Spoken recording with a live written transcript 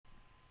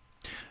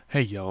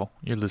Hey y'all,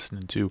 you're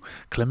listening to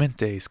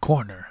Clemente's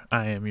Corner.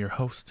 I am your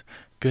host.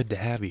 Good to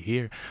have you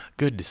here.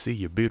 Good to see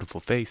your beautiful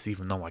face,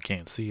 even though I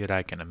can't see it,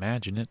 I can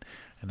imagine it.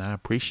 And I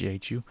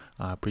appreciate you.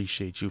 I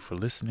appreciate you for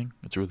listening.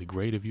 It's really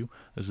great of you.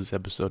 This is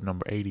episode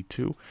number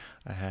 82.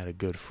 I had a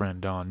good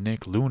friend on,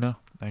 Nick Luna.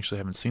 I actually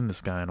haven't seen this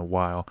guy in a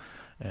while.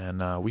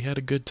 And we had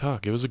a good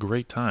talk. It was a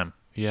great time.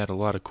 He had a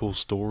lot of cool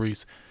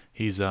stories.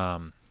 He's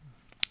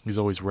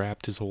always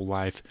rapped his whole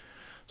life,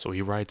 so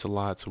he writes a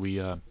lot. So we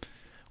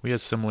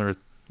had similar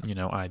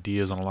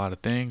ideas on a lot of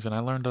things, and I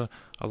learned a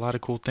lot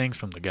of cool things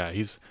from the guy.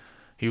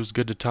 He was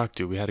good to talk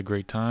to. We had a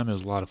great time. It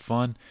was a lot of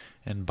fun.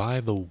 And by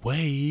the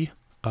way,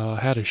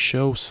 had a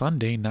show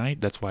Sunday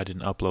night. That's why I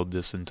didn't upload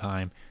this in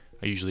time.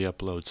 I usually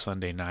upload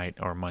Sunday night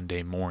or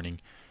Monday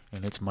morning,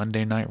 and it's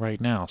Monday night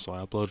right now, so I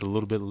uploaded a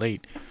little bit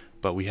late.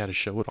 But we had a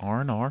show at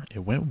R&R.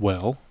 It went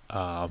well.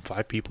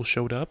 5 people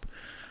showed up.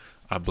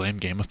 I blame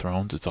Game of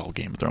Thrones. It's all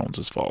Game of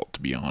Thrones' fault,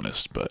 to be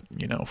honest. But,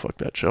 fuck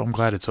that show. I'm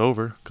glad it's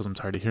over, because I'm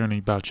tired of hearing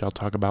about y'all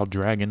talk about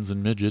dragons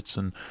and midgets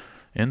and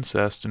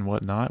incest and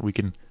whatnot. We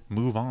can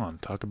move on.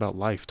 Talk about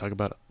life. Talk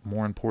about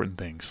more important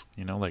things.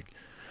 Like,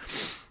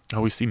 I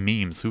always see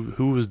memes.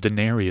 Who was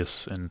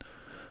Daenerys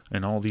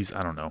and all these,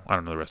 I don't know. I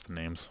don't know the rest of the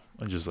names.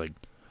 I'm just like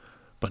a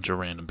bunch of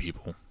random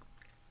people.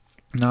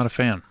 Not a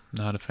fan.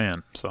 Not a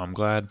fan. So I'm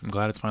glad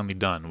it's finally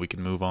done. We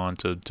can move on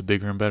to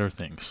bigger and better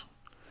things.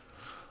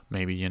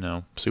 Maybe,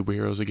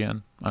 superheroes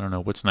again. I don't know.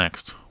 What's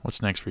next?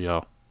 What's next for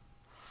y'all?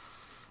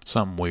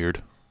 Something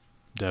weird.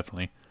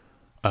 Definitely.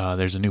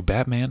 There's a new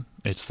Batman.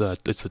 It's the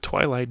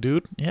Twilight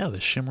dude. Yeah, the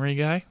shimmery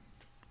guy.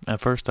 At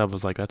first I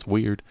was like, that's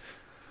weird.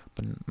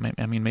 But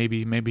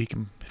maybe he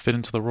can fit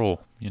into the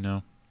role,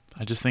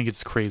 I just think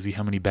it's crazy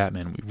how many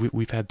Batman.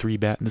 We've had 3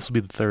 Batman. This will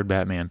be the 3rd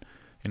Batman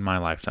in my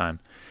lifetime.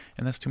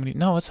 And that's too many.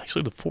 No, it's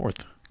actually the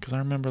 4th. Because I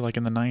remember like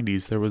in the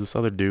 90s, there was this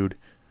other dude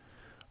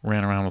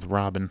ran around with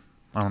Robin.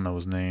 I don't know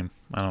his name.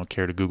 I don't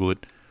care to Google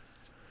it.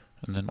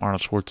 And then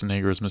Arnold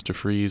Schwarzenegger as Mr.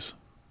 Freeze.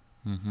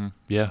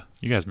 Yeah,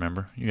 you guys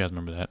remember. You guys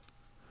remember that.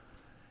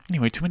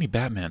 Anyway, too many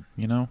Batman,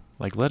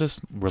 Like, let us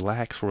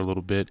relax for a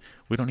little bit.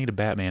 We don't need a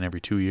Batman every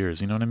 2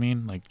 years, you know what I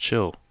mean? Like,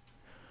 chill.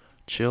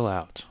 Chill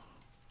out.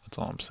 That's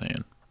all I'm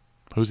saying.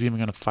 Who's even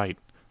gonna fight?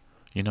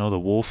 The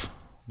wolf?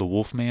 The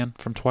wolf man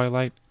from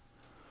Twilight?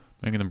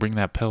 They're gonna bring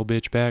that Pell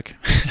bitch back?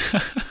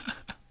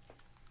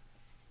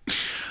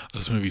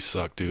 This movie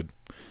sucked, dude.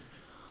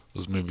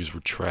 Those movies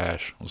were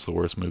trash. It was the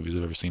worst movies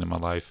I've ever seen in my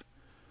life.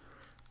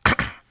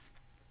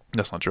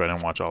 That's not true. I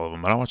didn't watch all of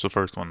them, but I watched the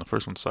first one. The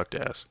first one sucked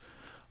ass.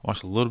 I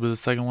watched a little bit of the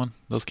second one.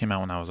 Those came out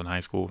when I was in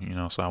high school,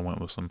 so I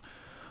went with some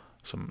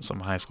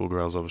high school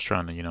girls I was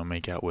trying to,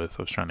 make out with.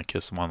 I was trying to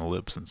kiss them on the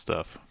lips and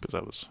stuff because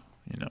I was,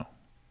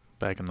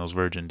 back in those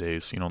virgin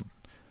days,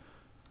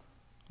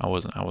 I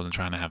wasn't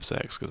trying to have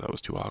sex because I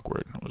was too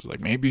awkward. I was like,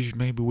 maybe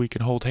we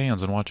can hold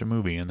hands and watch a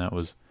movie, and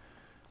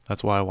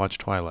that's why I watched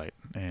Twilight,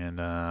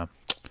 and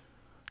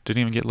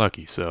didn't even get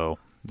lucky, so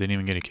didn't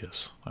even get a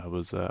kiss. I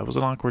was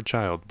an awkward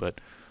child, but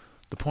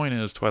the point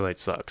is, Twilight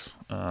sucks.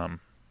 I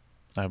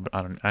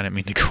didn't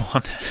mean to go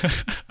on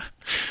that.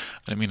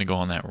 I didn't mean to go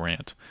on that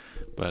rant,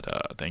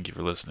 but thank you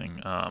for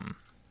listening.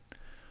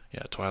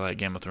 Yeah, Twilight,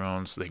 Game of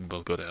Thrones, they can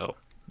both go to hell.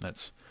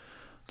 That's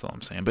all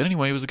I'm saying. But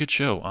anyway, it was a good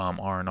show.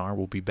 R&R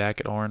will be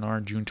back at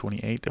R&R June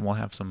 28th, and we'll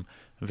have some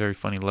very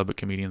funny Lubbock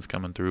comedians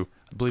coming through.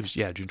 I believe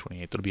June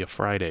 28th. It'll be a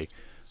Friday,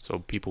 so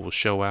people will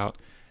show out.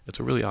 It's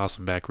a really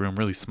awesome back room,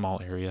 really small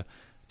area.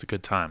 It's a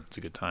good time.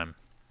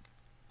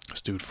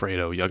 This dude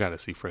Fredo, y'all gotta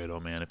see Fredo,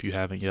 man. If you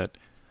haven't yet,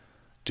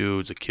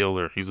 dude's a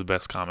killer. He's the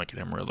best comic in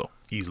Amarillo,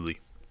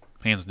 easily,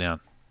 hands down.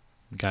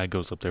 The guy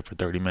goes up there for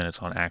 30 minutes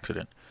on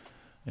accident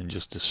and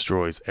just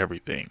destroys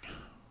everything.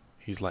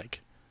 He's like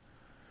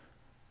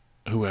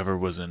whoever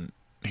was in.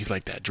 He's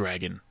like that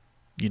dragon,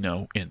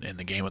 in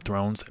the Game of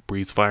Thrones that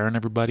breathes fire on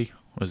everybody.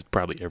 It was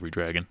probably every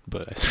dragon,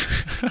 but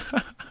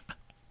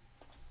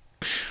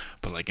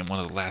but like in one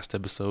of the last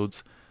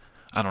episodes,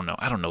 I don't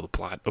know the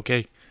plot.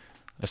 Okay,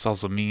 I saw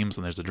some memes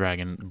and there's a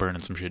dragon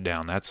burning some shit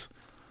down. That's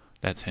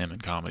him in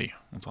comedy.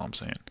 That's all I'm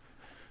saying.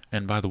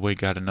 And by the way,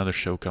 got another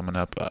show coming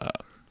up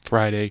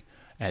Friday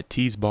at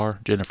T's Bar.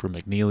 Jennifer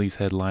McNeely's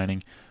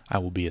headlining. I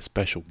will be a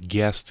special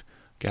guest.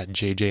 Got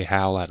JJ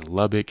Howell out of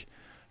Lubbock.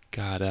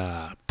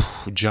 Got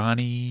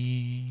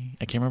Johnny.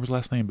 I can't remember his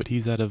last name, but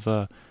he's out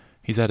of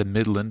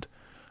Midland.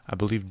 I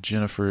believe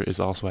Jennifer is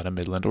also out of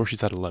Midland, or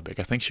she's out of Lubbock.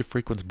 I think she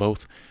frequents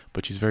both,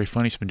 but she's very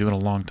funny. She's been doing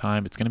it a long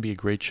time. It's going to be a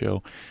great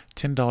show.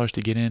 $10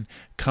 to get in.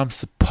 Come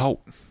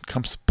support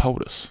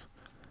us.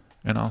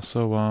 And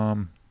also,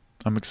 I'm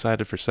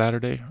excited for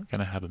Saturday. We're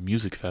going to have a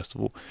music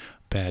festival.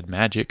 Bad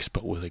Magics,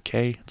 but with a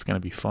K. It's going to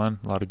be fun.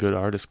 A lot of good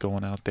artists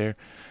going out there.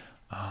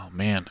 Oh,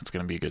 man, it's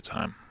going to be a good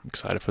time. I'm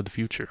excited for the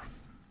future.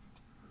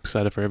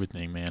 Excited for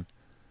everything, man.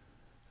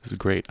 This is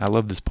great. I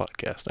love this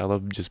podcast. I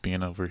love just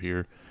being over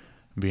here,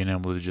 being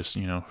able to just,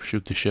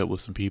 shoot the shit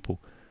with some people,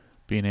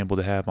 being able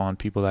to have on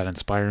people that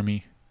inspire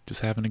me,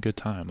 just having a good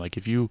time. Like,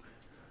 if you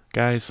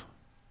guys,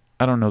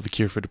 I don't know the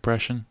cure for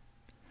depression,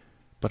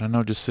 but I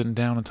know just sitting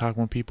down and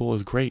talking with people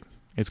is great.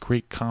 It's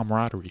great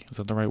camaraderie. Is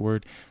that the right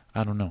word?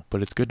 I don't know.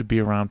 But it's good to be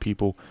around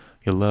people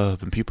you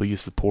love and people you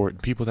support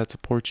and people that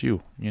support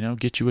you. You know,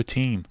 get you a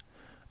team.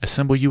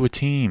 Assemble you a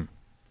team.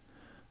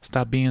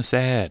 Stop being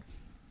sad.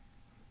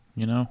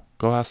 You know,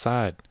 go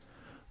outside.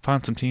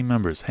 Find some team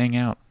members. Hang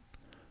out.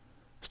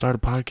 Start a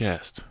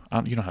podcast.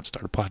 You don't have to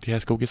start a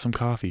podcast. Go get some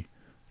coffee.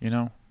 You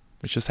know,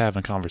 it's just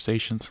having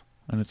conversations,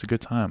 and it's a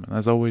good time. And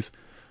as always,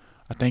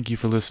 I thank you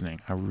for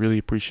listening. I really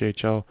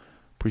appreciate y'all.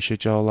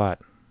 Appreciate y'all a lot.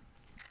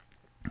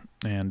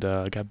 And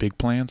I got big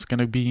plans. Going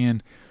to be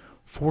in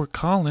Fort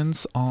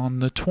Collins on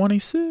the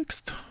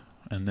 26th.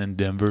 And then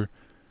Denver.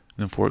 And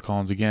then Fort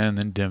Collins again. And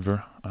then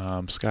Denver.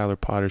 Skylar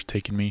Potter's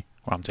taking me.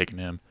 Well, I'm taking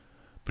him.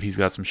 But he's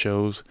got some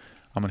shows.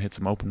 I'm going to hit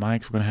some open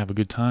mics. We're going to have a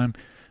good time.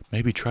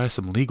 Maybe try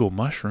some legal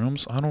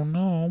mushrooms. I don't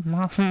know.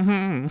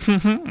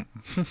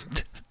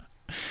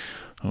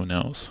 Who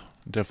knows?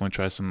 Definitely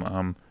try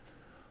some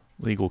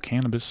legal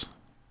cannabis.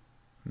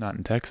 Not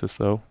in Texas,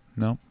 though.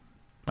 Nope.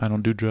 I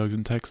don't do drugs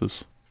in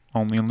Texas.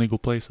 Only in legal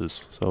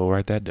places. So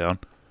write that down.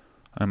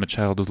 I'm a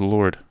child of the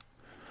Lord.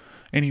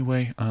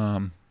 Anyway,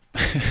 do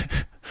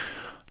I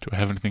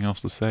have anything else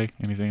to say?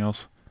 Anything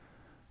else?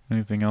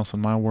 Anything else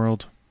in my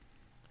world?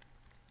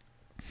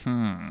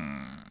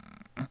 I'm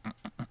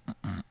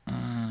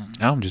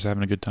just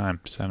having a good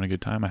time.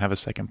 I have a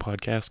second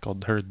podcast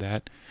called Heard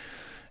That.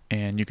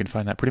 And you can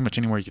find that pretty much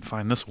anywhere you can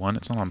find this one.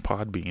 It's not on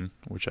Podbean,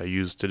 which I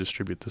use to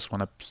distribute this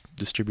one. I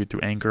distribute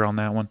through Anchor on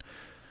that one.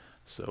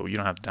 So you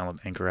don't have to download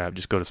the Anchor app.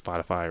 Just go to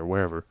Spotify or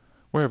wherever.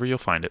 Wherever you'll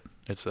find it.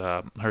 It's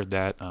Heard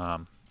That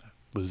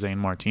with Zane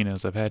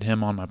Martinez. I've had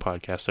him on my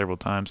podcast several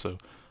times, so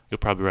you'll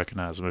probably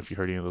recognize him if you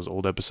heard any of those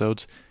old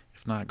episodes.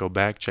 If not, go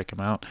back, check him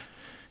out.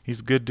 He's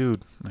a good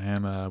dude,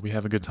 and we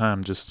have a good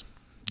time just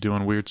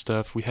doing weird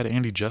stuff. We had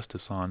Andy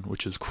Justice on,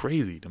 which is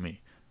crazy to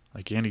me.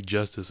 Like, Andy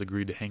Justice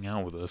agreed to hang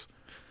out with us.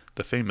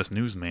 The famous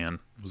newsman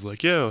was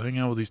like, yo, hang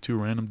out with these two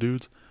random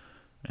dudes.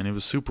 And it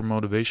was super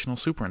motivational,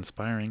 super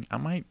inspiring. I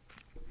might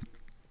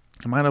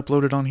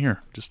upload it on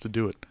here just to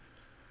do it.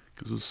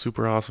 Because it was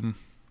super awesome.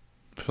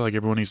 I feel like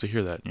everyone needs to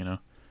hear that, you know.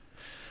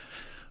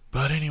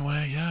 But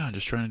anyway, yeah,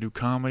 just trying to do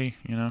comedy,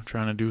 you know,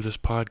 trying to do this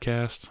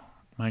podcast.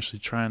 I'm actually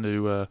trying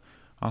to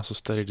also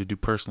study to do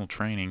personal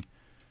training.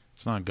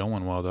 It's not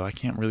going well, though.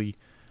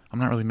 I'm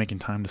not really making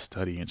time to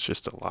study. It's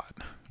just a lot,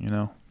 you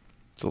know.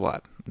 It's a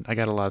lot. I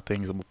got a lot of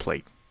things on my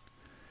plate.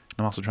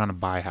 I'm also trying to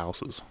buy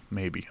houses,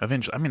 maybe.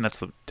 Eventually. I mean,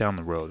 that's down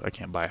the road. I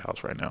can't buy a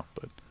house right now,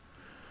 but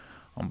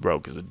I'm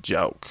broke as a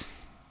joke.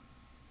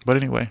 But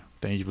anyway,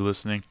 thank you for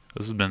listening.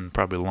 This has been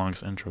probably the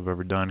longest intro I've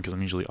ever done because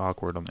I'm usually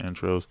awkward on the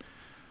intros.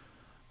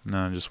 And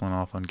then I just went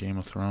off on Game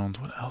of Thrones.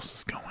 What else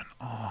is going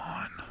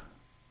on?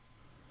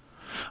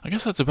 I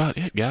guess that's about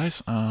it,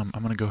 guys. I'm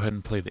going to go ahead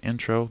and play the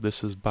intro.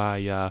 This is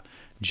by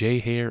Jay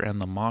Hare and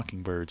the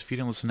Mockingbirds. If you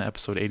didn't listen to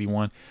episode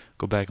 81,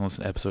 go back and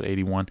listen to episode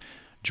 81.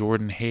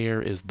 Jordan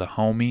Hare is the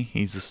homie.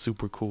 He's a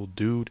super cool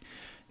dude.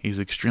 He's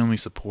extremely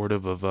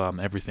supportive of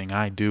everything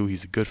I do.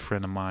 He's a good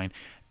friend of mine.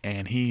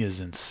 And he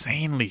is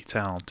insanely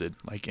talented.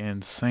 Like,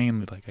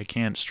 insanely. Like, I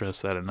can't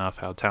stress that enough,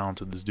 how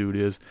talented this dude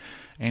is.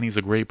 And he's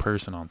a great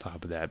person on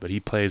top of that. But he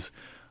plays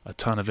a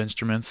ton of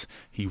instruments.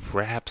 He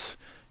raps.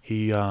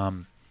 He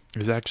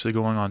is actually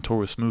going on tour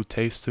with Smooth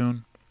Taste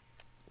soon.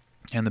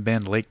 And the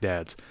band Lake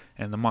Dads.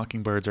 And the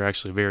Mockingbirds are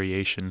actually a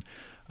variation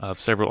of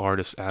several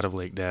artists out of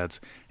Lake Dads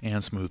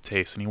and Smooth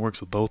Taste. And he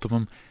works with both of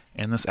them.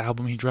 And this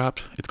album he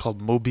dropped, it's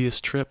called Mobius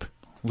Trip.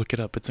 Look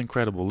it up. It's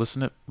incredible.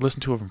 Listen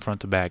to it from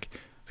front to back.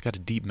 It's got a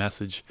deep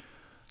message.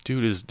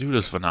 Dude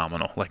is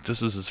phenomenal. Like,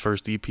 this is his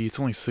first EP. It's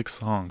only 6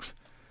 songs.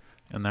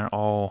 And they're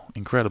all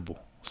incredible.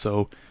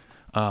 So,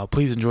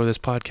 please enjoy this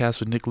podcast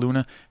with Nick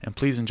Luna. And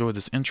please enjoy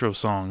this intro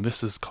song.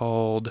 This is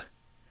called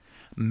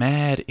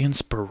Mad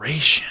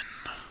Inspiration.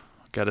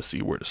 Gotta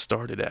see where to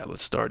start it at.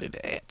 Let's start it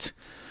at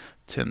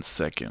 10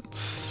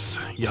 seconds.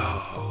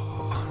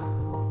 Y'all.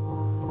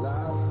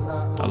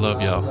 I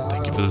love y'all.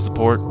 Thank you for the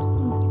support.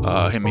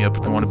 Hit me up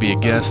if you want to be a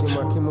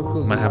guest.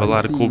 Might have a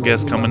lot of cool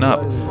guests coming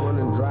up.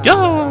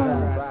 Yeah.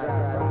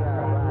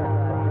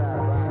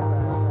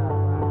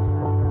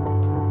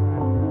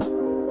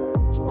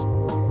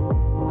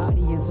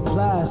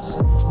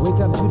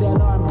 Wake up to that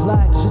alarm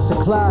clock, it's just a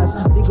clause.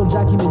 Legal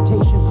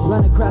documentation,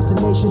 run across the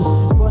nation.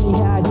 Funny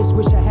how I just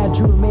wish I had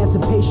true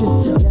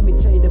emancipation. Let me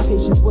tell you, the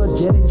patience was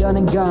getting done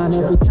and gone.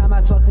 Every time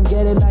I fucking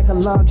get it like a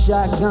long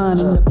shotgun.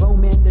 And the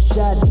bowman, the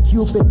shot, the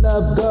Cupid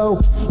love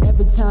go.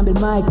 Every time it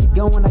might get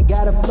going, I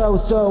gotta flow.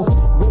 So,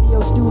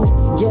 radio stew,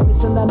 get me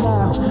some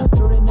now.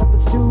 Burning up a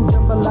stew,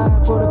 jump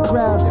alive for the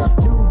crowd.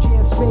 New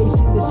jam space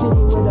in the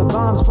city where the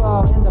bombs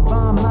fall. And the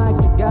bomb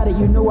mic, you got it,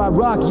 you know I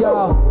rock,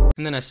 y'all.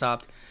 And then I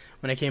stopped.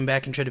 When I came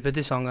back and tried to put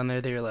this song on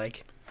there, they were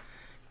like,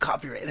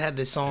 copyright. They had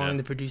this song,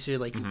 the producer,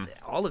 like,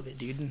 all of it,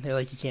 dude. They're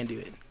like, you can't do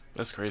it.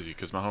 That's crazy,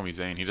 because my homie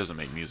Zane, he doesn't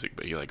make music,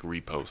 but he, like,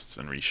 reposts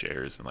and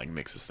reshares and, like,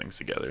 mixes things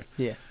together.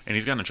 Yeah. And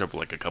he's gotten in trouble,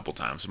 like, a couple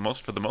times.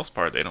 For the most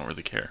part, they don't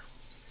really care.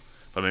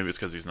 But maybe it's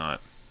because he's not,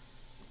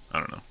 I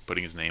don't know,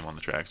 putting his name on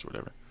the tracks or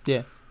whatever.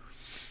 Yeah.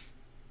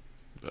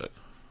 But.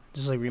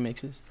 Just, like,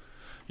 remixes.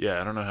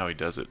 Yeah, I don't know how he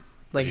does it.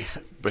 Like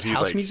But he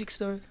house like music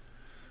store?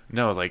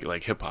 no,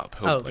 like hip hop.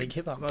 He'll, Oh, like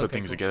hip hop. put Okay,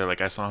 things cool. together.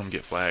 Like I saw him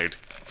get flagged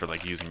for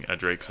like using a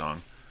Drake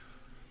song,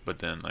 but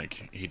then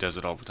like he does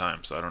it all the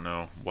time. So I don't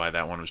know why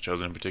that one was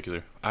chosen in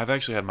particular. I've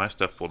actually had my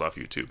stuff pulled off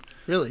YouTube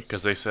Really?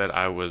 because they said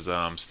I was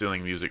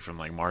stealing music from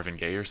like Marvin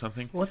Gaye or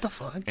something, What the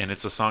fuck? and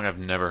it's a song I've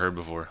never heard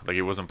before. Like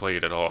it wasn't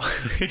played at all.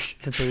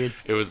 That's weird.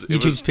 It was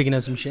YouTube's picking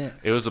up some shit.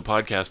 it was a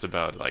podcast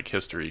about like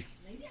history.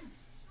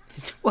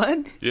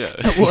 What? Yeah.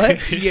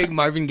 What? You get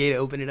Marvin Gaye to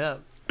open it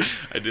up.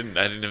 I didn't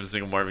have a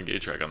single Marvin Gaye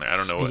track on there. I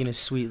don't know Speaking of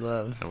sweet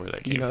love, know where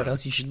that came you know what from.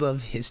 else you should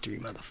love? History,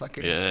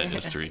 motherfucker. Yeah,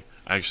 history.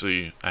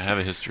 Actually, I have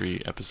a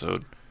history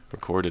episode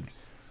recorded.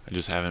 I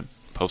just haven't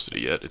posted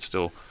it yet. It's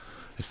still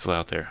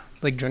out there.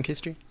 Like drunk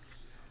history?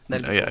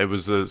 That'd be Yeah, it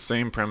was the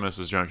same premise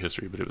as Drunk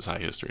History, but it was high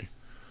history.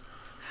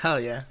 Hell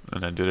yeah.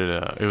 And I did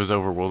it. It was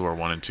over World War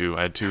I and II.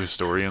 I had two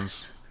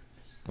historians.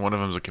 One of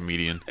them's a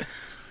comedian,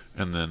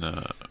 and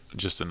then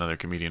just another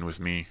comedian with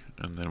me.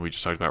 And then we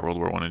just talked about World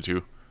War I and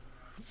II.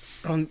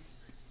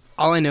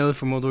 All I know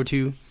from World War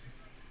II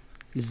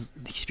is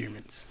the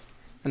experiments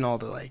and all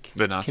the like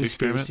The Nazi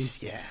conspiracies.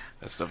 experiments? Yeah,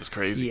 That stuff is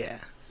crazy. yeah,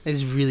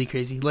 it's really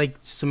crazy. Like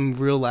some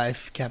real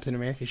life Captain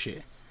America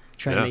shit,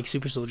 trying to Yeah. make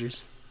super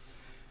soldiers.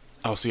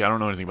 Oh, see, I don't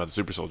know anything about the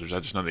super soldiers. I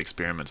just know the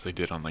experiments they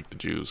did on like the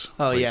Jews.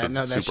 Oh Like, yeah, the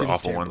no, that super shit is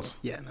awful terrible. ones.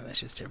 Yeah, no, that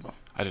shit's terrible.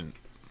 I didn't.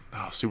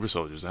 Oh, super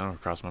soldiers. That never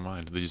crossed my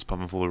mind. Did they just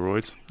pump them full of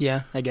roids?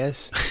 Yeah, I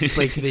guess.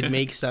 Like they'd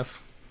make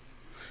stuff,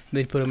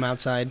 they'd put them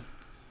outside.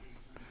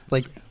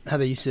 Like how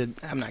they used to.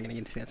 I'm not gonna get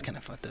into that. That's kind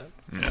of fucked up.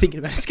 Yeah. Thinking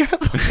about it's kind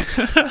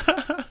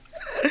of.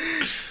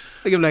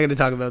 Like I'm not gonna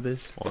talk about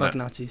this. Well, Fuck that-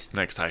 Nazis.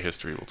 Next high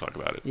history, we'll talk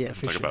about it. Yeah, we'll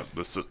for talk sure. about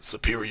the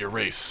superior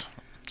race.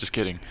 Just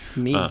kidding.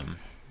 Me.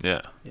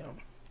 Yeah. Yeah.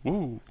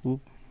 Woo. Woo.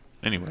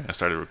 Anyway, I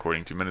started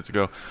recording 2 minutes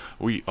ago.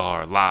 We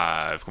are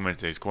live.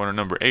 Clemente's Corner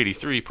number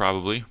 83,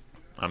 probably.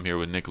 I'm here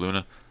with Nick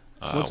Luna.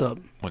 What's up?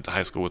 Went to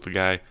high school with the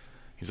guy.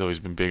 He's always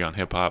been big on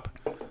hip hop.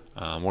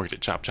 Worked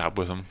at Chop Chop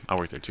with him. I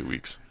worked there 2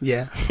 weeks.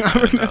 Yeah,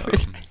 I And, remember.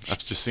 I've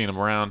just seen him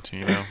around,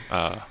 you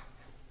know.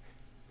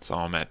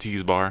 Saw him at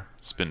T's Bar,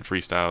 spitting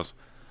freestyles.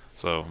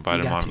 So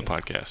invited him Got on the to.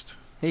 podcast.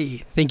 Hey,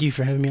 thank you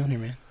for having me on here,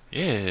 man.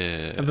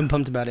 Yeah. I've been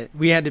pumped about it.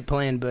 We had it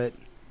planned, but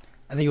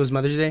I think it was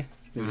Mother's Day.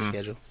 We Mhm.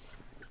 rescheduled.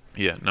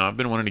 Yeah, no, I've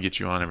been wanting to get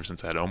you on ever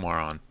since I had Omar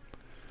on.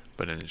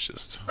 But then it's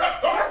just,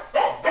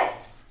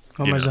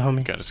 Omar's a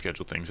homie. got to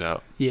schedule things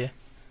out. Yeah,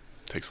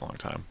 Takes a long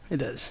time. it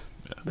does.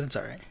 Yeah. But it's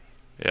all right.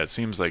 Yeah, it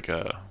seems like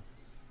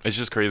it's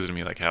just crazy to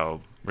me like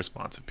how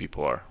responsive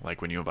people are.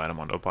 Like when you invite them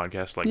onto a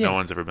podcast, like Yeah. no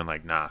one's ever been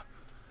like, nah.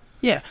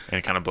 Yeah, And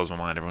it kind of blows my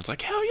mind. Everyone's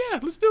like, hell yeah,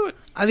 let's do it.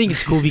 I think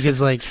it's cool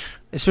because, like,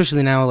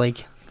 especially now,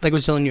 like I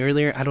was telling you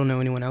earlier, I don't know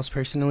anyone else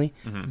personally,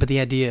 Mhm. but the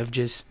idea of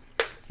just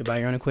you buy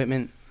your own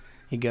equipment,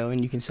 you go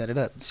and you can set it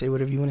up, say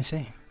whatever you want to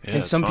say, Yeah, and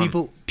it's some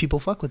fun. people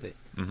fuck with it.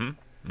 Mm-hmm.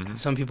 Mm-hmm.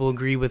 Some people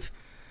agree with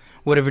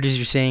whatever it is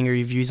you're saying or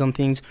your views on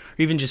things,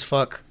 or even just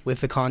fuck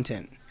with the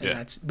content. And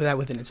Yeah. but that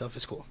within itself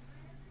is cool.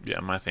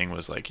 Yeah, my thing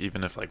was like,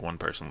 even if like one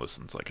person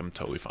listens, like I'm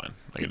totally fine.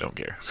 Like I don't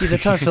care. See,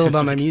 that's how I feel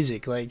about my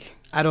music. Like,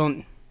 I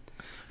don't.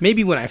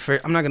 Maybe when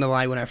I'm not gonna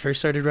lie, when I first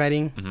started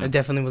writing, Mhm. I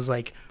definitely was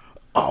like,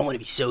 oh, I want to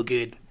be so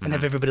good and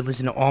have Mhm. everybody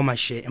listen to all my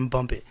shit and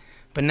bump it.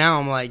 But now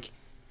I'm like,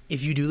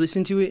 if you do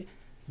listen to it,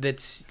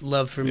 that's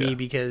love for Yeah. me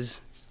because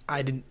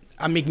I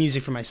make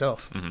music for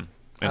myself.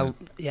 Mm-hmm.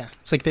 Yeah,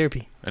 it's like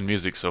therapy. And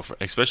music,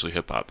 especially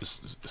hip hop,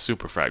 is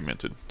super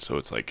fragmented. So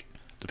it's like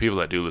the people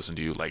that do listen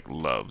to you like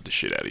love the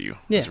shit out of you.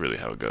 Yeah. Is really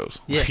how it goes.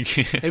 Yeah. Like,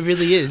 It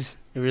really is.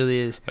 It really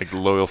is. like the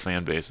loyal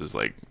fan base is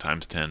like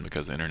times 10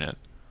 because of the internet.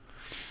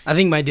 I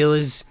think my deal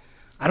is,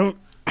 I don't,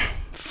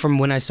 from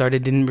when I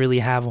started, didn't really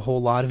have a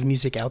whole lot of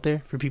music out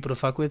there for people to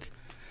fuck with.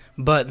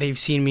 But they've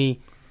seen me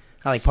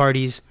at like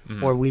parties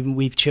Mhm. or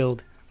we've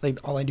chilled. Like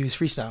all I do is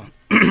freestyle.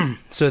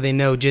 So they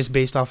know just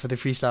based off of the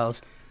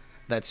freestyles,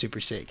 that's super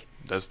sick.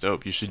 That's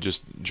dope. You should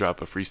just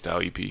drop a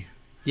freestyle EP.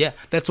 Yeah,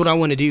 that's what I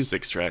want to do.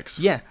 6 tracks.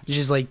 Yeah,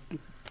 just like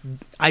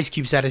Ice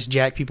Cube status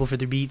jack people for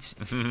their beats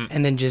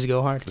and then just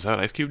go hard Is that what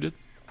Ice Cube did?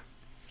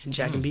 and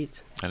jacking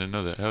beats. I didn't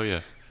know that. Hell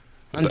yeah.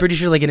 I'm pretty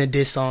sure like in a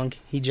diss song,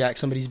 he jacked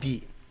somebody's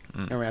beat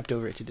Mm. and rapped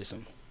over it to diss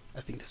him.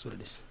 I think that's what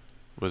it is.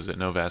 Was it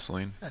No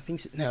Vaseline? I think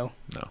so. No,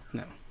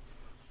 No.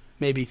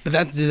 maybe. But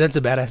that's a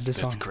badass diss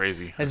That's song.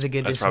 crazy. That's a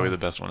good That's diss probably song. the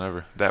best one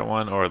ever. That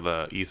one or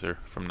the Ether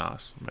from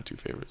Nas, my 2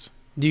 favorites.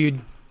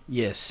 Dude,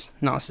 yes,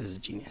 Nas is a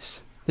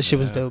genius. This shit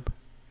was Yeah. dope.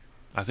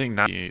 I think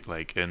Nas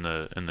like in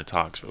the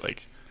talks for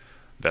like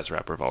best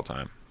rapper of all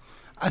time.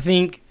 I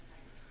think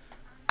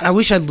I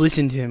wish I'd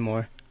listened to him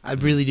more. I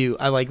Mhm. really do.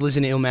 I like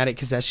listen to Illmatic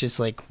because that's just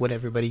like what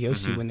everybody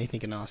goes Mhm. to when they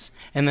think of Nas.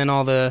 And then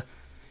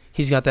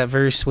he's got that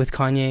verse with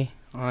Kanye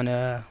on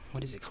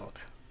what is it called?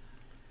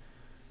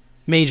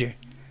 Major.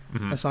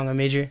 Mhm. That song on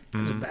Major.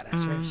 It's a Mhm.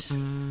 badass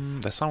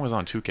verse. That song was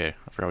on 2K.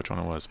 I forgot which one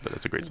it was, but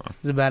it's a great song.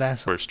 It's a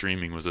badass. Where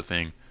streaming was a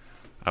thing,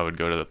 I would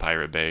go to the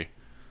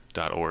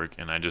piratebay.org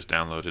and I just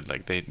downloaded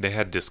like they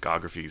had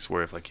discographies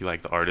where if like you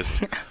like the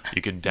artist,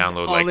 you could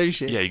download All like their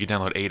shit. yeah, you could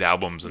download 8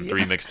 albums and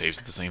 3 Yeah. mixtapes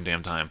at the same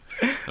damn time.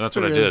 And that's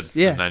what For I reals.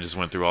 did. Yeah. And I just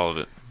went through all of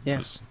it. Yeah. It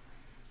was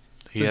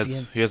He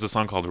has a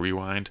song called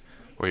Rewind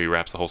where he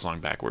raps the whole song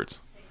backwards.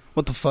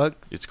 What the fuck?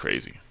 It's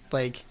crazy.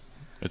 Like,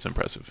 It's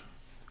impressive.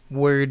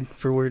 word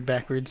for word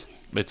backwards.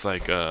 It's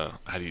like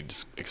how do you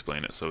just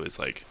explain it? So it's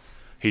like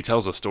he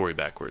tells a story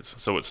backwards.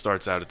 So it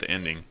starts out at the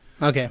ending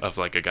Okay. of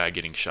like a guy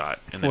getting shot,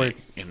 and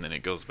then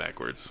it goes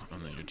backwards,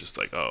 and then you're just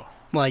like, oh,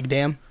 Like,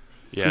 damn.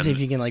 yeah. Let's see And,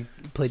 if you can, like,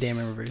 play damn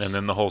in reverse. and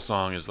then the whole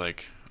song is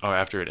like, oh,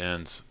 after it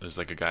ends, there's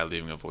like a guy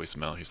leaving a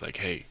voicemail. He's like,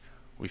 hey,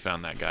 we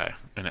found that guy,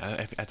 and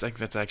I think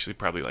that's actually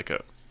probably like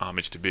a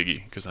homage to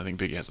Biggie, because I think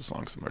Biggie has a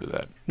song similar to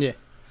that. Yeah.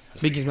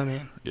 It's Biggie's like, my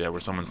man. yeah,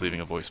 where someone's leaving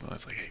a voicemail.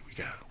 It's like, hey,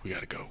 we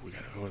gotta go with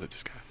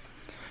this guy.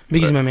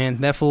 Biggie's But- my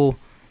man. That fool.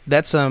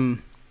 That's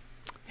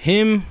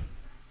him.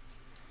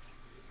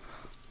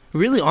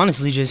 Really,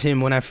 honestly, just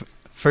him. When I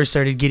first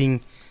started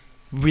getting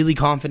really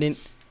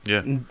confident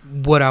Yeah, in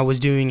what I was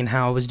doing and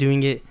how I was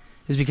doing it,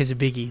 is because of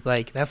Biggie.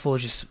 Like, that fool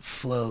just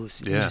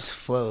flows. Yeah. It just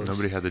flows.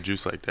 nobody had the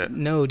juice like that.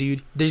 No,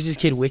 dude. There's this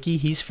kid, Wiki.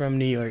 He's from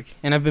New York,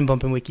 and I've been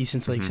bumping Wiki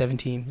since like Mhm.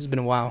 17. It's been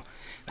a while.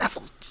 That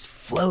fool just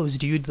flows,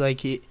 dude.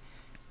 Like it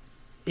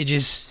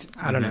just.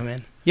 I don't know, Mhm.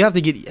 man. You have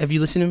to get. Have you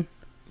listened to him?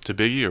 To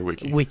Biggie or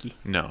Wiki? Wiki.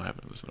 No, I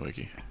haven't listened to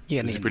Wiki. You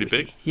gotta Is he name pretty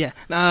Wiki. big?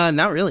 Yeah.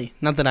 Not really.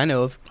 Not that I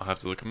know of. I'll have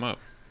to look him up.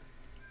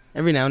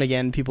 Every now and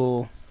again,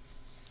 people.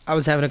 I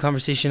was having a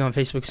conversation on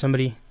Facebook with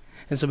somebody,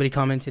 and somebody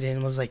commented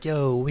and was like,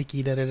 "Yo,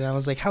 Wiki." Da da da. I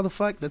was like, "How the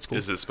fuck? That's cool."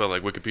 Is it spelled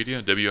like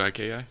Wikipedia?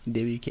 W-I-K-I?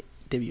 WIKI.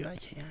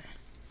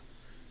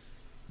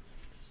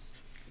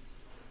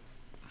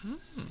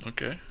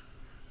 Okay.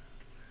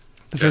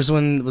 The Yeah, first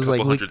one was like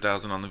Couple Wiki.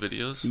 100,000 on the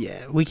videos.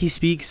 Yeah, Wiki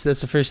Speaks.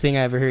 That's the first thing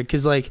I ever heard.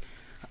 Cause like,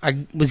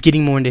 I was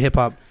getting more into hip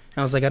hop.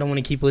 I was like, I don't want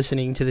to keep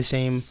listening to the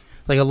same.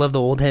 Like, I love the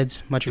old heads,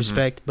 much Mhm.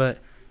 respect, but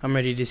I'm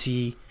ready to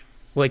see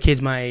what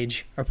kids my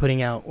age are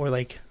putting out, or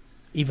like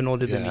even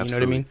older than me. Yeah, You know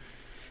what I mean?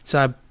 absolutely. So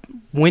I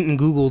went and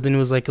Googled, and it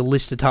was like a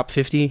list of top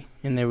 50,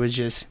 and there was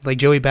just like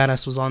Joey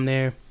Badass was on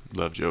there.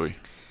 Love Joey.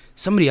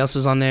 Somebody else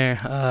was on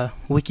there.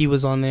 Wiki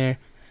was on there.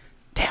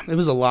 Damn, there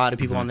was a lot of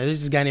people Mhm. on there.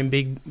 There's this guy named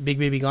Big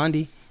Baby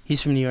Gandhi.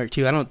 He's from New York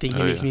too. I don't think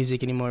he Oh, makes yeah.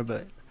 music anymore,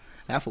 but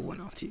that fool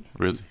went off too.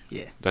 Really?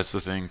 Yeah. That's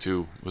the thing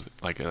too. With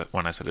like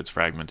when I said it's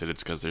fragmented,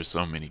 it's because there's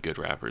so many good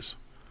rappers.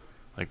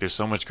 Like there's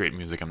so much great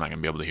music I'm not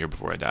gonna be able to hear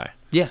before I die,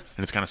 Yeah.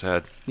 and it's kind of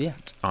sad, Yeah.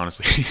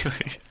 honestly.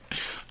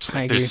 Just I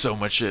like agree. there's so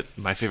much shit.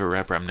 My favorite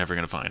rapper I'm never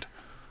gonna find.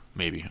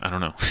 Maybe, I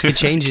don't know. It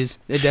changes.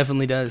 It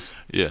definitely does.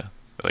 Yeah,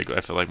 like I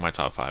feel like my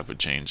top 5 would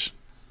change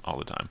all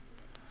the time,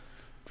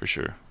 for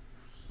sure.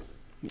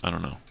 I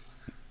don't know.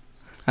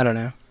 I don't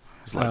know.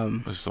 It's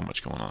like, there's so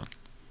much going on,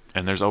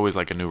 and there's always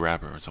like a new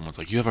rapper, and someone's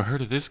like, "You ever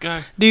heard of this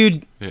guy?"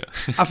 Dude, Yeah.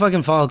 I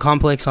fucking follow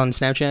Complex on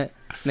Snapchat.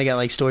 And they got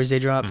like stories they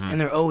drop, Mhm.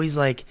 and they're always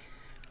like,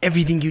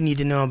 everything you need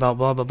to know about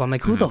blah blah blah. I'm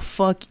like, who the Mhm.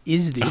 fuck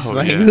is this? Oh,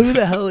 like, yeah. who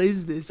the hell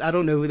is this? I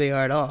don't know who they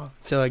are at all.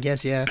 So I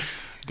guess yeah,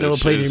 it'll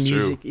That play shit their is true.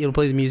 music. It'll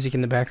play the music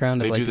in the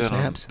background They of like do the that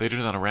snaps. they do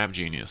that on Rap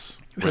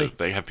Genius. Really? Where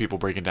they have people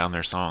breaking down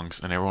their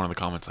songs, and everyone in the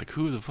comments like,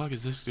 "Who the fuck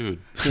is this dude?"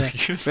 Yeah.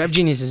 Rap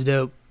Genius is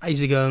dope. I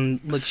used to go and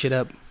look shit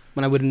up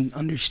when I wouldn't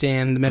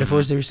understand the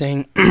metaphors Mhm. they were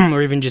saying,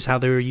 or even just how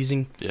they were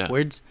using Yeah.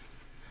 words.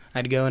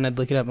 I'd go and I'd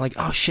look it up. I'm like,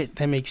 oh shit,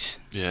 that makes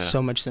Yeah.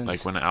 so much sense.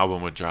 Like when an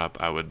album would drop,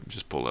 I would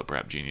just pull up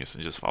Rap Genius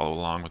and just follow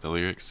along with the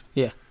lyrics.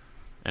 Yeah.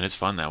 And it's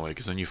fun that way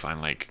because then you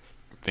find like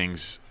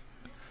things,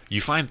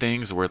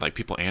 where like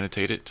people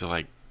annotate it to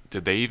like,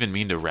 did they even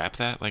mean to rap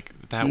that like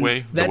that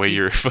way? The way that's-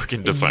 you're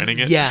fucking defining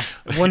it. Yeah,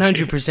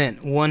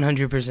 100%,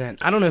 100%.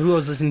 I don't know who I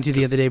was listening to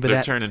the other day, but they're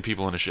that turning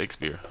people into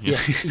Shakespeare. yeah,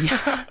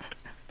 yeah.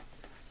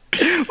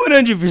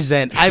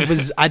 100%.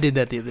 I did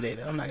that the other day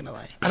though. I'm not gonna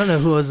lie. I don't know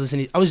who I was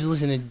listening to. I was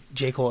listening to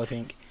J. Cole, I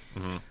think,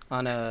 hmm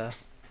on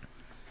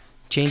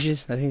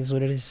Changes. I think that's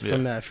what it is Yeah.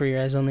 from For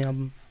Your Eyes Only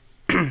album.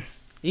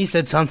 He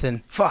said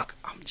something. Fuck.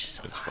 I'm just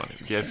so It's tired. funny.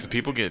 Yes, 'cause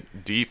people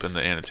get deep in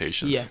the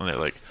annotations. Yeah. And they're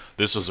like,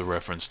 this was a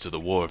reference to the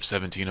War of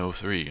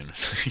 1703. And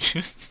it's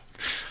like,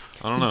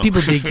 I don't know.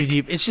 People dig too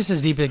deep. It's just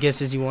as deep, I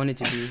guess, as you want it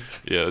to be.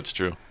 Yeah, that's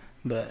true.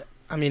 But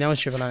I mean, I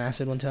was tripping on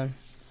acid one time,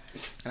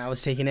 and I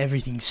was taking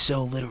everything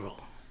so literal,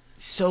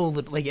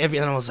 like and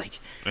I was like,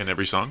 In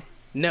every song?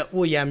 no,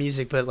 well, yeah,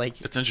 music, but like,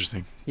 That's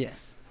interesting. yeah,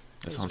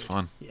 That was sounds weird.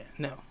 fun. yeah,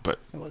 no, But-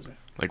 it wasn't.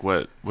 Like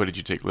what did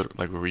you take?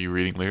 Like were you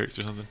reading lyrics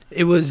or something?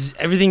 It was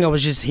everything I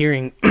was just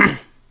hearing.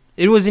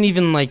 It wasn't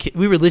even like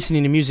we were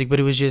listening to music, but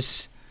it was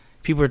just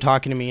people were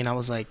talking to me, and I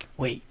was like,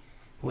 wait.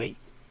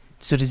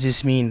 So does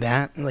this mean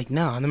that? And like,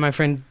 no. And then my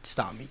friend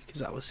stopped me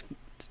because I was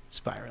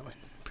spiraling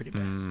pretty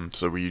bad.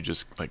 So were you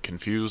just like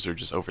confused or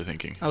just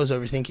overthinking? I was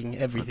overthinking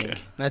everything.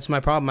 Okay. That's my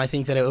problem. I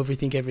think that I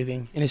overthink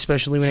everything, and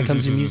especially when it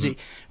comes to music.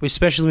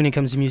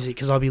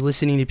 Because I'll be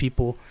listening to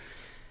people,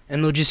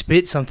 and they'll just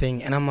spit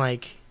something, and I'm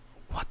like,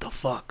 "What the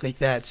fuck? Like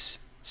that's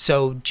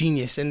so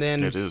genius." And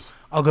then It is.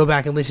 I'll go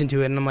back and listen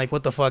to it, and I'm like,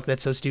 "What the fuck?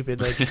 That's so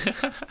stupid." Like,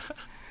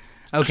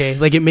 okay,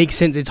 like it makes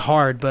sense. It's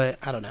hard, but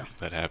I don't know.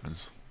 That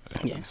happens.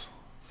 That Yeah. happens.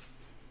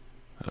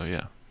 Oh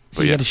yeah. So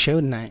But you yeah, got a show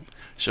tonight.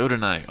 show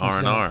tonight, Let's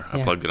R&R. go. I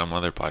Yeah. plugged it on my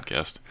other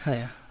podcast. Oh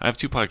yeah, I have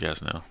 2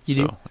 podcasts now. you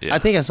so, do. Yeah. I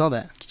think I saw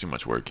that. it's too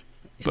much work,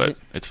 Is but it?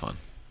 it's fun.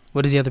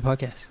 What is the other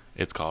podcast?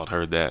 It's called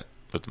Heard That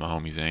with my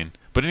homie Zane.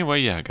 But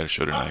anyway, yeah, I got a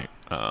show tonight.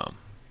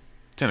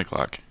 10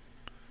 o'clock.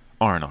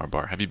 R&R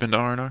bar. Have you been to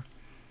R&R?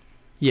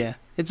 Yeah,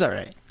 it's all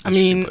right. I Interesting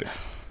mean, place.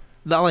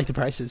 I like the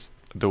prices.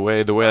 The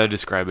way I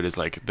describe it is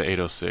like the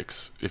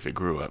 806. If it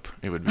grew up,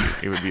 it would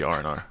be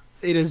R&R.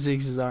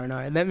 806 is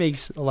R&R, and that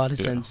makes a lot of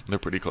Yeah, sense. they're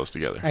pretty close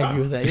together. I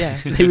agree with that. Yeah,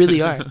 they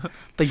really are.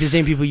 Like the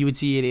same people you would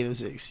see at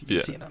 806. You Yeah.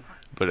 would see it on.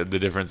 But the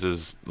difference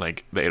is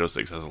like the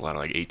 806 has a lot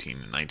of like 18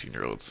 and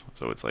 19-year-olds.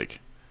 So it's like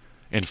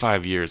in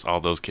 5 years,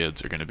 all those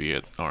kids are going to be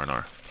at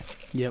R&R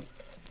Yep.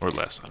 or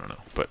less. I don't know,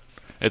 but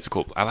it's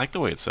cool. I like the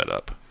way it's set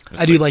up.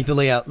 It's I do like the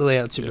layout. The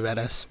layout's super Yeah.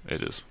 badass.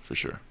 It is for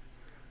sure.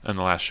 And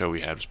the last show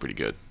we had was pretty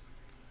good.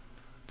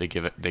 They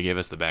gave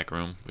us the back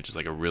room, which is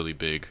like a really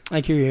big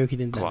I karaoke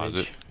in that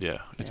closet. bitch. Yeah,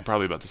 it's Yeah.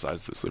 probably about the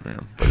size of this living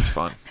room, but it's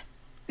fun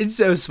It's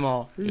so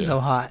small. It's Yeah. so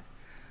hot.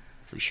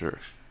 for sure.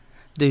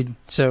 Dude,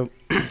 so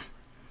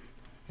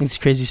it's a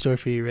crazy story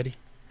for you. Ready?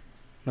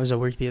 I was at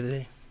work the other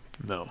day.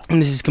 No. And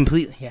this is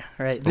completely, yeah,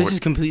 all right. This Where- is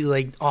completely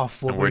like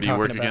off what And we're where do you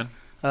talking work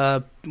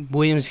about. again?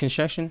 Williams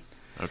Construction.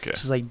 Okay.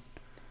 Which is like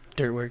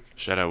dirt work.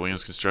 Shout out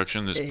Williams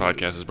Construction. This Hey.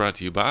 podcast is brought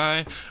to you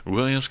by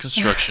Williams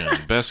Construction,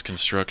 best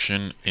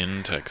construction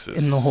in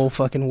Texas. In the whole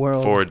fucking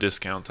world. For a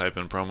discount, type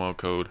in promo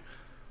code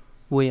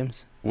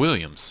Williams.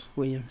 Williams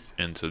Williams.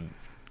 into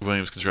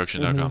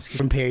WilliamsConstruction.com. Williams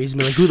from Perry's.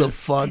 Be like, who the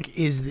fuck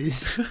is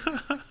this?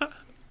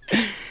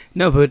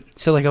 No, but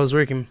so like I was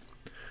working.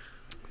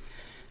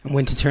 I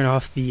went to turn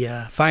off the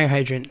fire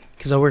hydrant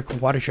because I work a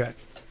water truck.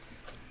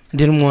 I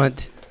didn't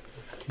want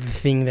the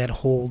thing that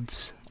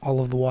holds all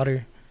of the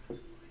water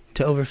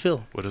to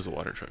overfill. What does a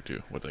water truck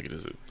do? What like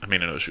is it? I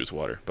mean, I know it shoots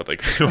water, but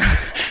like,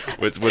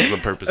 what's the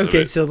purpose of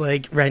Okay, it? so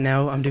like right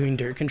now I'm doing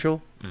dirt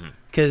control Mhm.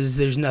 because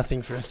there's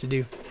nothing for us to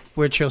do.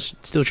 We're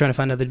still trying to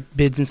find other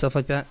bids and stuff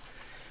like that.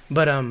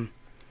 But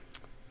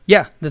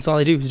yeah, that's all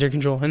I do is dirt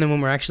control. And then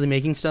when we're actually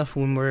making stuff,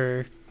 when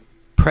we're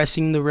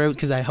pressing the road,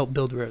 because I help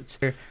build roads,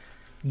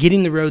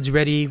 getting the roads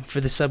ready for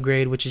the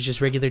subgrade, which is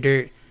just regular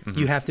dirt. Mhm.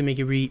 You have to make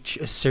it reach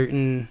a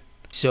certain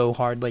so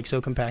hard, like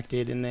so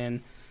compacted, and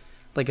then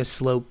like a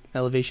slope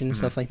elevation and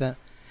stuff like that.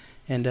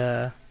 And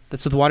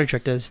that's what the water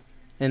truck does.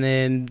 And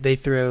then they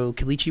throw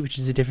caliche, which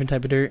is a different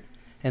type of dirt,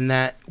 and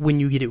that when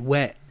you get it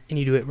wet and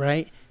you do it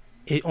right,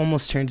 it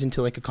almost turns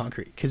into like a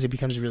concrete because it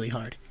becomes really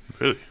hard.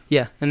 Really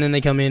Yeah, and then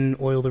they come in,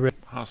 oil the road.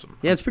 awesome.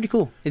 Yeah, it's pretty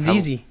cool. It's How-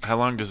 easy How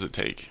long does it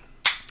take?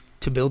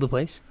 to build a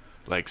place.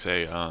 Like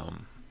say,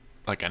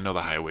 like I know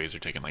the highways are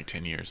taking like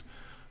 10 years,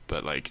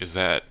 but like, is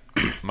that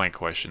my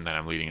question that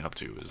I'm leading up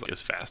to is like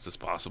as fast as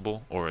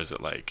possible, or is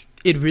it like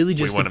It really we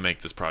just want to make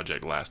this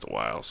project last a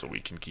while so we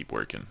can keep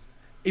working?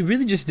 it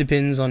really just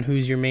depends on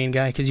who's your main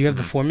guy because you have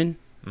the foreman,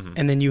 Mhm.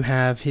 and then you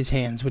have his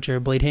hands, which are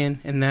a blade hand,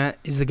 and that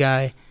is the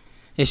guy.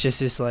 It's just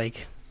this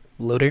like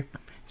loader.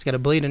 It's got a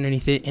blade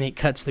underneath it, and it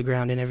cuts the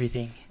ground and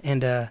everything.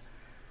 And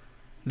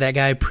that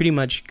guy pretty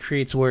much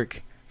creates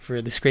work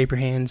for the scraper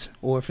hands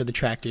or for the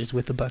tractors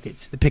with the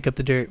buckets to pick up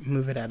the dirt,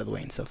 move it out of the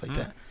way, and stuff like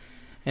that.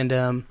 And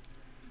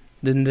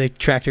then the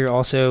tractor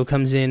also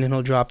comes in and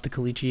he'll drop the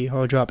caliche or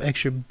he'll drop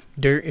extra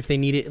dirt if they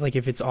need it, like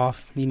if it's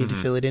off, you need to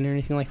Mhm. fill it in or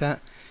anything like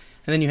that.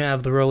 And then you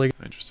have the roller.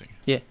 Interesting.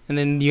 Yeah, and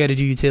then you got to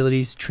do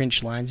utilities,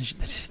 trench lines. And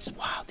shit. It's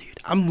wild, dude.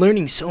 I'm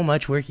learning so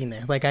much working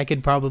there. Like I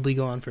could probably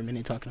go on for a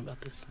minute talking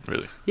about this.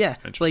 Really? Yeah,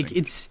 like Interesting.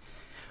 it's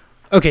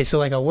okay. So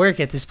like I work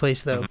at this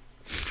place though,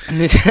 and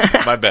this.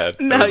 My bad.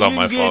 No, That was all you're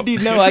my good, fault.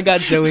 dude. No, I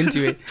got so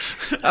into it.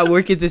 I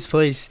work at this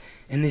place,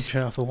 and this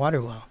turn off the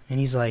water well, and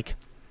he's like,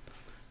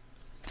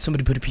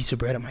 "Somebody put a piece of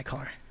bread in my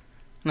car,"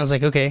 and I was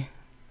like, "Okay,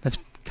 that's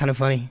kind of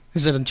funny." I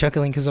started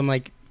chuckling because I'm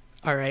like,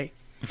 "All right."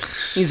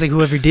 He's like,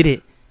 "Whoever did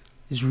it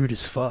is rude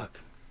as fuck."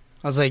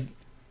 I was like,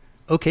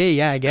 "Okay,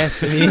 yeah, I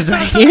guess." I mean, it's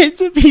like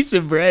it's a piece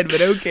of bread,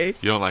 but okay.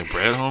 You don't like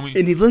bread, homie?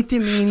 And he looked at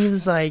me and he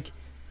was like,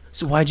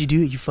 "So why'd you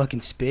do it, you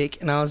fucking spick?"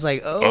 And I was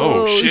like, Oh,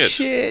 "Oh, shit.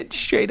 shit.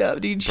 Straight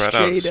up, dude, Brought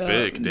out straight up."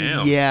 spick,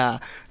 damn. Yeah.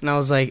 And I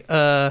was like,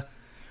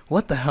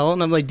 what the hell?"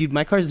 And I'm like, "Dude,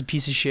 my car's a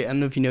piece of shit. I don't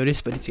know if you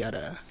noticed, but it's got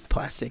a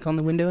plastic on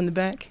the window in the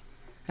back.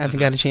 I haven't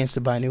got a chance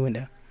to buy a new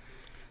window.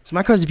 So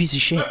my car's a piece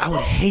of shit. I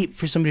would hate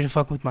for somebody to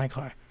fuck with my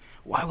car.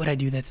 Why would I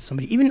do that to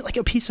somebody? Even like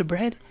a piece of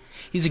bread?"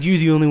 He's like, "You're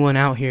the only one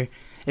out here.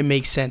 It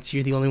makes sense.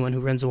 You're the only one who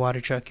runs a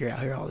water truck. You're out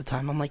here all the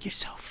time." I'm like, "You're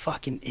so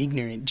fucking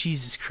ignorant.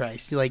 Jesus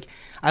Christ." Like,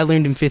 I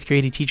learned in 5th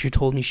grade, a teacher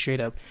told me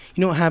straight up,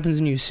 "You know what happens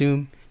when you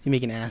assume? They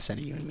make an ass out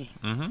of you and me."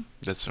 Mm-hmm.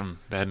 That's some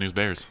bad news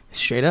bears.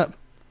 Straight up.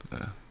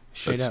 Yeah.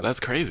 Straight up. That's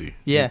crazy.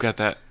 Yeah. You got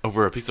that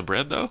over a piece of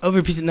bread though? Over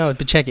a piece of, no,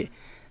 but check it.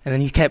 And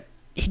then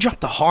he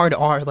dropped the hard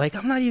R. Like,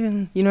 I'm not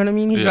even, you know what I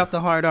mean? He Yeah. dropped the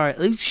hard R.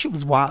 Like, shit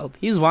was wild.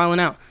 He was wilding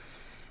out.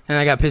 And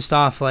I got pissed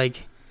off.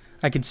 Like,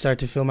 I could start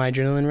to feel my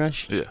adrenaline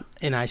rush. Yeah.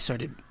 And I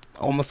started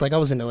almost like I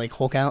was into like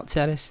Hulk out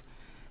status.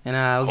 And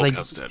I was Hulk like,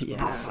 out status.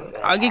 yeah,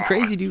 I'll get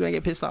crazy, dude. I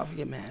get pissed off. I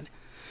get mad.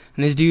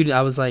 And this dude,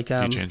 I was like,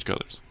 You change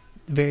colors.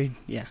 very,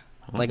 yeah.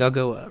 Oh. Like, I'll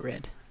go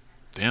red.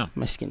 Damn.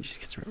 My skin just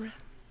gets real red.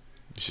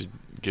 You should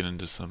get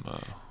into some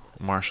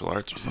martial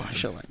arts or something.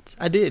 Martial arts.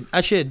 I did.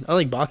 I should. I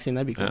like boxing.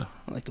 That'd be cool. Yeah.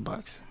 I like the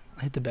box.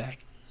 I hit the bag.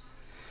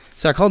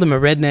 So I called him a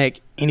redneck,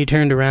 and he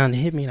turned around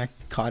and hit me, and I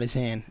caught his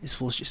hand. This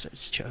fool just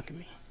starts choking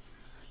me.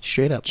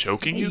 Straight up.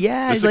 Choking you?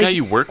 Yeah. This is the guy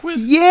you work with?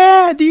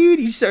 Yeah, dude.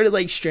 He started,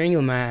 like,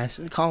 strangling my ass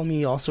and calling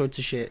me all sorts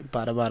of shit.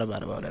 Bada, bada,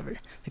 bada, whatever.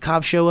 The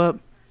cops show up.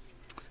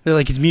 They're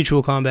like, it's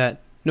mutual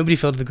combat. Nobody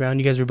fell to the ground.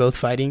 You guys were both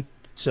fighting.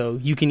 So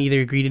you can either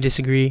agree to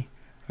disagree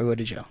or go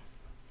to jail.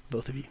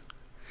 Both of you.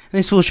 And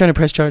this fool was trying to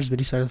press charges, but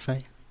he started the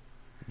fight.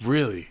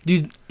 Really?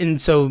 Dude,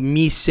 and so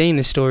me saying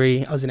this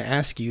story, I was going to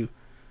ask you,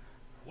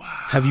 Wow.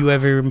 have you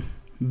ever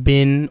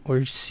been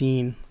or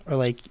seen or,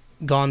 like,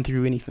 gone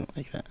through anything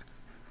like that?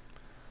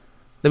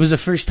 That was the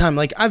first time.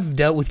 Like, I've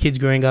dealt with kids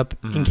growing up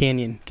in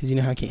Canyon, because you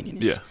know how Canyon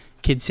is. Yeah.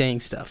 Kids saying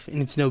stuff,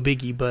 and it's no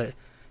biggie, but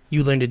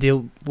you learn to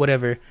deal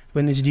whatever.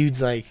 When this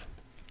dude's, like,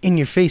 in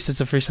your face, that's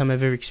the first time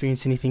I've ever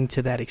experienced anything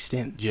to that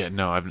extent. Yeah,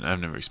 no, I've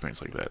never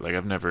experienced like that. Like,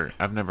 I've never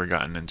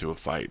gotten into a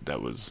fight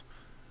that was,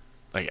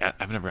 like,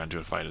 I've never gotten into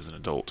a fight as an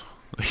adult.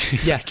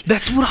 Yeah,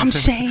 that's what I'm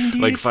saying,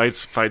 dude. Like,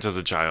 fights as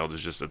a child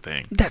is just a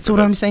thing. That's what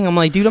I'm saying. I'm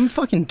like, dude, I'm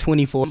fucking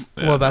 24. Yeah,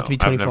 well, about to be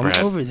no, 24.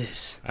 I'm over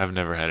this. I've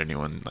never had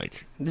anyone,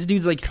 like, This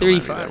dude's like come at me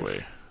 35. that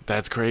way.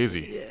 That's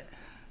crazy.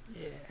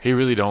 Yeah. He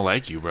really don't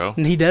like you, bro.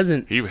 And he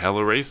doesn't. He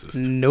hella racist.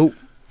 Nope.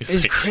 He's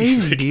It's like- crazy,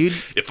 he's like, dude.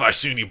 If I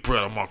see any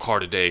bread on my car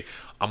today,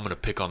 I'm gonna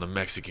pick on the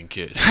Mexican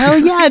kid. Hell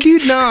yeah,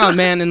 dude. Nah,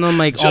 man. And then,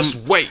 like, Just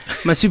wait.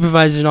 my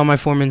supervisors and all my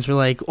foremans were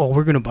like, oh,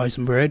 we're going to buy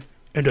some bread,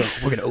 and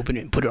we're going to open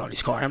it and put it on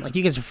his car. I'm like,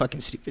 you guys are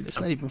fucking stupid. That's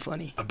not even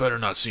funny. I better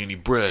not see any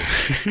bread,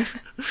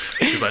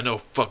 because I know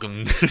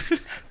fucking.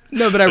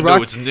 No, but I know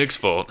rocked. it's Nick's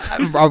fault.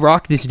 I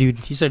rocked this dude.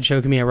 He started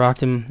choking me. I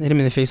rocked him, hit him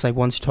in the face like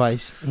once or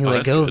twice. He let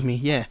that's go good. of me.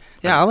 Yeah,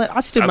 yeah.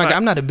 I stood I my. thought-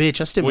 I'm not a bitch.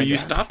 I stood Well, my you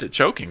ground. stopped at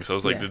choking, so I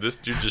was like, Yeah. did this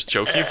dude just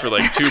choke you for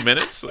like 2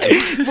 minutes? Like,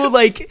 Well,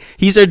 like,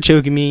 he started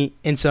choking me,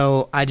 and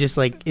so I just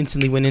like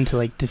instantly went into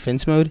like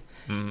defense mode,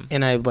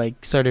 and I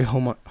like started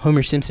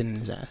Homer Simpson in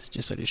his ass.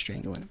 Just started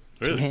strangling him.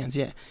 Really? 2 hands,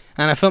 yeah.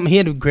 And I felt he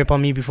had a grip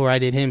on me before I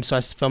did him, so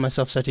I felt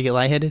myself start to get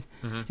lightheaded,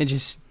 and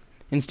just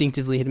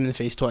instinctively hit him in the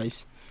face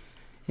twice.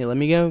 He let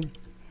me go,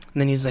 and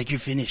then he's like, "You're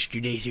finished.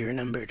 Your days here are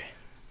numbered."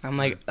 I'm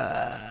like,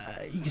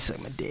 "You can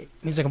suck my dick."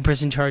 And he's like, "I'm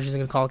pressing charges. I'm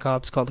gonna call the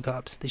cops." Call the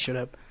cops. They showed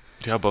up.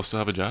 do y'all both still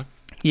have a job?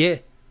 Yeah,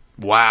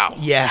 Wow.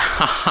 yeah,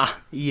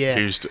 yeah.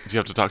 Do you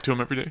have to talk to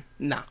him every day?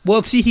 Nah.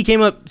 Well, see, he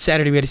came up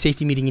Saturday. We had a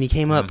safety meeting, and he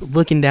came up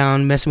looking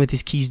down, messing with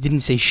his keys, didn't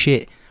say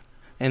shit.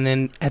 And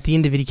then at the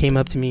end of it, he came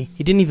up to me.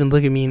 He didn't even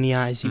look at me in the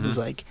eyes. He was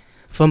like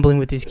fumbling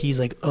with his keys,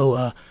 like, "Oh,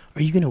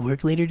 are you gonna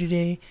work later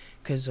today?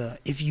 Because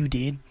if you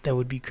did, that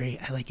would be great.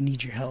 I like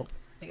need your help."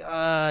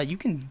 Like, you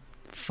can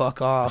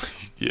fuck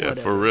off. Yeah,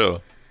 Whatever. for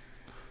real.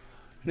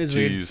 It's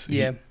weird. Jeez.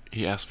 Yeah,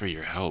 He asked for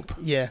your help.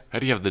 yeah, How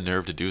do you have the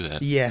nerve to do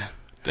that? yeah.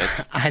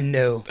 That's I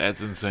know.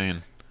 that's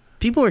insane.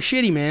 People are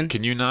shitty, man.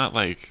 Can you not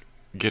like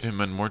get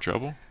him in more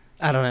trouble?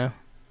 I don't know.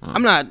 Huh.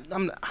 I'm not. I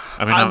mean,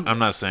 I'm- I'm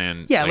not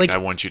saying Yeah, like- I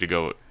want you to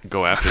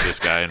go after this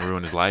guy and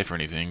ruin his life or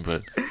anything,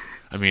 but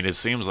I mean, it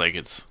seems like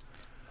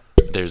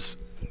there's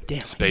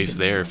Damn, space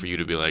there for you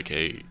to be like,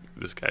 hey,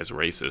 this guy's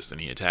racist and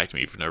he attacked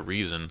me for no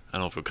reason. I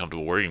don't feel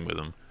comfortable working with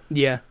him.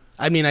 Yeah,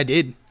 I mean, I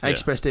did. I Yeah.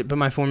 expressed it, but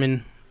my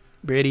foreman,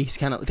 Brady, he's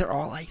kind of. They're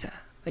all like that.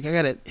 Like,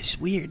 it's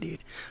weird, dude.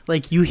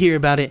 Like, you hear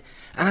about it,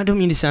 and I don't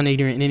mean to sound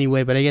ignorant in any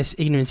way, but I guess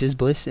ignorance is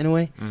bliss in a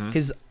way.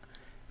 Because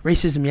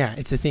racism, yeah,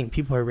 it's a thing.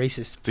 People are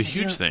racist. It's a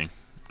huge thing,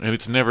 and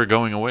it's never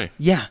going away.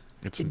 Yeah,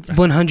 It's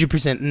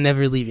 100%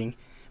 never leaving.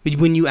 But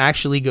when you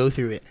actually go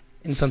through it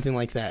and something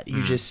like that,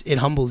 you just, it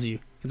humbles you.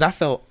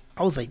 Because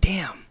I was like,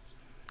 damn,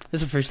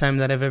 this is the first time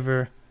that I've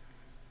ever,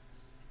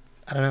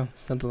 I don't know,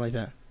 something like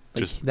that.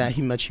 Like, Just- that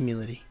much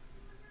humility.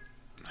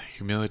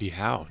 humility.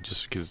 How?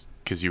 Just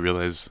because you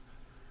realize.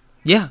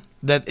 Yeah,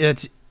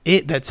 that's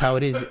it. That's how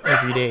it is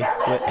every day,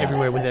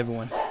 everywhere with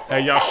everyone, Hey,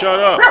 y'all, shut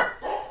up!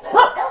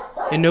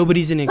 and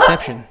nobody's an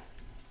exception.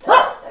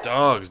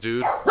 Dogs,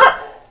 dude.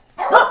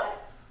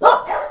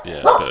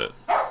 Yeah, but.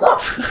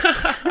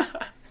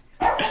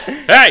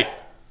 Hey!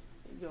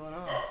 What's going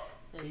on?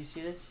 Yeah, you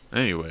see this?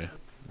 Anyway,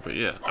 but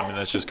yeah, I mean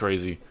that's just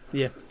crazy.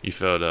 Yeah, You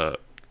felt,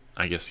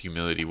 I guess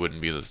humility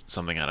wouldn't be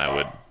something that I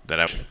would.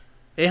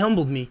 it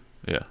humbled me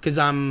Yeah. because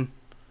I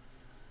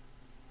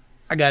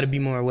got to be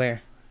more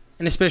aware,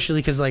 and especially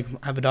because like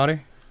I have a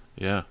daughter,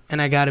 Yeah.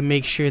 and I got to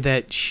make sure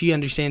that she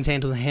understands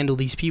handle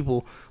these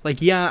people.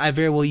 Like, yeah, I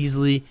very well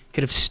easily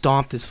could have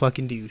stomped this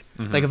fucking dude.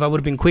 Like, if I would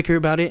have been quicker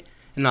about it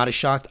and not as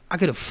shocked, I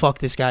could have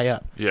fucked this guy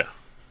up. Yeah.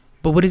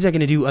 But what is that going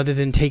to do other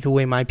than take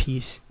away my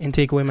peace and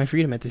take away my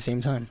freedom at the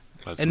same time?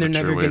 That's And a they're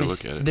mature never way to gonna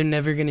look at it. they're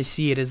never gonna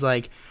see it as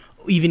like,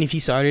 even if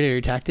he started it or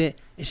attacked it,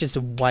 it's just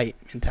a white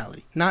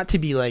mentality. Not to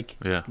be like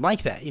Yeah.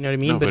 like that, you know what I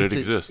mean? No, but it's it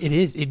exists.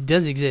 It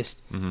does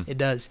exist. Mhm. It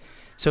does.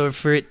 So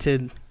for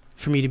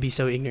me to be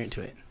so ignorant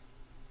to it,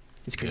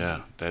 it's crazy.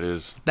 Yeah, that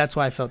is. That's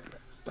why I felt.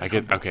 I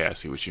get. Okay, I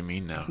see what you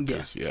mean now. Yeah.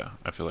 'Cause, yeah,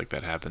 I feel like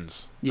that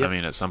happens. Yep. I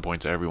mean, at some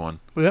point to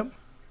everyone. Yep.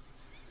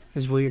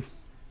 It's weird.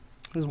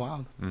 It's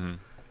wild. Hmm.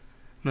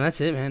 No,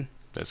 that's it, man.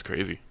 That's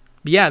crazy.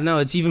 But yeah, no,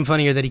 it's even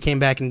funnier that he came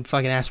back and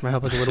fucking asked for my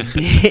help like a little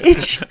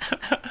bitch.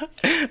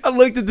 I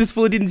looked at this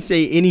fool, didn't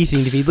say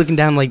anything to me, looking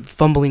down like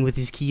fumbling with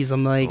his keys.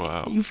 I'm like,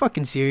 Wow. Are you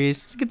fucking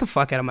serious? Just get the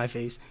fuck out of my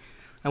face.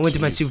 I went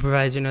to my Jeez.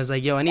 supervisor and I was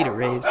like, yo, I need a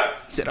raise. He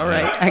said, all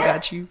right, I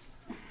got you.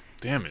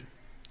 Damn it.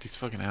 These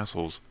fucking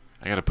assholes.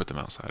 I gotta put them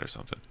outside or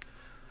something.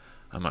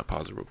 I might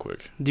pause it real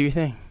quick. Do your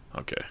thing.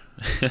 Okay.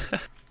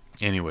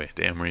 Anyway,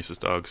 damn racist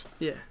dogs.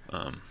 Yeah.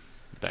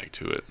 Back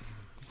to it.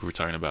 We were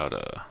talking about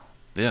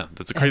yeah,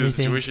 that's a crazy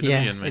Everything. situation to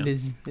Yeah, be in, man.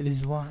 it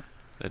is a lot.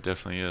 That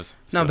definitely is.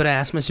 No, So- but I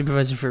asked my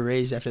supervisor for a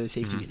raise after the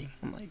safety Mhm. meeting.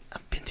 I'm like,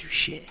 I've been through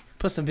shit.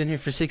 Plus, I've been here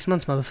for 6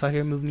 months,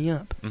 motherfucker. Move me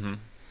up. Mhm.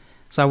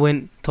 So I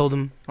went, told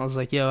him, I was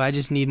like, yo, I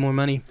just need more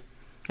money.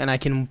 And I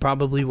can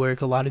probably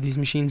work a lot of these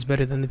machines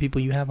better than the people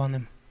you have on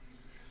them.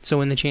 So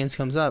when the chance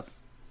comes up,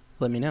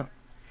 let me know.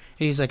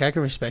 And he's like, I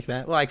can respect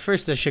that. Well, like,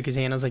 first I shook his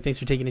hand. I was like, thanks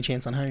for taking a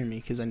chance on hiring me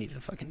because I needed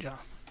a fucking job.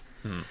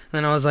 Mhm. And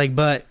then I was like,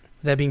 but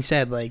that being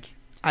said, like,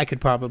 I could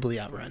probably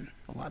outrun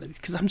a lot of these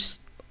because I'm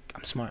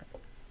smart.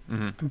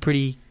 Mhm. I'm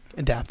pretty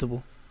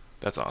adaptable.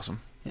 That's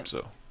awesome. Yeah.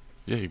 So,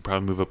 yeah, you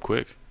probably move up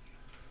quick.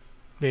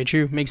 Very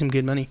true. Make some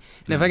good money.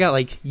 And if Mhm. I got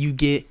like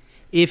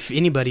if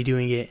anybody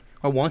doing it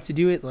or wants to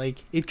do it,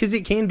 like because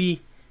it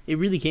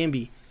really can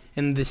be.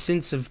 And the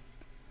sense of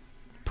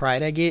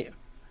pride I get,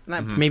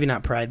 Mhm. maybe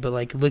not pride, but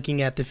like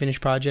looking at the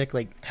finished project,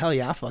 like hell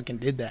yeah, I fucking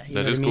did that. You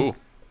know That what is I mean? cool.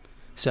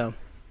 So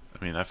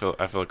I mean, I feel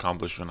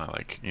accomplished when I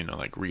like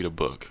read a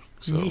book.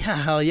 So yeah,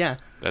 hell yeah.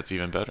 that's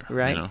even better.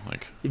 Right. You know,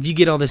 like If you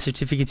get all the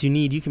certificates you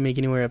need, you can make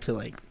anywhere up to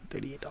like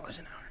 $38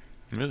 an hour.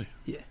 really.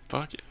 Yeah.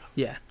 Fuck yeah.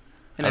 Yeah.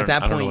 And I at don't- that I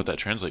don't know point, what that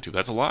translates to.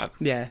 That's a lot.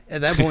 yeah,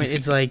 at that point,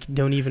 it's like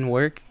don't even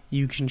work.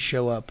 You can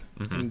show up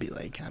Mhm. and be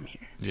like, I'm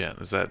here. Yeah.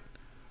 Is that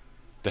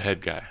the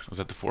head guy? Was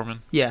that the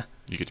foreman? Yeah,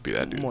 You get to be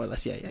that dude. more or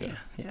less. Yeah.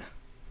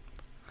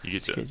 You get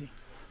It's to crazy.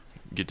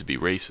 be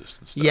racist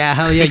and stuff. Yeah,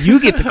 hell yeah. You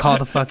get to call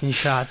the fucking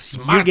shots.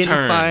 It's my You're getting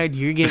turn. fired.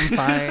 You're getting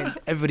fired.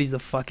 Everybody's the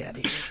fuck out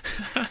of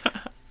here.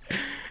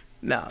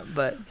 No,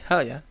 but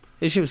hell yeah.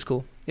 This shit was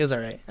cool. It was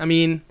alright. I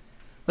mean,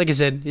 like I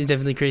said, it's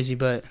definitely crazy,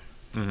 but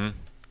Mm-hmm.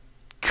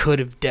 could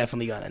have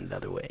definitely gone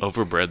another way.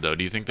 Overbred though.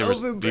 Do you think there was?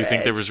 Do you think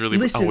Overbred. there was really?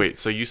 Listen. Oh wait.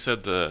 So you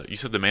said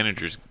the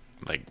managers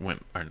like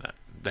went or not?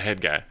 The head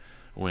guy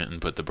went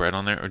and put the bread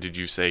on there, or did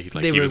you say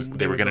like They they were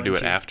were gonna do going it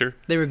to. after?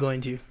 They were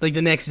going to. Like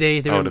the next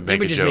day, they Oh, were, to they make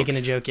were a just joke. making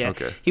a joke, yeah.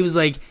 Okay. He was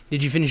like,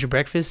 did you finish your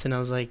breakfast? And I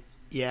was like,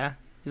 yeah.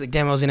 He's like,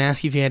 damn, I was going to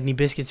ask you if you had any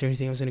biscuits or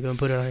anything. I was going to go and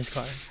put it on his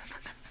car.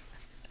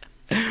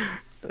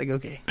 Like,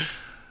 okay.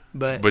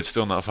 But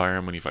still not fire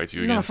him when he fights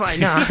you again. No, fine.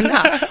 Nah.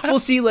 Well,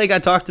 see, like, I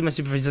talked to my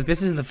supervisor. He's like,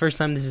 this isn't the first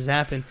time this has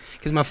happened.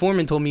 Because my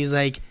foreman told me, he's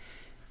like,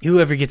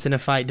 whoever gets in a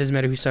fight, doesn't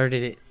matter who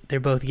started it, they're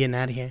both getting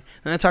out of here.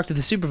 And I talked to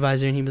the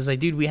supervisor, and he was like,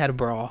 dude, we had a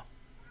brawl.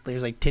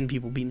 There's like 10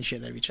 people beating the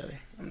shit out of each other.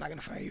 I'm not going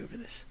to fire you over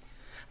this.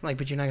 I'm like,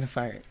 but you're not going to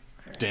fire it.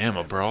 All right, Damn,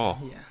 a brawl.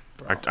 Yeah.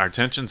 Brawl. Are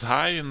tensions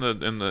high in the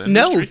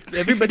No, industry?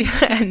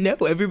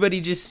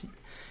 everybody just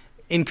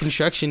in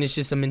construction. It's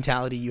just a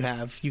mentality you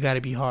have. You got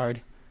to be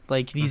hard.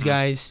 Like these Mhm.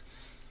 guys,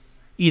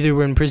 either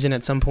were in prison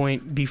at some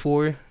point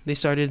before they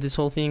started this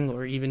whole thing,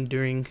 or even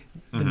during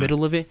the Mhm.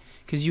 middle of it,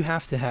 because you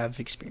have to have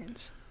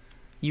experience.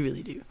 You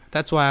really do.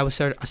 That's why I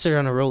started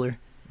on a roller,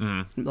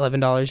 Mhm.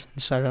 $11.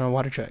 And started on a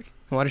water truck.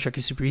 The water truck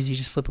is super easy. You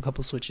just flip a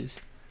couple switches.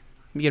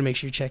 You gotta make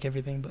sure you check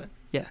everything, but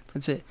yeah,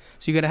 that's it.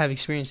 So you gotta have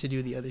experience to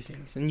do the other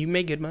things, and you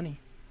make good money.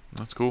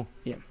 That's cool.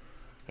 Yeah.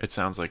 It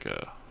sounds like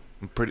a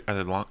pretty. Are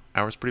the long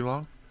hours pretty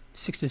long?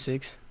 6 to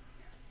 6.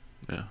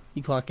 Yeah.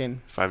 You clock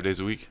in 5 days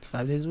a week.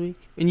 5 days a week,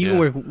 and you Yeah. can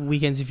work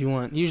weekends if you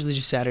want. Usually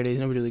just Saturdays.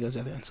 Nobody really goes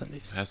out there on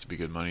Sundays. It has to be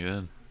good money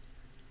then.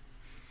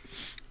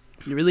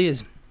 It really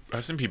is.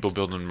 I've seen people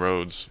building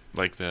roads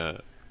like the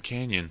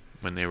canyon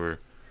when they were.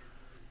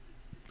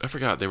 I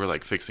forgot they were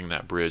like fixing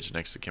that bridge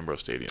next to Kimbrough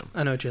Stadium.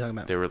 I know what you're talking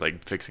about. They were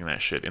like fixing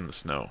that shit in the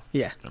snow,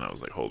 Yeah, and I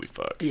was like, "Holy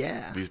fuck!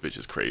 yeah. These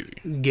bitches crazy."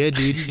 It's good,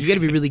 dude. You got to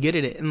be really good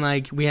at it. And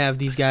like we have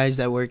these guys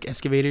that work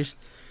excavators,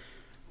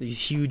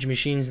 these huge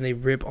machines, and they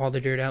rip all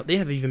the dirt out. They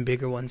have even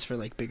bigger ones for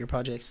like bigger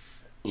projects.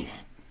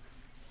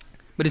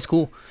 But it's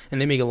cool,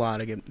 and they make a lot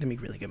of good. They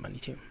make really good money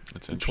too.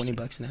 That's $20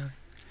 interesting. an hour,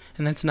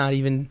 and that's not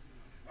even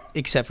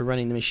except for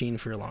running the machine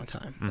for a long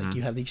time. Like Mhm.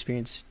 you have the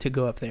experience to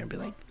go up there and be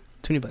like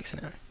 $20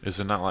 an hour. Is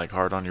it not like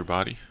hard on your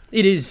body?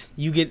 It is.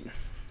 You get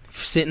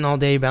sitting all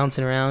day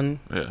bouncing around.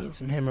 Yeah. Get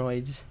some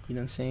hemorrhoids. You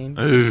know what I'm saying?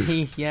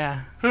 Ooh.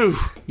 Yeah. Ooh.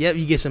 Yep.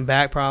 You get some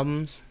back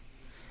problems.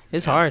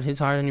 It's Yeah. hard. It's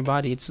hard on your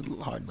body. It's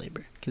hard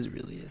labor because it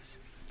really is.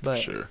 But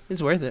Sure.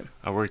 it's worth it.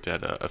 I worked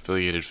at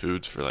Affiliated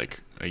Foods for like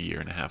a year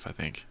and a half, I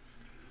think,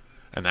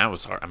 and that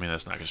was hard. I mean,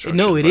 that's not construction.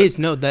 No, it but is.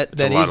 No, that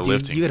it's a that lot is, of dude.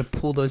 lifting. You got to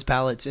pull those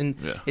pallets, and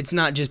Yeah. it's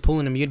not just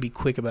pulling them. You got to be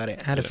quick about it.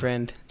 I had a Yeah.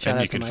 friend. Shout And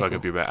out you to can Michael. fuck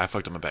up your back. I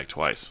fucked up my back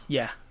twice,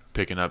 Yeah,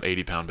 picking up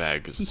 80-pound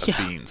bags of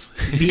Yeah. beans.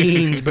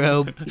 beans,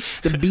 bro.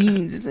 It's the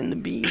beans. It's in the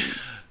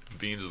beans.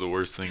 Beans are the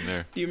worst thing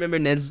there. Do you remember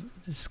Ned's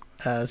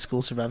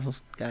school survival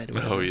guide? or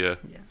Oh, whatever? yeah.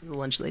 Yeah, the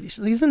lunch lady. She's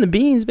like, it's in the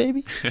beans,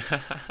 baby.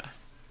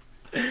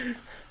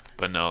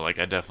 But no, like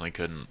I definitely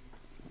couldn't.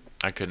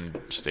 I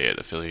couldn't stay at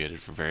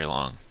Affiliated for very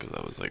long because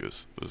I was like,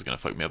 this is gonna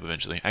fuck me up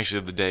eventually.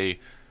 Actually, the day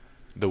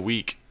the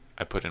week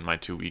I put in my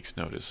 2 weeks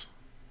notice,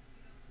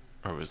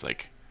 or it was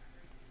like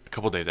a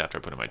couple days after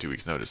I put in my 2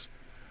 weeks notice,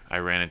 I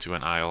ran into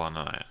an aisle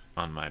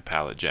on my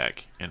pallet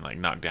jack and like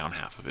knocked down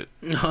half of it.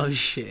 Oh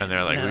shit! And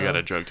they're like, no. "We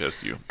gotta drug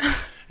test you."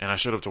 And I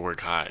showed up to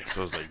work high,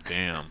 so I was like,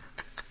 "Damn,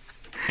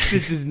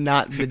 This is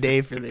not the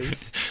day for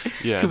this.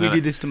 yeah." Could we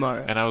do this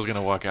tomorrow? And I was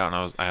gonna walk out,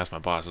 and I asked my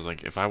boss, I was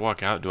like, "If I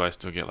walk out, do I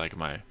still get like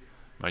my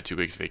 2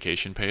 weeks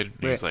vacation paid?"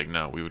 And he's like,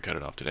 "No, we would cut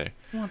it off today."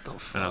 What the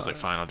fuck? And I was like,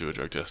 "Fine, I'll do a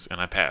drug test," and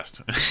I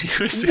passed.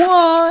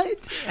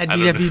 What? don't Have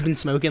you know. been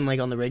smoking like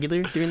on the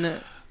regular doing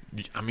that?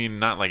 I mean,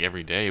 not like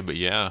every day, but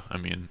yeah. I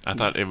mean, I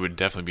thought it would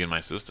definitely be in my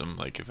system,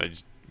 like if I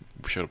just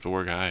showed up to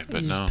work high,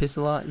 but you just no, piss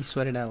a lot. You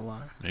sweat it out a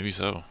lot. maybe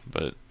so.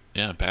 But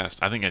yeah, I passed.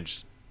 I think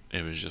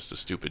it was just a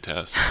stupid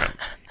test.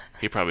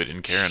 He probably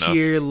didn't care enough.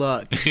 Sheer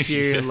luck.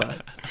 Sheer luck.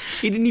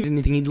 He didn't even do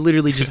anything. He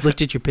literally just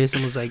looked at your piss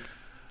and was like,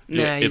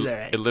 "Nah, Yeah, he's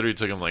alright." It literally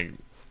took him like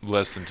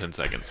less than 10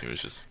 seconds. He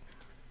was just,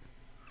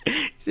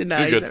 He said,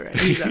 "Nah, "You're he's good." alright.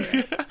 He's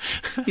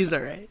alright. He's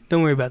alright.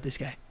 Don't worry about this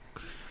guy."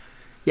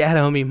 Yeah, I had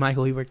a homie,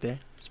 Michael. He worked there.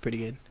 It's pretty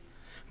good.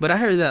 But I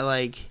heard that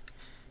like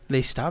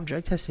they stopped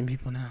drug testing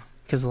people now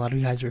because a lot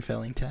of guys were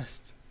failing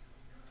tests.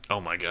 oh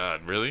my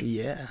God, really?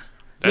 Yeah.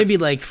 That's- Maybe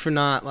like for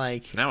not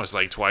like. Now it's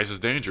like twice as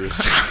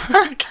dangerous.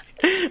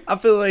 I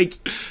feel like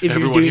if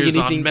Everyone you're doing here's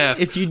anything, on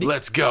meth. if you do,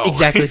 Let's go.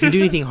 exactly, if you do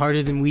anything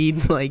harder than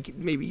weed, like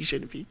maybe you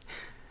shouldn't be.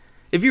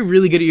 If you're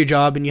really good at your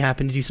job and you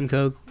happen to do some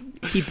coke,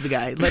 keep the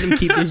guy. Let him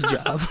keep his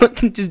job.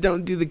 Just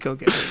don't do the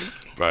coke.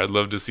 Bro, I'd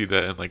love to see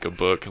that in like a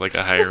book, like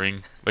a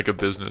hiring, like a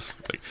business.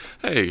 Like,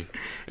 hey,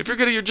 if you're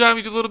good at your job,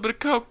 you do a little bit of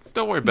coke.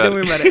 Don't worry about Don't it.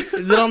 worry about it.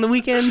 Is it on the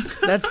weekends?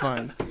 That's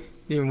fine.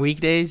 During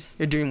weekdays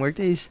or during work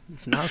days,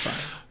 it's not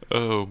fine.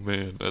 Oh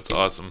man, that's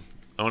awesome.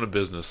 I want a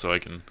business so I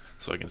can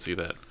see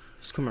that.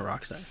 Just become a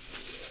rock star.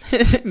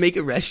 Make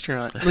a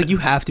restaurant. Like you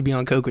have to be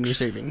on coke when you're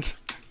serving.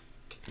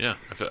 Yeah,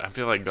 I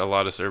feel like a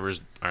lot of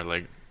servers are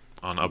like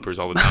on uppers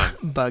all the time.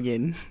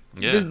 Bugging.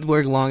 Yeah, They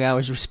work long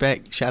hours.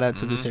 Respect. Shout out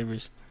to the Mhm.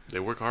 servers. they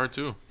work hard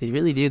too. They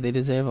really do. They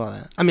deserve all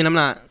that. I mean, I'm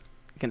not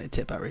gonna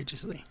tip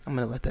outrageously. I'm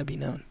gonna let that be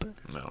known. But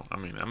No, I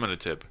mean I'm gonna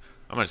tip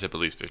at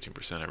least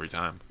 15% every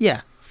time.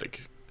 yeah,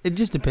 Like, it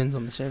just depends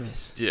on the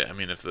service. yeah, I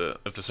mean if the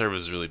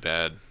service is really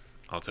bad,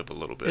 I'll tip a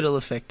little bit. It'll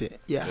affect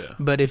it. Yeah. Yeah.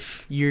 But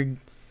if you're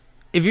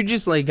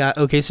just like got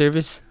okay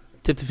service,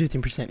 tip the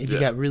 15%. If you Yeah.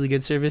 got really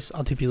good service,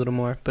 I'll tip you a little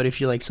more. But if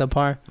you're like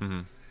subpar, Mm-hmm.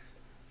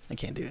 I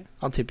can't do it.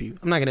 I'll tip you.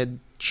 I'm not gonna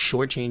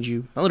shortchange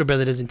you. My little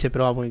brother doesn't tip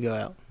at all when we go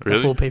out. Really?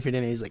 The full pay for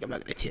dinner. He's like, I'm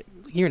not gonna tip.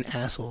 You're an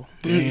asshole.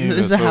 Damn, This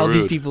that's is so how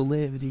these rude. people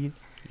live, dude.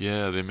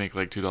 Yeah, they make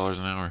like $2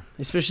 an hour.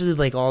 Especially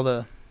like all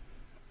the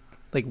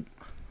like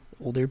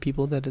older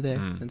people that are there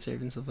Mm. and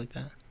serve and stuff like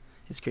that.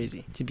 It's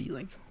crazy to be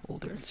like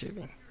older and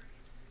serving.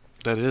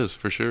 That is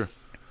for sure.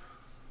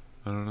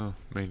 I don't know.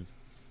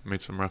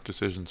 Made some rough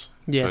decisions.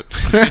 Yeah.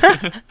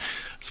 But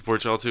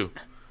support y'all too.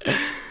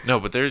 No,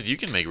 but you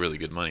can make really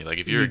good money. Like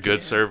if you're You a good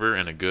can. server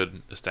in a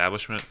good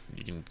establishment,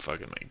 you can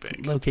fucking make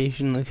bank.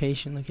 Location.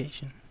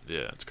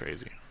 Yeah, it's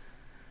crazy.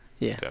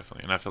 Yeah.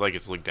 Definitely. And I feel like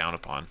it's looked down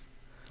upon.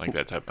 Like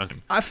that type. I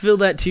mean, I feel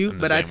that too, In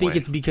the but I same think way.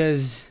 it's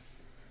because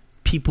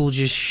people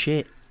just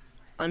shit.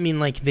 I mean,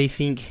 like they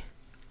think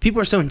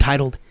people are so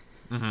entitled.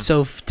 mhm.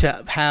 So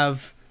to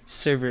have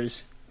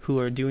servers who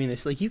are doing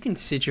this, like you can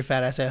sit your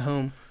fat ass at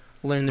home,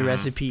 learn the Mhm.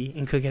 recipe,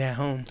 and cook it at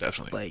home.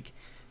 Definitely. Like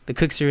the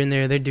cooks are in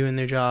there, they're doing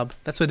their job.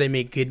 That's why they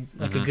make good.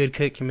 Like a Mhm. good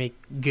cook can make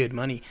good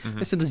money. Mhm.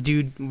 I said this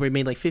dude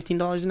made like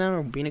 $15 an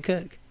hour being a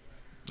cook.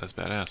 That's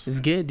badass. It's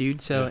good,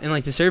 dude. So Yeah. and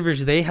like the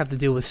servers, they have to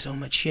deal with so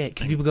much shit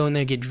because people go in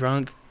there get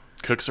drunk.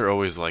 Cooks are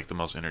always like the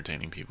most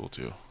entertaining people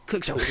too.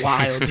 Cooks are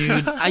wild,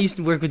 dude. I used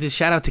to work with this.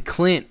 Shout out to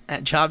Clint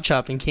at Chop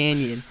Chop in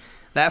Canyon.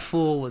 That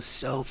fool was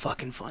so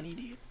fucking funny,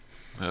 dude.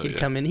 Hell He'd yeah.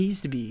 come in. He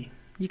used to be.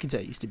 You can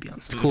tell he used to be on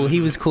cool. He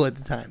was cool at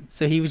the time,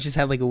 so he was just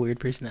had like a weird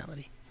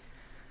personality.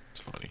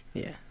 It's funny.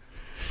 Yeah,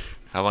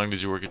 How long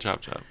did you work at Chop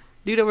Chop?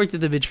 dude. I worked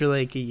at the bitch for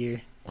like a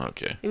year.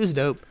 Okay. It was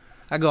dope.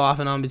 I go off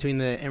and on between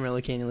the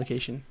Amarillo Canyon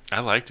location. I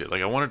liked it.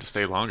 Like I wanted to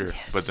stay longer,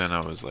 Yes. but then I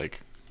was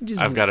like,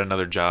 Just I've got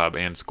another job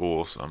and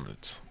school, so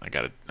I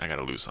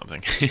gotta lose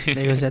something.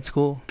 There goes that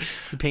school.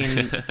 You're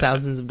paying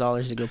thousands of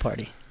dollars to go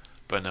party.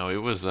 But no, it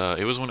was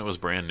when it was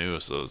brand new,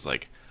 so it was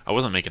like I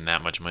wasn't making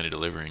that much money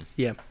delivering.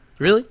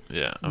 Really?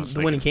 Yeah, I was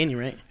The one in making, Canyon,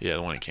 right? yeah,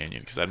 the one in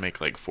Canyon, because I'd make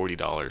like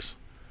 $40.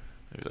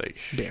 Maybe like,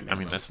 Bare I mean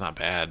minimum. that's not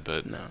bad,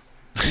 but No.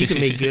 You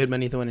can make good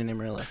money at the one in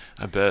Amarillo.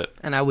 I bet.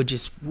 And I would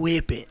just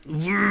whip it.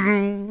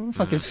 Vroom,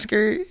 fucking Mhm.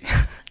 skirt.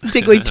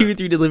 Take like 2 or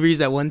 3 deliveries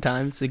at one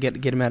time to get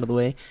them out of the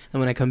way. And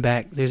when I come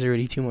back, there's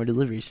already 2 more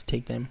deliveries.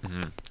 Take them.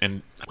 hmm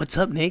And What's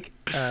up, Nick?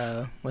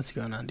 What's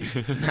going on, dude?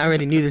 I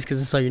already knew this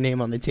because I saw your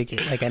name on the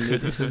ticket. Like I knew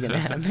this was gonna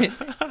happen.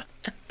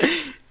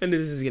 I knew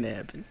this was gonna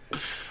happen.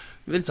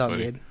 But it's all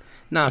Funny. good.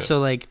 Nah, Yeah. so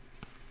like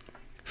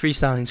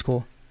freestyling's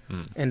cool.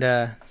 mm, And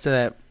so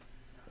that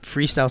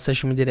freestyle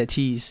session we did at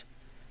T's,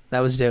 that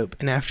was dope.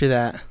 And after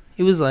that,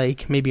 it was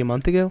like maybe a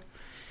month ago,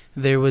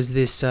 there was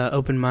this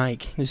open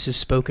mic. It was a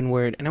spoken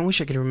word, and I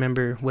wish I could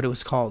remember what it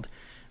was called.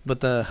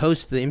 But the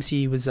host, the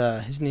MC, was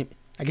his name.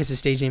 I guess his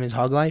stage name is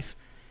Hog Life.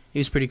 It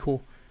was pretty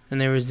cool.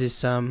 and there was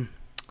this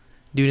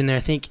dude in there. I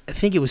think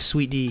it was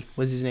Sweet D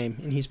was his name,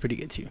 and he's pretty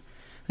good too.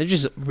 They're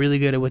just really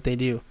good at what they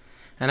do.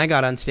 And I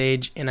got on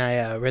stage and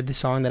I read the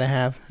song that I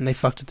have, and they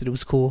fucked with it. It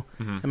was cool.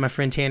 Mm-hmm. And my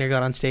friend Tanner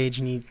got on stage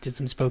and he did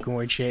some spoken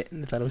word shit,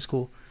 and I thought it was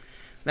cool.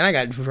 Then I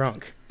got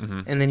drunk,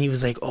 Mm-hmm. and then he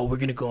was like, "Oh, we're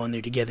gonna go on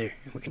there together,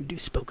 and we're gonna do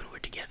spoken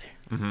word together."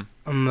 Mm-hmm.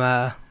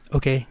 I'm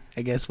okay,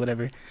 I guess,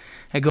 whatever.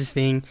 I go to this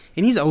thing,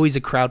 and he's always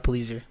a crowd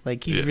pleaser.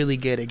 Like, he's Yeah. really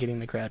good at getting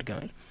the crowd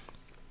going.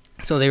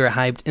 So they were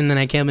hyped, and then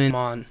I came in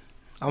I'm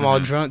all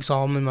Mhm. drunk,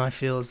 so I'm in my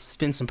feels,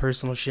 spin some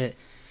personal shit,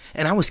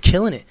 and I was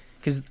killing it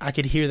because I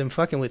could hear them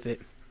fucking with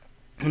it.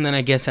 And then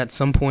I guess at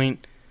some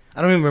point,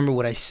 I don't even remember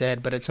what I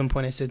said, but at some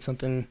point I said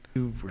something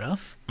too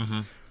rough,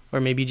 Mm-hmm. or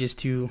maybe just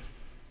too,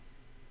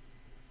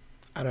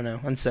 I don't know,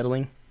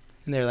 unsettling.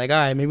 And they're like, all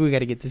right, maybe we got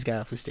to get this guy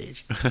off the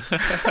stage.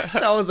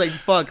 So I was like,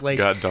 fuck, like,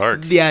 Got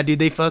dark. yeah, dude,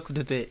 they fucked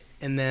with it,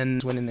 and then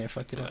went in there,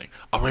 fucked it up. Like,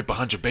 I'll rape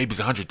 100 babies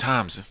 100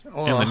 times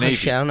Oh, in the Navy.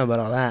 shit, I don't know about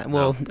all that.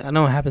 Well, I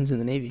know what happens in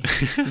the Navy.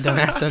 Don't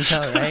ask, don't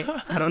tell, right?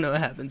 I don't know what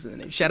happens in the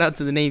Navy. Shout out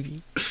to the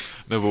Navy.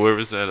 No, but where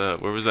was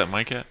that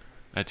mic at?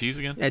 At T's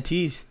again? At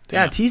Tease.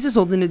 Damn. Yeah, Tease is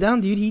holding it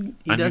down, dude. He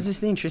I does need- his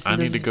thing. Tristan I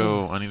does need to his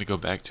go. thing. I need to go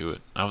back to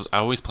it. I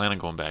always plan on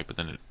going back, but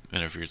then it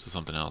interferes with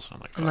something else. And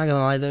I'm like, I'm fuck. not gonna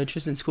lie though,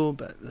 Tristan's cool,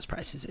 but those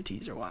prices at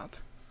Tease are wild.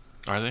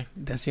 Are they?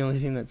 That's the only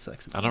thing that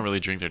sucks. I don't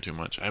really drink there too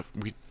much.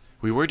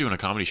 We were doing a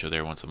comedy show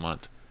there once a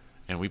month,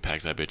 and we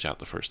packed that bitch out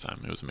the first time.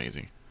 It was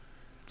amazing.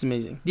 It's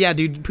amazing. Yeah,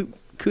 dude.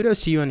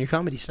 Kudos to you on your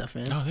comedy stuff,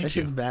 man. Oh, thank that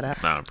shit's you.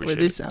 badass. No, I appreciate With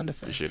this it. sound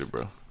effects. Appreciate it,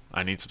 bro.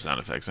 I need some sound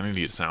effects. I need to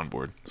get a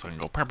soundboard so I can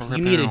go.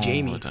 You need a all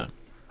Jamie. the time.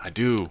 I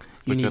do.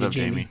 Look need that a up,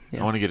 Jamie. Jamie, yeah.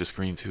 I want to get a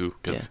screen too,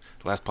 because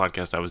the last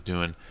podcast I was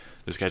doing,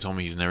 this guy told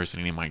me he's never seen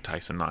any Mike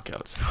Tyson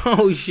knockouts.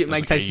 Oh shit, I was Mike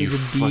like, are Tyson's you a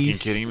fucking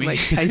beast. kidding me? Mike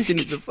Tyson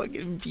is a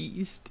fucking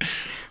beast.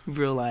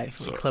 Real life,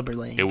 So, like Clubber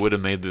Lane. It would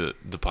have made the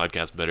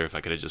podcast better if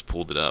I could have just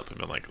pulled it up and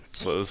been like,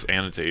 let's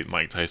annotate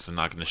Mike Tyson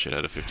knocking the shit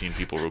out of 15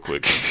 people real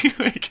quick.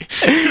 Like,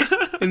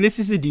 And this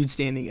is the dude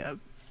standing up.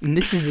 And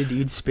this is the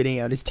dude spitting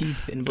out his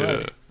teeth and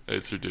blood. yeah,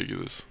 it's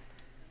ridiculous.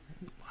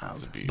 Wow.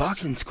 It's a beast.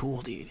 Boxing's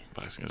cool, dude.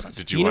 Boxing Boxing. is,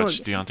 did you, You know watch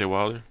what- Deontay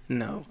Wilder?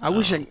 No. I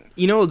wish I...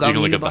 You know what got You can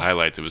me look into up the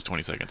highlights. It was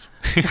 20 seconds.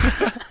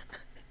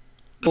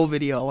 whole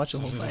video? I'll watch the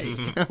whole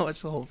fight. I'll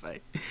watch the whole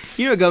fight.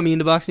 You know what got me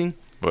into boxing?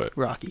 But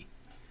Rocky.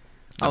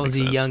 That I was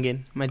a makes sense. youngin'.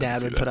 My can dad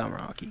see would that. put on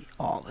Rocky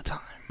all the time.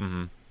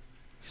 hmm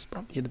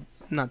You're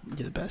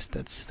the best.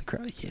 That's the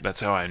Karate Kid.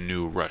 that's how I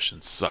knew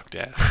Russians sucked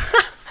ass.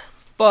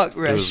 Fuck It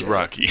was Russia.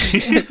 Rocky.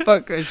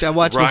 Fuck Russia. I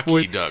watched the Rocky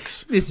fourth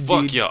Ducks. This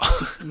Fuck dude.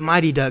 y'all.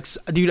 Mighty Ducks.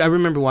 Dude, I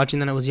remember watching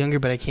that. I was younger,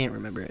 but I can't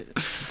remember it.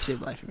 It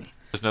saved life for me.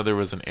 Just know there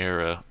was an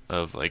era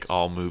of like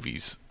all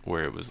movies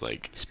where it was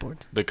like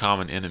Sports. the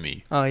common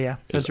enemy. Oh yeah,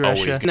 It's that's always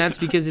Russia. good. And that's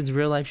because it's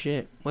real life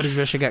shit. What has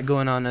Russia got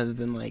going on other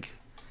than like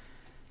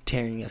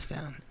tearing us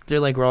down? They're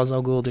like Ra's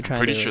al Ghul. They're trying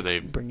pretty to sure they-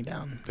 bring it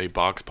down. They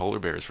box polar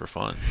bears for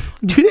fun.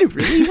 Do they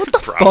really? What the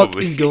fuck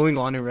Probably. is going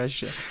on in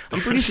Russia?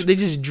 I'm pretty sure they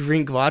just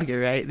drink vodka,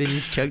 right? They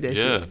just chug that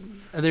Yeah. shit.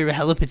 Are there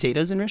hella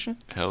potatoes in Russia?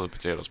 Hell of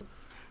potatoes.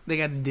 They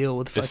got to deal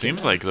with. It Fucking,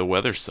 seems like the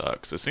weather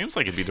sucks. It seems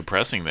like it'd be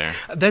depressing there.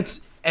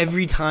 that's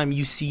every time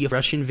you see a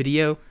Russian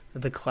video.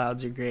 The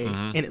clouds are gray,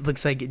 Mhm. and it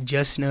looks like it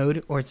just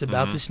snowed, or it's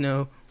about Mhm. to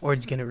snow, or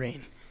it's gonna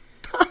rain.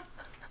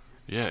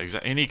 Yeah,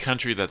 exactly. Any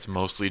country that's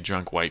mostly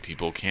drunk white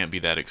people can't be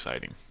that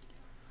exciting.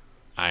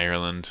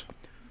 Ireland,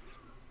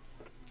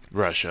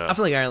 Russia. I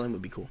feel like Ireland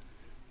would be cool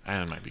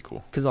Ireland might be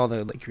cool. because all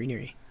the like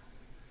greenery,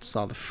 just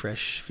all the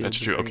fresh fields. That's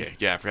of true. green. Okay,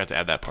 yeah, I forgot to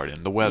add that part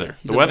in. The weather. Yeah,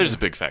 the the weather's weather. a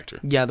big factor.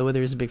 Yeah, the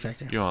weather is a big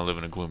factor. You don't want to live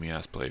in a gloomy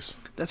ass place.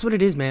 That's what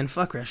it is, man.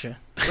 Fuck Russia.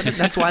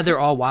 That's why they're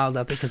all wild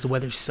out there because the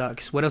weather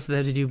sucks. What else do they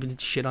have to do but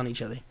shit on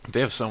each other? They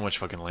have so much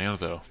fucking land,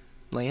 though.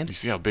 You Land?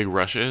 see how big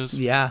Russia is?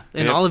 Yeah,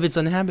 and have- all of it's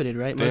uninhabited,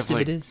 right? they Most have,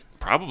 of it like- is.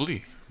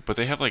 Probably. But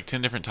they have like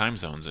 10 different time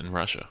zones in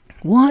Russia.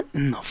 What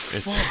in the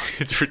It's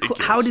fuck? it's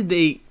ridiculous. How did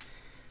they?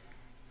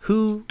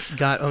 Who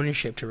got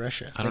ownership to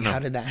Russia? I don't Like, know. how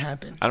did that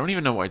happen? I don't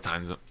even know why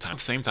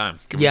same time.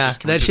 Can we Yeah, just-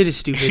 can we that shit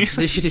is just- stupid.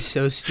 This shit is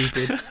so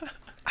stupid.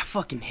 I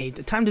fucking hate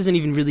that. Time doesn't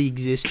even really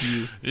exist to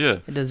you. Yeah.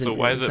 It doesn't So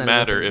why really- does it's it not a real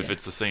matter thing, if yeah.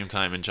 it's the same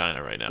time in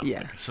China right now?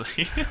 Yeah. It's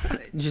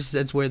like- Just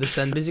that's where the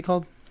sun. What is it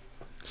called?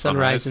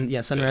 Sunrise? And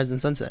sunrise and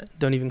sunset.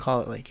 Don't even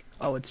call it like,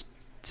 oh, it's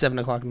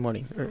 7:00 in the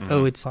morning, or Mhm.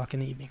 oh, it's o'clock in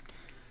the evening.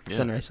 Yeah.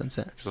 Sunrise,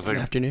 sunset, So I in think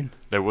the afternoon.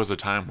 there was a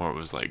time where it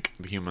was like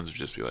the humans would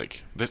just be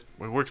like, "This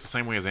it works the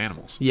same way as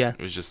animals." Yeah,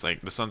 It was just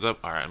like the sun's up,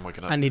 all right, I'm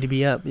waking up. I need to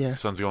be up. Yeah.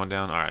 Sun's going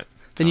down, all right.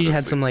 Then time you to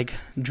had sleep. some like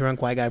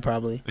drunk white guy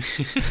probably.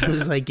 It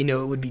was like, it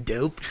would be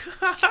dope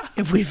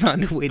if we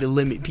found a way to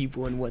limit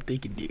people and what they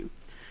could do.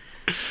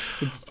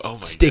 It's Oh my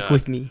stick God.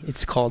 with me.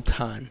 It's called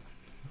time,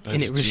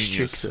 and That's it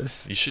restricts genius.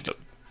 us. You should.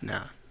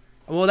 Nah.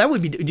 Well, that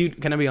would be,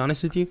 dude. Can I be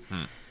honest with you?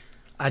 Hmm.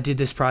 I did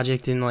this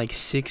project in like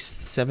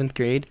 6th, 7th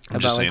grade. I'm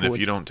just saying, like if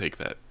you don't take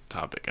that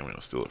topic, I'm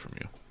gonna steal it from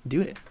you. do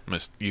it.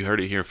 You heard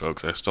it here,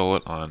 folks. I stole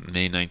it on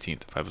May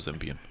 19th, 5:07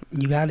 p.m.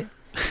 You got it.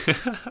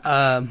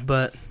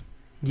 But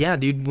yeah,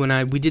 dude,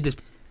 when we did this,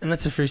 And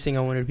that's the first thing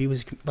I wanted to be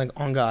was like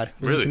on God.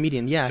 Was Really? a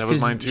comedian. Yeah, That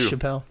was 'cause mine too.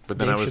 Chappelle. But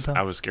then Dave I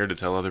Chappelle. was scared to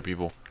tell other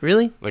people.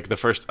 Really? Like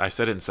I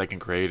said it in second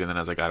grade, and then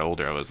as I got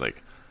older, I was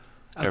like,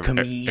 A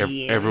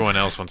comedian. everyone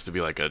else wants to be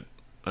like a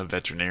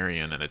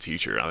veterinarian and a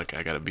teacher. I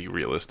got to be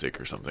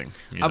realistic or something.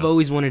 You I've know?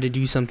 always wanted to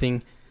do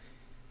something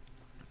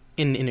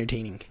in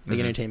entertaining, like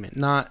Mhm. entertainment.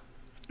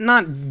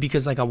 Not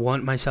because like I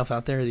want myself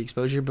out there or the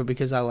exposure, but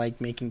because I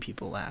like making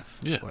people laugh.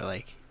 Yeah. Or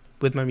like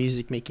with my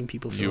music, making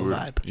people feel a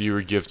vibe. You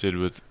were gifted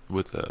with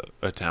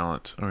a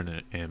talent or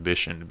an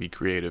ambition to be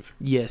creative.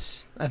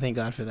 Yes, I thank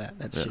God for that.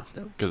 That Yeah. shit's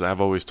dope. Because I've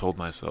always told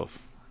myself,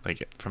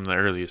 like from the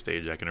earliest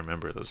age I can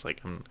remember, that's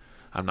like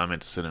I'm not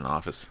meant to sit in an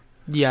office.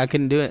 Yeah, I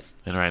couldn't do it.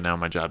 And right now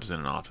my job is in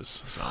an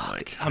office, so I'm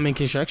like I'm in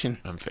construction.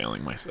 I'm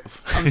failing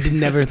myself. I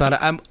never thought.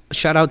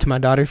 Shout out to my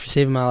daughter for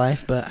saving my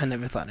life, but I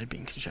never thought I'd be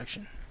in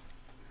construction.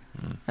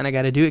 Mm. And I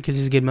got to do it because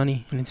it's good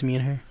money, and it's me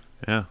and her.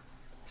 Yeah,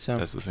 So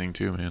that's the thing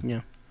too, man.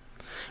 yeah.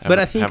 But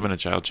I think- having a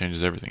child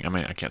changes everything. I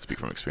mean, I can't speak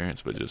from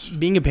experience, but just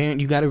being a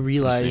parent, you got to seeing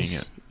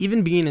realize, it.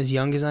 even being as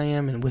young as I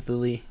am, and with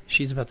Lily,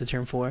 she's about to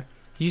turn 4.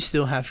 You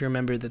still have to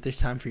remember that there's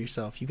time for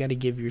yourself. You got to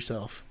give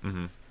yourself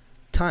hmm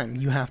time.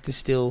 You have to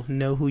still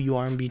know who you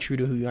are and be true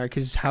to who you are.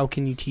 Because how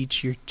can you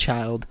teach your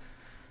child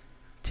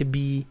to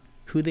be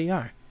who they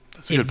are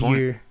that's a good if point.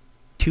 you're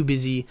too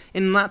busy?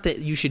 And not that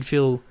you should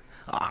feel,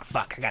 oh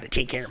fuck, I got to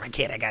take care of my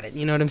kid. I got it.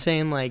 You know what I'm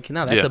saying? Like,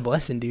 no, that's Yeah. a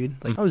blessing, dude.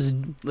 Like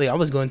I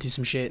was going through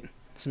some shit,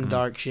 some Mhm.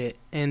 dark shit,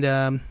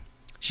 and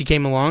she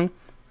came along.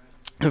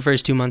 The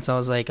first 2 months, I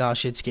was like, oh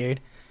shit, scared.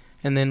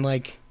 And then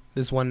like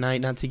this one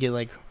night, not to get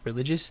like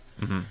religious,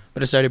 hmm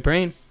but I started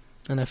praying,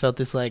 and I felt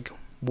this like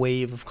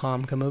wave of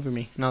calm come over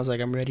me, and I was like,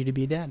 I'm ready to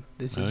be a dad.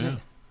 This is it.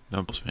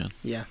 No, man.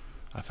 Yeah.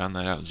 I found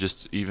that out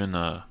just even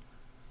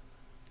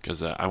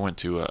because I went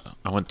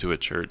to a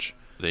church.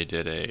 They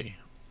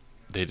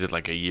did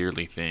like a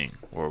yearly thing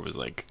where it was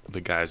like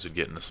the guys would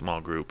get in a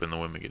small group and the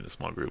women get in a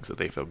small group that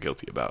they felt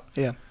guilty about.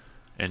 Yeah.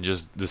 And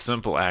just the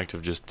simple act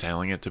of just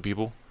telling it to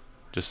people,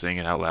 just saying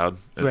it out loud,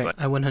 is Right.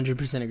 like, I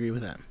 100% agree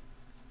with that.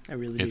 I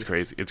really do. it's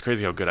crazy. It's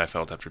crazy how good I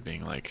felt after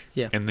being like,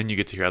 Yeah. And then you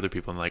get to hear other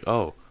people and like,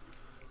 oh,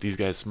 these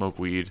guys smoke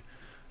weed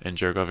and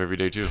jerk off every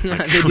day too. They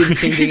Like, do the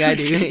same thing I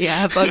do.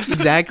 Yeah, fuck,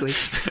 exactly.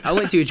 I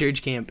went to a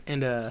church camp,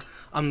 and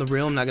I'm the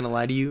real. I'm not gonna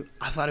lie to you.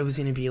 I thought it was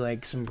gonna be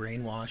like some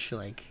brainwash,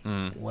 like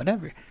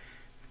whatever.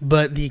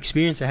 But the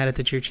experience I had at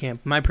the church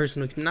camp, my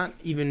personal, not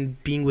even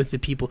being with the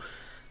people,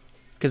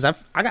 because I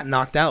got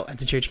knocked out at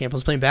the church camp. I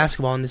was playing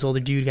basketball, and this older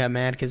dude got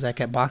mad because I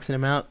kept boxing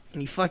him out,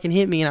 and he fucking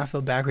hit me, and I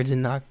fell backwards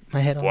and knocked my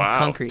head on Wow,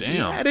 the concrete. damn.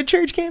 Yeah, at a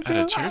church camp. At a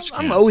bro. church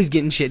I'm camp. always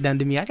getting shit done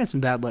to me. I got some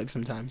bad luck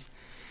sometimes,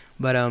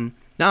 but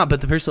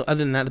but the personal, other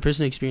than that, the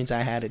personal experience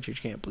I had at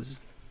church camp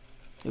was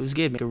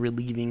good, like a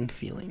relieving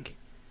feeling.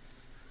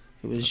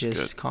 It was That's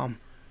just good. calm.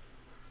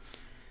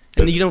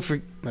 Good.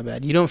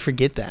 And you don't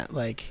forget that,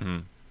 like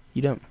Mhm.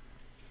 you don't.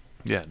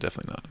 Yeah,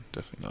 definitely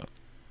not.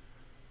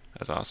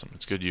 That's awesome.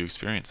 It's good you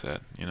experienced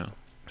that. You know.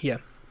 Yeah.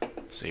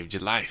 Saved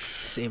your life.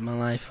 Saved my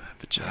life.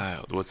 The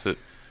child. What's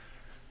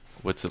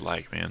it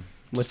like, man?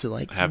 What's it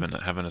like?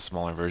 Having a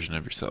smaller version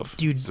of yourself.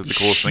 Dude, Is it the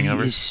coolest she thing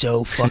ever? is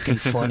so fucking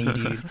funny,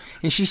 dude.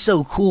 And she's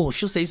so cool.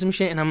 She'll say some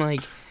shit, and I'm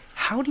like,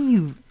 how do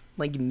you,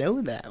 like,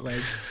 know that?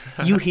 Like,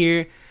 you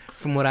hear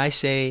from what I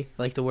say,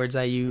 like, the words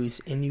I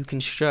use, and you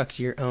construct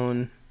your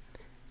own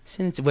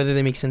sentences, whether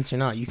they make sense or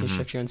not. You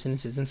construct your own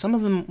sentences. And some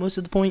of them, most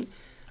of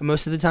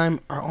the time,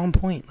 are on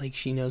point. Like,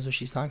 she knows what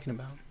she's talking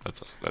about. That's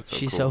so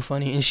She's cool. so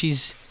funny. And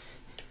she's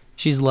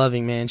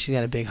loving, man. She's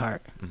got a big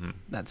heart. hmm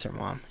That's her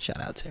mom.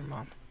 Shout out to her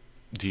mom.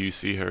 Do you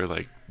see her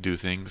like do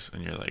things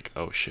and you're like,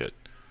 oh shit,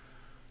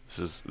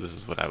 this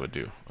is what I would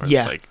do? Or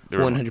Yeah, it's like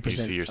 100%. You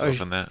see yourself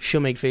Or in that? She'll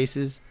make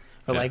faces,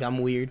 or Yeah. like I'm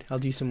weird. I'm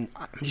just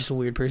a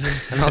weird person,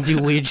 and I'll do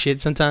weird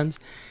shit sometimes.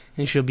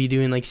 And she'll be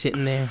doing like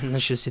sitting there, and then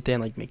she'll sit there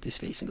and like make this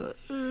face and go.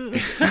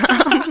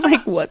 I'm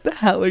like, what the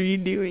hell are you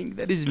doing?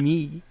 That is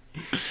me.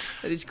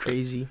 That is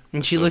crazy.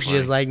 And That's she so looks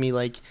just funny. like me.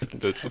 Like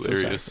That's I feel sorry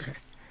hilarious. for her.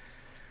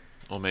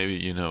 Well, maybe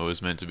you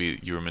were meant to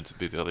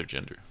be the other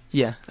gender.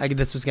 Yeah,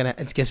 that's what's gonna.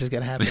 I guess it's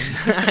gonna happen.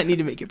 I need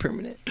to make it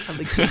permanent. I'm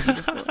like so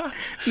beautiful.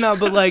 No,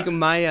 but like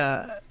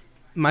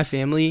my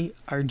family,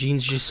 our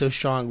genes are just so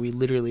strong. We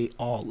literally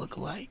all look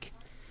alike.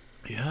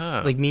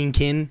 Yeah. Like me and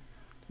Kin,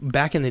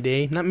 back in the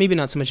day, maybe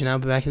not so much now,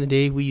 but back in the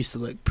day, we used to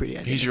look pretty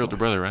identical. He's your older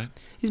brother, right?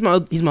 He's my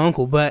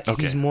uncle, but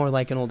Okay. he's more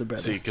like an older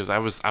brother. See, because I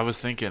was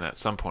thinking at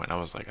some point, I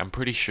was like, I'm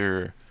pretty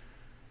sure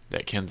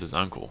that Ken's his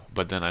uncle.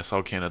 But then I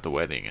saw Ken at the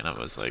wedding, and I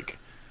was like,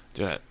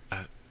 dude,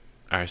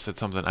 I said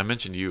something. I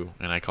mentioned you,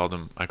 and I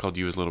called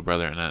you his little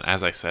brother. And then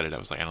as I said it, I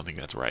was like, I don't think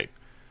that's right.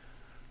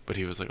 But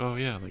he was like, oh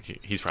yeah, like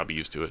he's probably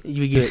used to it.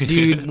 You get,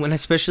 dude.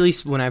 Especially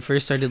when I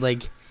first started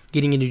like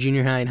getting into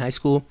junior high and high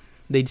school,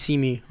 they'd see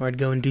me, or I'd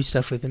go and do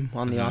stuff with him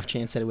on the Mhm. off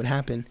chance that it would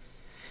happen.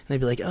 And they'd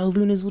be like, "Oh,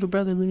 Luna's little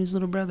brother, Luna's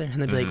little brother,"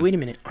 and they'd be like, Mhm. "Wait a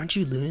minute, aren't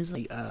you Luna's?"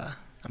 Like, I'm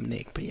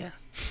Nick, but yeah.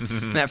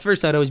 And at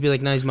first, I'd always be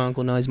like, "No, he's my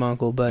uncle. No, he's my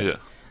uncle," but Yeah,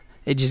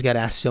 it just got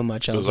asked so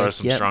much. I those was are like,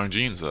 some "Yep, strong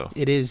genes, though.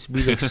 it is."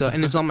 We look so,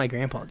 and it's all my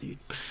grandpa, dude.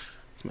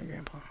 It's my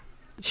grandpa.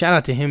 Shout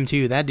out to him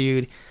too. That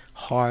dude,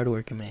 hard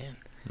working man.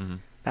 hmm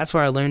That's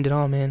where I learned it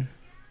all, man.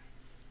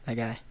 That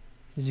guy.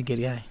 He's a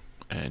good guy.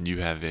 And you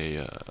have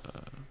a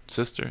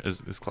sister.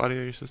 Is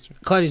Claudia your sister?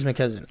 Claudia's my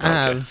cousin. I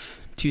Okay. have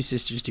 2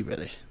 sisters, 2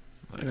 brothers.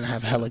 And I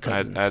have hella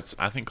cousins.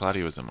 I think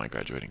Claudia was in my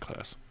graduating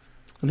class.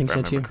 I think If I so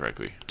remember too.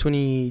 correctly.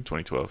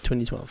 2012.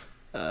 2012.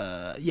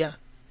 Yeah.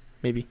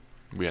 Maybe.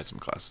 We had some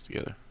classes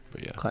together.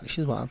 But yeah. Claudia,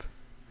 she's wild.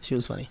 She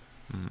was funny.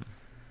 Mm.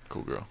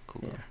 Cool girl.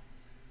 Cool girl. Yeah.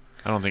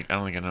 I don't think I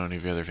know any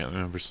of your other family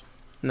members.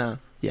 No.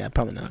 Yeah,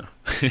 probably not. No.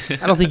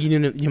 I don't think you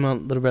knew my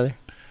little brother,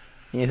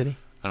 Anthony.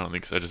 I don't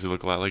think so. Does he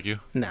look a lot like you?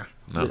 Nah.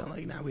 No. We don't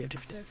like. Nah, we have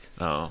different dads.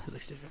 Oh. He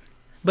looks different.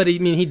 But I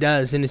mean, he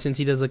does in a sense.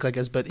 He does look like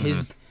us. But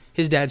his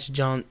dad's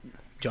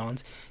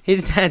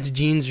his dad's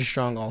genes are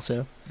strong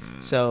also.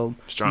 So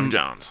Strong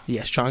Johns.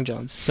 yeah, strong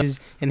Johns. So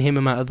and him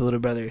and my other little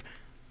brother,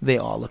 they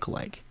all look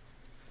alike.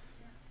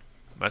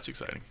 That's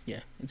exciting. Yeah,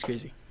 it's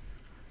crazy.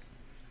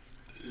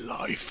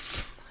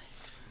 Life.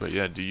 But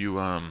yeah, do you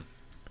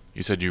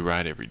you said you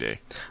ride every day.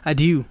 I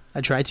do.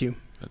 I try to.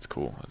 That's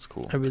cool. That's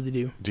cool. I really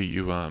do. Do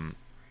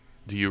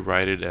you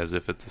write it as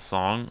if it's a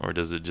song, or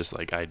does it just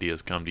like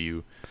ideas come to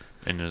you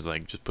and there's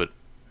like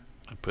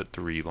I put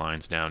 3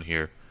 lines down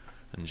here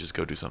and just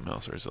go do something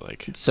else, or is it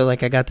like So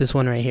like I got this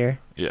one right here.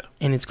 Yeah.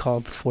 And it's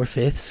called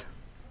 4/5.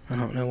 I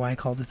don't know why I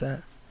called it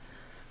that.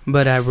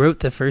 But I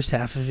wrote the first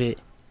half of it.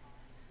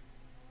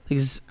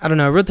 Because I don't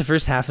know, I wrote the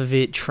first half of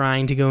it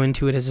trying to go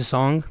into it as a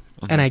song,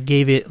 and I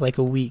gave it like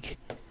a week.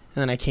 And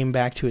then I came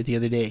back to it the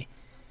other day.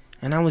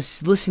 And I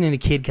was listening to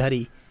Kid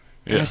Cudi,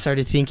 and I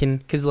started thinking,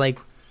 because like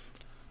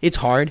it's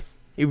hard,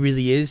 it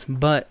really is,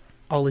 but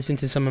I'll listen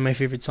to some of my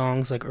favorite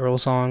songs, like Earl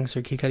songs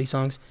or Kid Cudi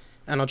songs,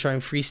 and I'll try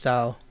and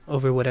freestyle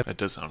over whatever. That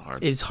does sound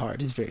hard. It's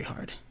hard. It's very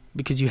hard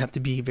because you have to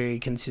be very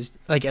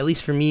consistent. Like, at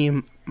least for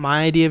me,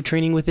 my idea of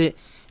training with it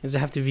is I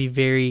have to be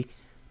very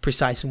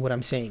precise in what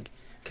I'm saying,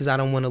 because I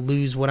don't want to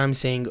lose what I'm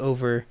saying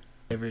over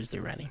whatever it is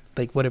they're writing,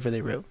 like whatever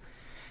they wrote.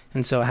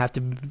 And so I have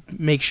to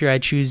make sure I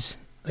choose,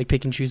 like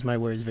pick and choose my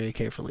words very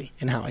carefully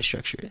and how I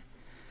structure it.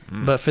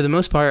 But for the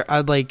most part,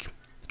 I'd like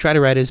try to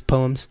write as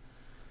poems,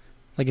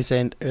 like I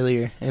said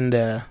earlier.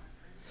 And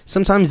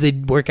sometimes they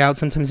work out,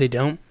 sometimes they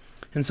don't.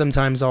 And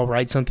sometimes I'll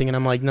write something and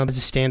I'm like, no, this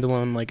is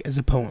standalone, like as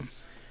a poem.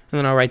 And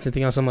then I'll write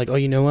something else. I'm like, oh,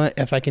 you know what?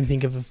 If I can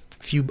think of a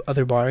few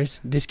other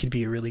bars, this could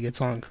be a really good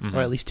song. Mhm.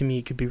 Or at least to me,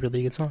 it could be a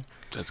really good song.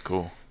 That's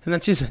cool. And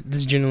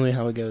that's generally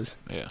how it goes.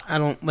 Yeah.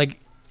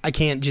 I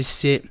can't just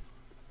sit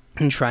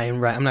and try and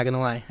write. I'm not going to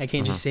lie. I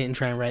can't Mhm. just sit and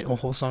try and write a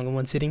whole song in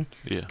one sitting,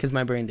 Yeah. because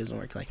my brain doesn't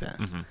work like that.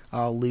 Mhm.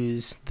 I'll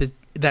lose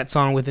that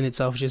song within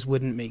itself just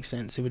wouldn't make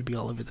sense. It would be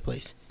all over the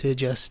place to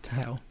adjust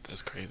how.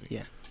 That's crazy.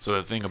 Yeah. So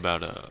the thing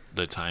about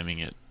the timing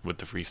it with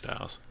the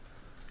freestyles,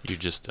 you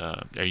just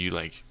are you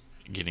like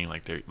getting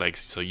like they're like,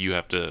 so you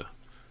have to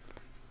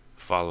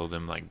follow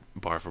them like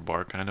bar for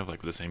bar, kind of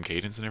like with the same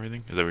cadence and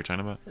everything? Is that what you're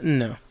talking about?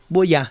 No.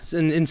 Well, yeah,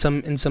 in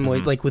some way,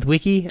 Mhm. like with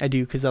Wiki, I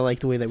do, because I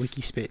like the way that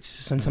Wiki spits.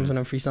 Sometimes Mhm. when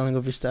I'm freestyling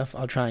over stuff,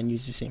 I'll try and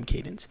use the same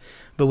cadence.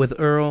 But with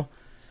Earl,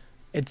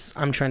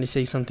 I'm trying to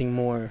say something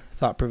more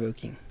thought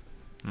provoking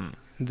Mm.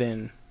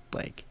 than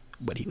like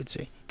what he would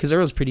say, because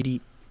Earl's pretty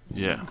deep.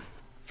 Yeah,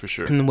 for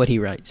sure. In what he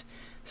writes.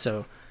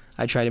 So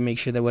I try to make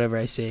sure that whatever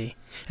I say,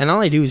 and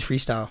all I do is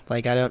freestyle.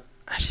 Like I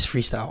just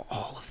freestyle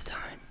all of the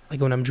time. Like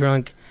when I'm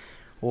drunk,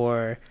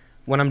 or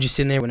when I'm just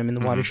sitting there when I'm in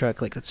the water Mhm.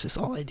 truck. Like that's just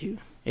all I do.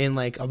 And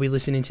like I'll be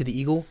listening to the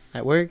Eagle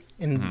at work,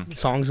 and Mhm.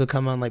 songs will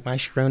come on like My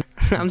Sharona.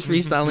 I'm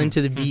freestyling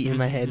to the beat in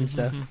my head and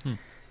stuff.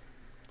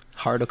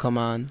 Hard will come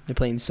on. They're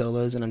playing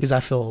solos, and because I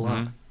feel a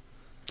lot. Mhm.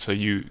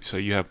 So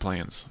you have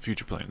plans,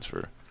 future plans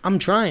for? I'm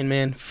trying,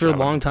 man. For a Shout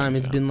out long to time,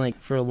 things, it's yeah. been like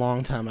for a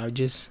long time.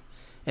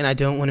 And I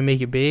don't want to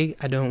make it big.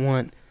 I don't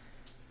want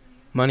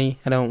money.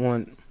 I don't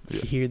want Yeah.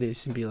 to hear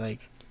this and be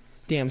like,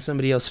 damn,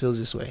 somebody else feels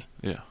this way,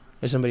 Yeah,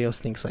 or somebody else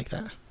thinks like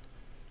that.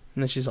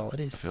 And that's just all it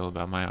is. I feel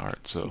about my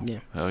art. So Yeah,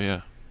 hell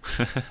yeah.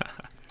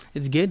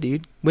 it's good,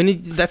 dude.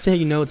 That's how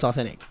you know it's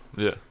authentic.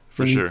 Yeah,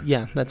 for When you- sure.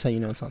 Yeah, that's how you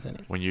know it's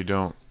authentic. When you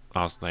don't,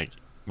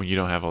 when you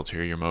don't have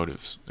ulterior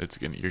motives,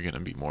 you're gonna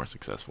be more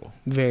successful.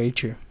 Very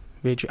true.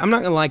 Very true. I'm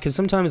not gonna lie, because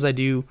sometimes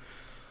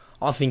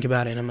I'll think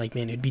about it and I'm like,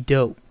 man, it'd be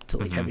dope to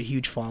like have Mhm. a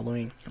huge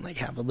following and like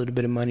have a little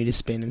bit of money to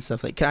spend and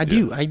stuff like. 'Cause I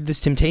do. This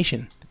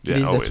temptation. Yeah,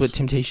 That's always. what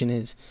temptation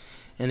is,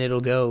 and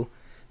it'll go.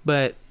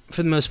 But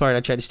for the most part, I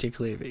try to steer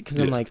clear of it, because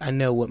I'm Yeah. like, I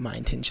know what my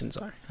intentions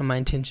are, and my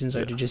intentions are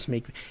Yeah. to just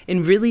make.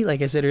 And really,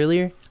 like I said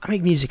earlier, I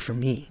make music for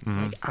me.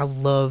 Mhm. Like I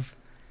love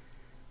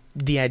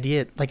the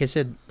idea, like I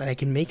said, that I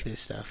can make this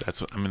stuff. That's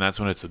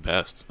when it's the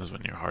best, is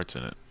when your heart's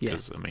in it. Yeah.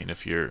 Because if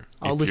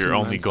I'll if listen your to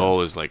only nonstop.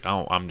 goal is like,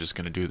 oh, I'm just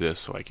gonna do this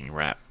so I can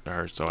rap,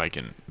 or so I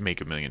can make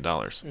 $1 million,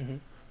 Mm-hmm.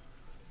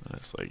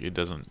 it's like it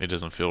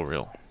doesn't feel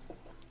real.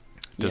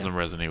 It doesn't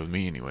resonate with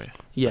me anyway.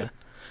 Yeah,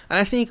 and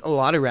I think a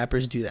lot of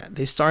rappers do that.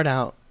 They start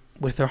out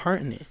with their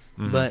heart in it,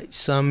 Mhm. but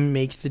some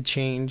make the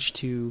change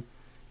to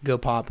go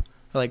pop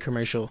or like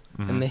commercial,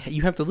 Mhm. and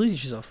you have to lose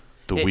yourself.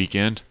 The it-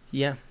 Weeknd.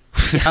 Yeah.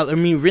 Yeah, I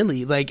mean,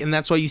 really, like, and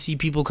that's why you see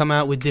people come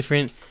out with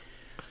different,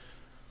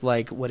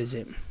 like, what is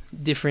it?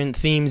 Different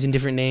themes and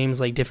different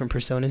names, like different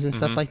personas and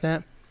stuff Mhm. like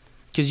that.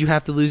 Because you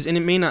have to lose, and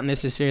it may not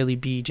necessarily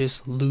be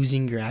just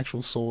losing your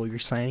actual soul. You're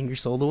signing your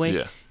soul away.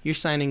 Yeah. You're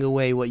signing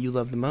away what you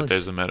love the most. But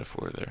there's a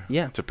metaphor there.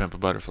 Yeah. To Pimp a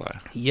Butterfly.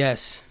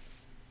 Yes.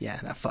 Yeah,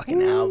 that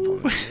fucking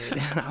album, dude.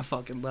 I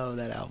fucking love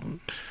that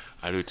album.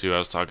 I do too. I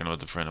was talking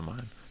with a friend of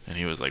mine, and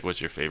he was like,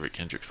 "What's your favorite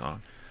Kendrick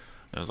song?"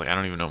 And I was like, "I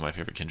don't even know what my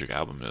favorite Kendrick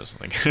album is."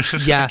 Like,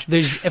 yeah,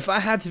 if I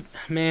had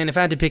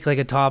to pick like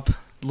a top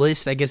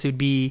list, I guess it would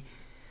be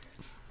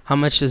How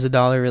Much Does a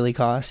Dollar Really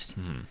Cost?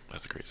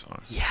 That's a great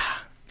song. Yeah.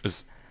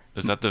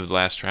 Is that the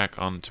last track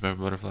on To Pimp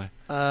a Butterfly?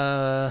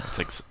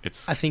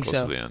 It's I think close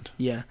so. to the end.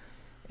 Yeah.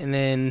 And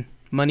then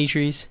Money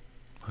Trees,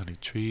 Honey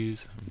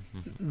Trees.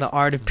 The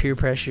Art of Peer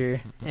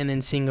Pressure, and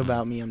then Sing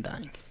About Me, I'm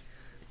Dying.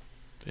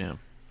 Damn.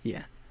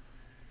 Yeah.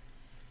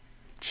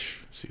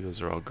 See,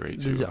 those are all great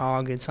too. These are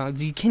all good songs.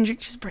 Dude, Kendrick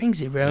just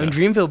brings it, bro. Yeah. And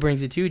Dreamville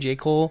brings it too. J.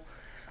 Cole.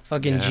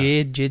 Fucking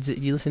Yeah.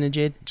 Jid. You listen to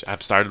Jid?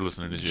 I've started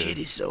listening to Jid. Jid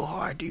is so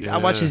hard, dude. Yeah. I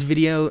watched this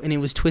video, and it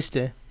was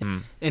Twista.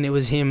 Mm. And it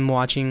was him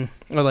watching,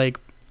 or like,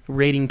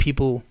 rating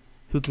people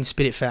who can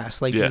spit it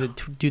fast. Like, Yeah.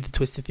 do the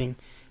Twista thing.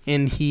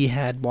 And he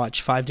had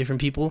watched 5 different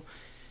people.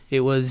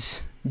 It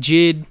was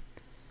Jid,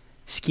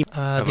 Ski.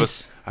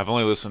 I've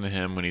only listened to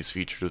him when he's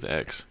featured with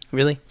X.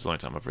 Really? It's the only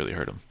time I've really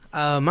heard him.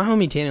 My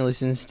homie Tanner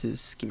listens to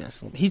Ski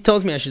Mask. He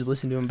tells me I should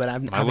listen to him, but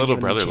I've My little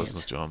brother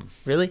listens to him.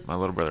 Really? My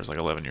little brother's like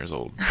 11 years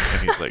old,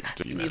 and he's like,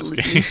 You need to listen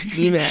to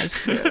Ski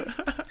Mask, bro.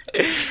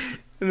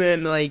 And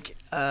then, like,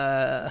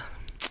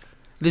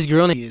 this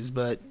girl is,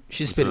 but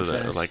she's spitting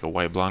fast. Like a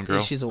white blonde girl.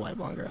 Yeah, she's a white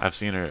blonde girl. I've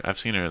seen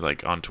her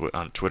like on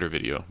a Twitter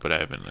video, but I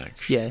haven't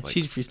like. Yeah, like,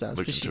 she's freestyles.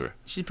 looked into her.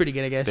 She's pretty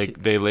good, I guess.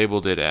 They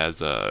labeled it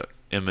as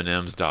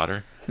Eminem's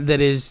daughter, and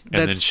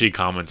then she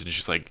commented and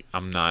she's like,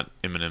 "I'm not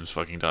Eminem's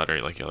fucking daughter.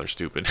 Like y'all are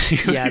stupid."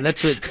 Yeah,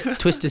 that's what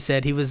Twista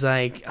said. He was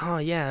like, "Oh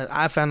yeah,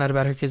 I found out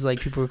about her because like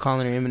people were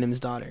calling her Eminem's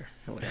daughter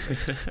or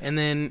whatever." And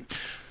then,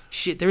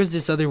 shit, there was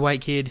this other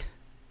white kid.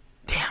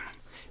 Damn,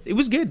 it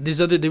was good.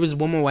 There was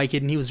one more white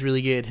kid and he was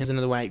really good. There's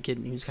another white kid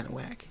and he was kind of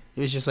whack.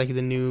 It was just like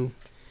the new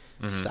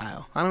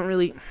style.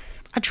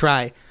 I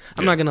try.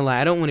 I'm not gonna lie.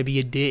 I don't want to be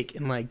a dick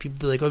and like people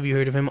be like, "Oh, have you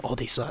heard of him?" Oh,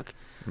 they suck.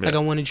 Yeah. Like I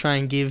want to try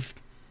and give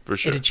For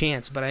sure. it a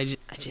chance, but I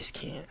just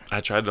can't. I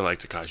tried to like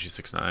Tekashi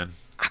 6ix9ine.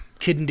 I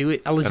couldn't do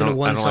it. I listened to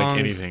one I don't song. like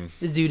anything.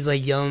 This dude's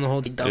like yelling the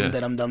whole time, Yeah.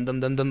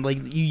 dum. Like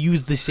you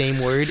use the same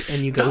word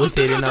and you go with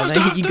it, and all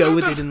that. You go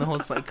with it, and the whole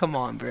it's like, come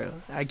on, bro,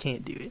 I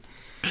can't do it.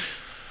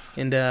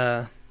 And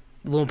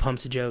Lil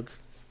Pump's a joke.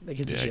 Like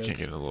it's a Yeah, I joke. can't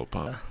get a little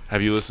pump.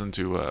 Have you listened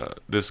to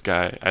this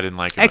guy? I didn't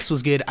like him. X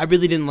was good. I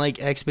really didn't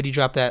like X, but he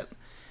dropped that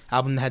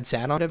album that had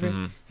Sad on whatever,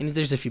 Mhm. and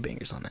there's a few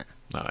bangers on that.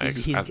 No,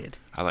 He's X. good.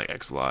 I like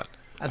X a lot.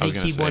 I was think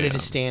gonna he say, wanted to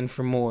stand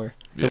for more.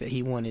 yeah. That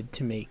he wanted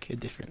to make a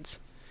difference,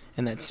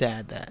 and that's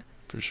sad that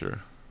For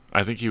sure.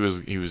 I think he was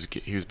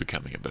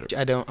becoming a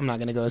better. I'm not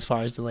gonna go as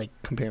far as to like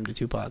compare him to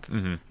Tupac,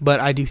 Mm-hmm. but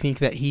I do think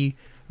that he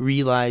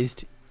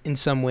realized in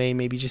some way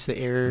maybe just the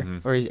error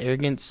Mhm. or his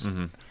arrogance,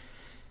 Mm-hmm.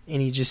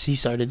 and he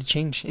started to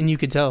change, and you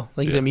could tell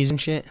like Yeah. the music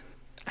shit.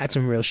 That's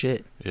some real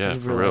shit. Yeah,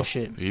 That's for real real. life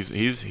shit.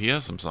 He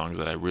has some songs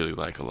that I really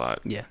like a lot.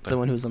 Yeah, Like- the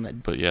one who was on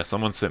that. But yeah,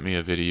 someone sent me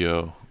a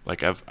video.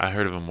 Like I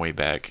heard of him way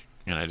back,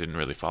 and I didn't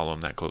really follow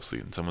him that closely.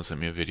 And someone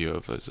sent me a video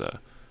of his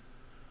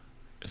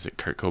is it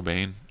Kurt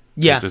Cobain?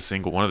 Yeah,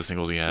 One of the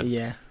singles he had.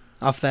 yeah,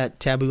 off that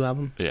Taboo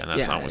album. Yeah, and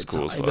that song was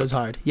cool as It fuck. goes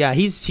hard. Yeah,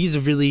 he's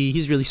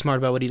really smart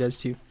about what he does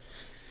too.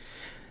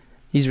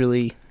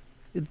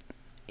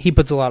 He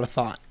puts a lot of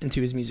thought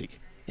into his music,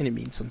 and it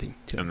means something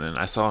to him. And then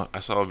I saw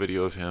a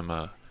video of him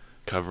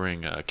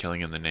covering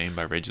 "Killing in the Name"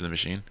 by Rage Against the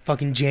Machine.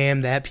 Fucking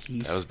jam that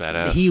piece. That was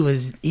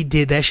badass. He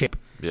did that shit.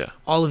 Yeah.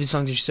 All of his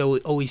songs are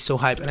always so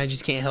hype, and I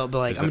just can't help but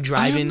like He's I'm like,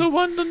 driving. I am the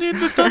one that needs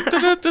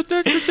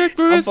the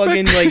I'm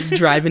fucking like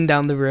driving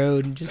down the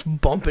road and just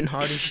bumping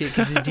hard as shit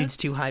because this dude's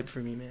too hype for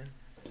me, man.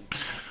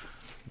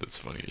 That's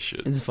funny as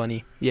shit. It's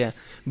funny, yeah.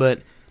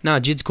 But nah,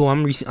 Jid's cool.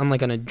 I'm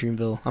like on a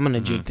Dreamville. I'm on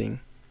a Jid Mhm. thing.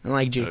 I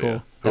like J Oh, Cole. yeah.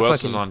 That Who else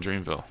fucking is on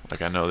Dreamville?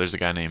 Like I know there's a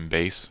guy named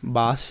Bass.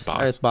 Boss. Boss.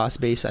 Or it's Boss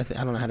Bass. I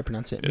don't know how to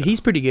pronounce it, but Yeah. he's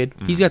pretty good.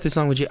 He's Mhm. got this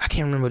song with I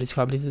can't remember what it's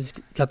called, but he's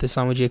got this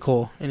song with J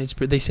Cole, and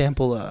they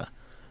sample a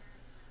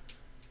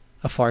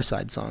Far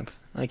Side song.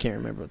 I can't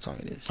remember what song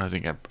it is. I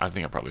think I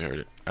probably heard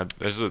it.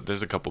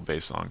 There's a couple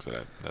bass songs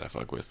that I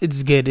fuck with.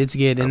 It's good. It's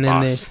good. Or And then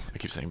Boss. there's I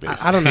keep saying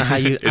Bass. I don't know how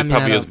you. It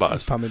probably is Boss.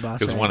 It's probably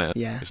Boss. It's right? one.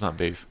 Yeah. It's not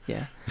Bass.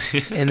 Yeah.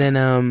 And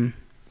then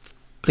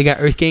they got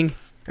Earth Gang.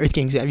 Earth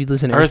Gang's. Have you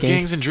listened to Earth Earth Gang?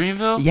 Gang's in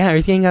Dreamville. Yeah,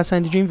 Earth Gang got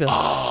signed to Dreamville.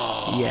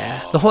 Oh.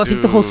 Yeah. I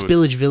think the whole dude.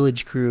 Spillage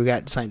Village crew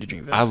got signed to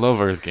Dreamville. I love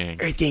Earth Gang.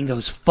 Earth Gang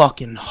goes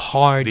fucking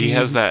hard. He dude.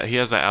 has that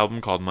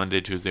album called Monday,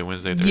 Tuesday,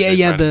 Wednesday, Thursday,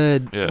 Yeah.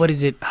 Friday. Yeah. What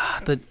is it?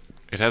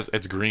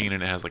 It's green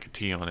and it has like a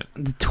T on it.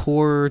 The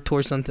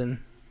tour something.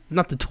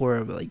 Not the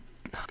Torah, but like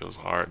It goes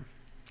hard.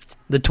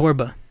 the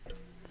Torba.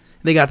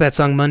 They got that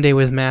song Monday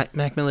with Mac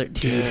Miller.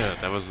 Dude. Yeah,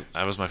 that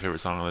was my favorite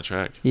song on the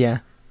track. Yeah.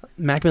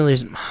 Mac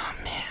Miller's man,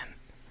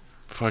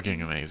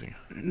 Fucking amazing.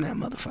 that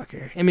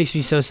motherfucker. It makes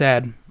me so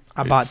sad.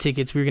 I bought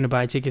tickets. We were gonna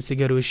buy tickets to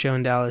go to a show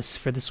in Dallas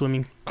for the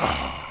swimming.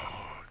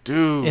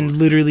 Dude. And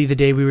literally the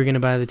day we were gonna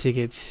buy the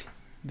tickets,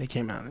 they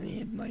came out and he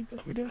had like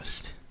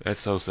overdosed. That's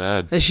so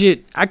sad. That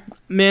shit,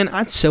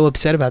 I'm so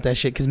upset about that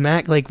shit because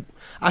Mac, like,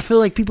 I feel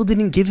like people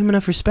didn't give him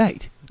enough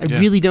respect. I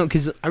really don't,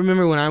 because I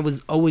remember when I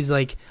was always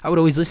like, I would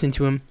always listen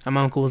to him, and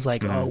my uncle was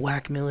like, oh,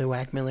 Whack Miller.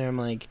 I'm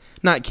like,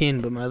 not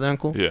kin, but my other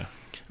uncle. Yeah.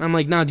 And I'm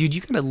like, nah, dude,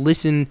 you gotta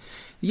listen.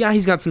 Yeah,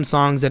 he's got some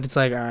songs that it's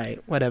like, all right,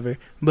 whatever.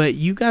 But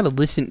you gotta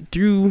listen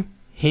through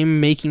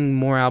him making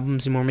more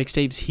albums and more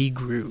mixtapes. He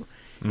grew.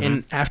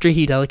 And after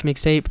Hedelic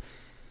mixtape,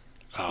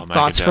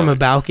 Thoughts from a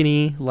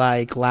Balcony,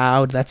 like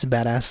Loud, that's a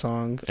badass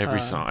song.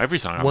 Every song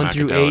on 1 Macadelic.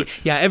 through 8.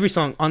 Yeah, every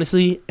song.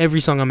 Honestly, every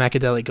song on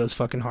Macadelic goes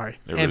fucking hard.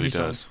 It every really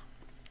song. does.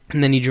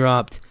 And then he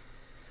dropped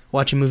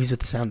Watching Movies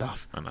with the Sound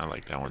Off. And I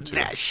like that one too.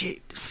 That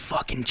shit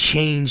fucking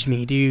changed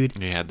me, dude.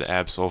 He had the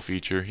Ab-Soul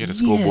feature. He had a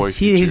Schoolboy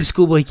feature. He had the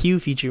Schoolboy Q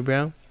feature,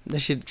 bro. That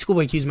shit,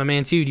 Schoolboy Q's my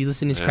man too. Do you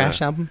listen to his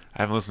Crash album?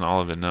 I haven't listened to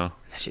all of it, no.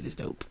 That shit is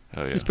dope.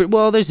 Oh yeah. It's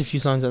well, there's a few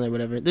songs on there,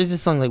 whatever. There's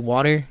this song like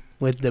Water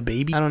with The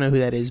Baby. I don't know who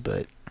that is,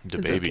 but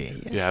The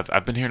Baby. Okay, yeah,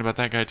 I've been hearing about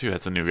that guy too.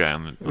 That's a new guy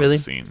on the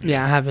scene.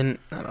 Yeah, I don't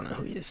know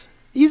who he is.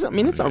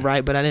 It's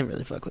alright, but I didn't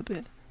really fuck with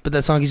it. But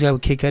that song he's got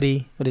with Kid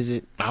Cudi, what is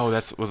it? Oh,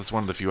 that's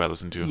one of the few I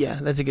listened to. Yeah,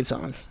 that's a good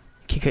song.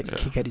 Kid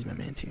Cudi's my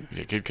man too.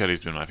 Yeah, Kid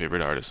Cudi's been my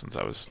favorite artist since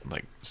I was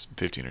like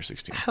 15 or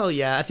 16. Hell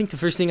yeah. I think the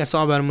first thing I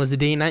saw about him was the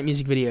Day and Night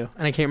music video.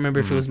 And I can't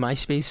remember if it was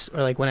MySpace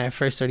or like when I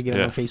first started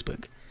getting on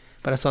Facebook.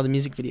 But I saw the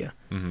music video.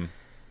 And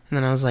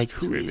then I was like,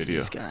 who is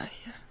this guy?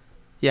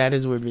 Yeah, it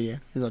is a weird video.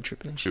 He's all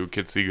tripping and shit. Should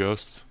kids see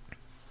ghosts?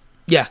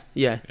 Yeah.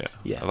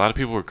 A lot of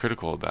people were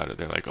critical about it.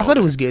 They're like, I thought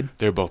it was good.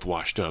 They're both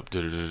washed up.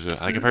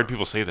 Like I've heard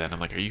people say that. And I'm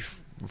like, are you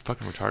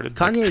fucking retarded?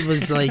 Kanye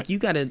was like, you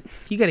gotta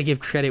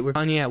give credit where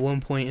Kanye at one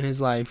point in his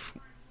life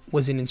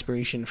was an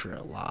inspiration for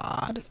a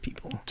lot of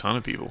people. Ton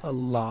of people. A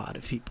lot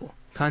of people.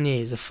 Kanye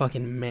is a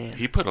fucking man.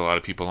 He put a lot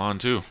of people on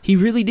too. He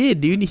really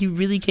did, dude.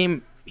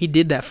 He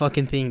did that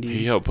fucking thing, dude.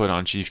 He helped put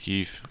on Chief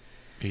Keef.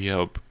 He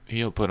helped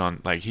put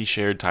on, like, he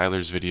shared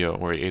Tyler's video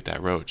where he ate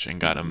that roach and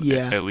got him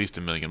at least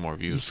 1 million more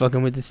views. He's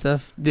fucking with this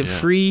stuff. That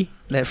free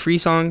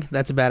song,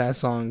 that's a badass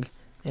song.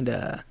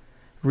 And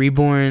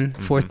Reborn,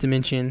 Fourth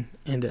Dimension,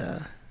 and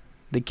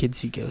the Kids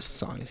See Ghosts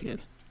song is good.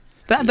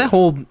 That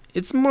whole,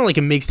 it's more like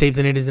a mixtape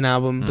than it is an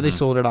album, but they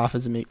sold it off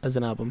as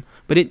an album.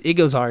 But it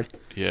goes hard.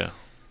 Yeah.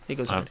 It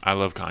goes hard. I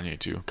love Kanye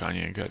too.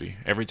 Kanye and Cudi.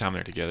 Every time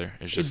they're together,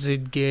 it's a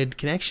good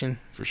connection.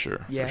 For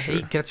sure. Yeah, for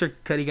sure. That's where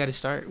Cudi got to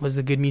start, was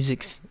the Good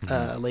Music's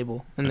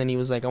label. And then he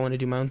was like, I want to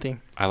do my own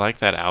thing. I like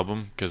that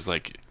album because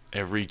like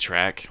every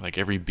track, like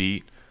every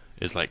beat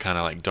is like kind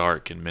of like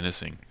dark and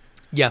menacing.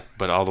 Yeah.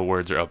 But all the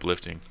words are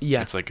uplifting.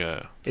 Yeah.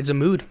 It's a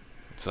mood.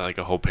 It's like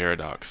a whole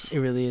paradox. It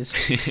really is.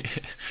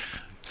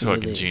 It's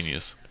fucking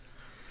genius.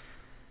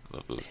 I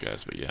love those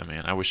guys. But yeah,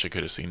 man, I wish I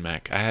could have seen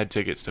Mac. I had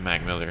tickets to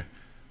Mac Miller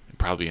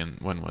probably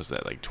when was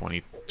that, like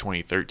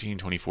 2013,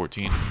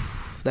 2014?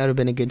 That would have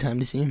been a good time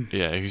to see him.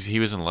 Yeah, he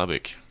was in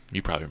Lubbock.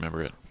 You probably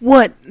remember it.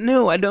 What?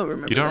 No, I don't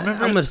remember. You don't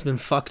remember? I must have been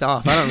fucked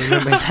off. I don't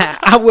remember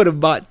that. I would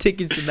have bought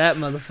tickets to that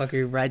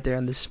motherfucker right there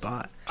on the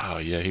spot. Oh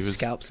yeah, he was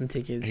scalp some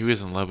tickets. He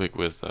was in Lubbock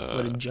with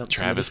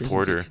Travis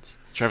Porter.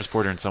 Travis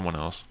Porter and someone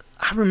else.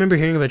 I remember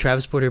hearing about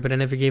Travis Porter, but I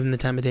never gave him the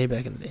time of day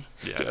back in the day.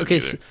 Yeah. Okay,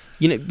 so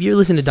you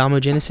listen to Damo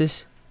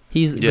Genesis?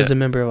 He was a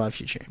member of Odd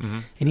Future,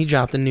 and he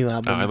dropped a new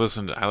album.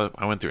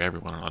 I went through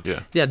everyone on.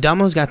 Yeah. Yeah,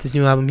 Damo's got this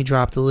new album he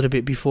dropped a little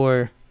bit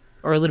before,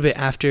 or a little bit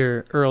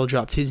after Earl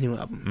dropped his new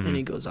album, and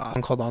he goes off.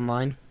 One called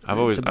Online. I've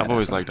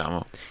always liked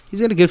Damo.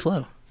 He's got a good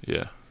flow.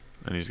 Yeah,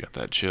 and he's got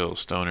that chill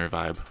stoner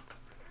vibe.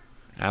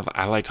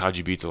 I liked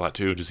Haji Beats a lot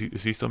too.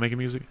 Is he still making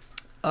music?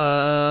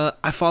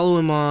 I follow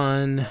him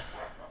on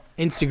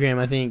Instagram,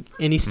 I think,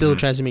 and he still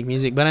tries to make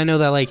music. But I know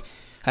that like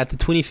at the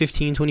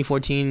 2015,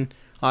 2014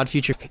 Odd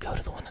Future, I could go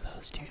to one of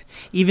those, dude.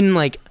 Even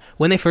like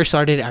when they first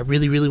started, I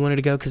really, really wanted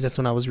to go because that's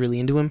when I was really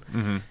into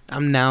him.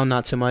 I'm now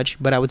not so much,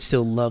 but I would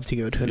still love to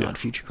go to an Odd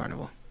Future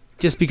carnival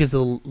just because of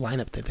the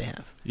lineup that they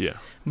have. Yeah.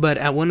 But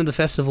at one of the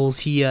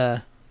festivals, he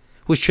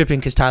was tripping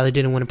because Tyler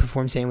didn't want to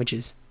perform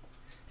Sandwiches.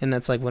 And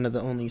that's like one of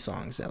the only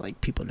songs that like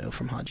people know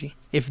from Haji.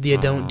 If they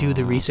don't do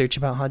the research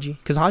about Haji,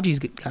 because Haji's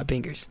got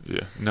bangers.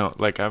 Yeah, no,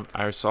 like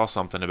I saw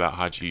something about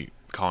Haji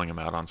calling him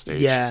out on stage.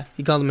 Yeah,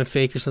 he called him a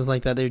fake or something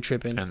like that. They were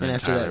tripping, and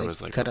after Tyler that,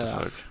 was like, cut it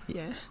off.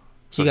 Yeah,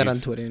 so he got on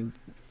Twitter and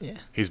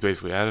he's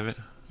basically out of it.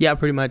 Yeah,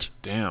 pretty much.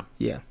 Damn.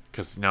 Yeah.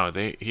 Because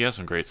he has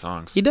some great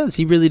songs. He does.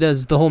 He really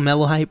does. The whole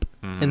Mellow Hype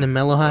and the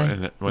Mellow High,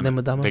 and then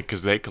with Damo.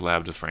 Because they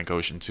collabed with Frank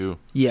Ocean too.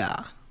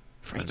 Yeah,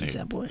 Frankie's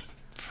that boy.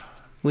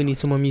 We need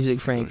some more music,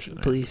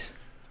 Frank, please.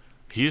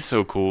 He's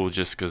so cool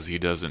just because he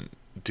doesn't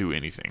do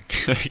anything.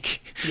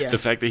 The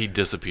fact that he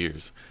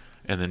disappears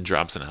and then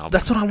drops an album.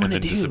 That's what I want to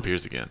do.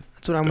 Disappears again.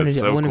 That's what I want to do.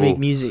 So I want to make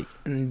music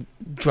and then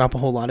drop a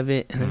whole lot of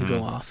it and then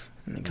go off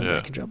and then come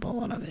back and drop a whole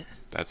lot of it.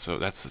 That's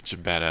such a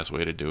badass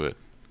way to do it.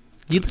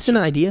 Do you listen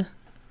to Idea?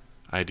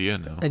 Idea,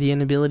 no. Idea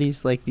and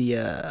Abilities, like the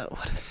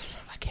what is it?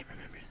 I can't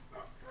remember.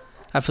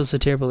 I feel so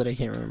terrible that I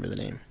can't remember the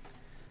name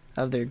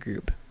of their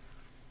group.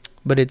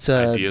 But it's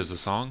Idea's a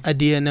song?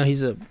 Idea, no,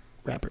 he's a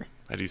rapper.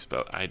 How do you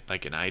spell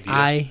like an idea?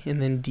 I and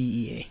then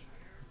DEA.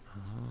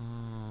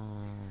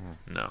 Oh,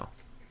 no.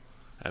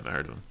 I haven't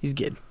heard of him. He's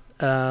good.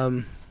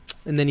 And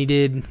then he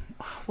did,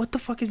 what the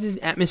fuck is his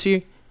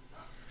Atmosphere?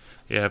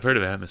 Yeah, I've heard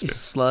of Atmosphere. It's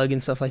Slug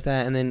and stuff like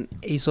that. And then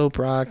Aesop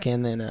Rock,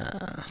 and then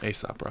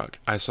Aesop Rock.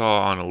 I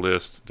saw on a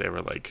list they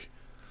were like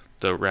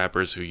the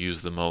rappers who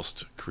use the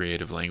most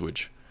creative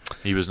language.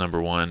 He was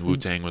number 1.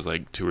 Wu-Tang was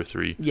like 2 or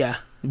 3. Yeah.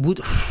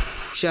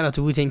 Shout out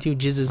to Wu-Tang too.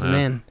 Jizza's the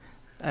man.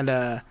 And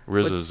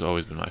RZA's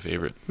always been my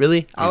favorite.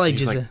 Really? I like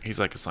he's Jizza. He's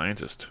like a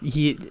scientist.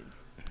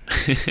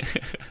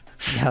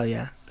 Hell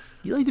yeah.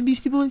 You like the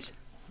Beastie Boys?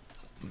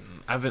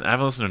 I haven't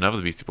listened to enough of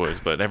the Beastie Boys,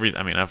 but I've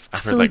I heard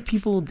feel like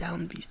people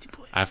down the Beastie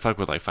Boys. I fuck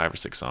with like 5 or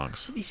 6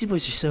 songs. Beastie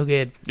Boys are so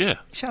good. Yeah.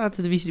 Shout out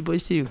to the Beastie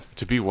Boys too.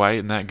 To be white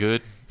and that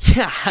good.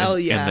 Yeah, hell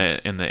yeah.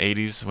 In the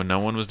 80s when no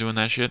one was doing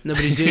that shit.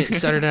 Nobody's doing it.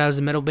 Started out as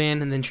a metal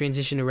band and then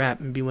transitioned to rap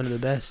and be one of the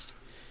best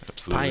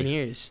Absolutely.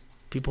 pioneers.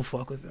 People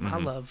fuck with them. Mm-hmm. I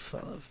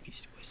love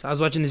Beastie Boys. I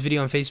was watching this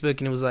video on Facebook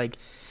and it was like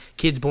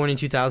kids born in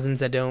 2000s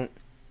that don't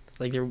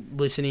like they're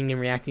listening and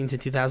reacting to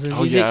 2000s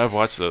music. Yeah, I've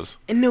watched those.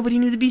 And nobody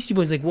knew the Beastie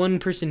Boys. Like one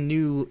person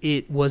knew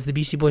it was the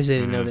Beastie Boys. They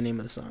didn't know the name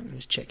of the song. It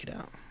was Check It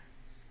Out.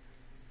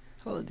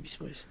 I love the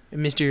Beastie Boys. In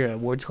Mr.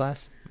 Ward's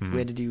class, we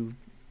had to do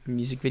a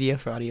music video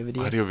for audio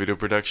video. Audio video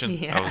production?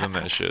 Yeah. I was in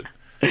that shit.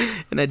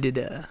 And I did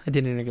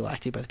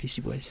Intergalactic by the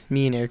Beastie Boys.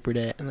 Me and Eric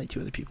Burdett and like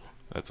 2 other people.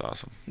 That's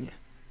awesome. Yeah. It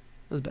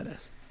was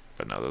badass.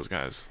 But no, those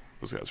guys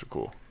were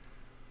cool.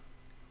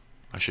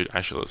 I should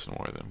listen to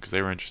more of them because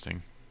they were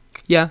interesting.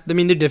 Yeah, I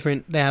mean they're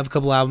different. They have a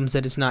couple albums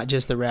that it's not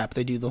just the rap.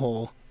 They do the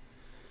whole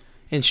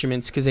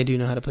instruments because they do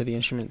know how to play the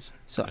instruments.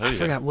 So I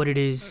forgot what it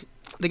is.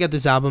 They got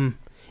this album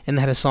and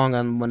they had a song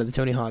on one of the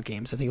Tony Hawk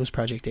games. I think it was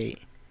Project 8.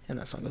 And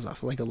that song goes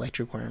off like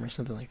Electric Worm or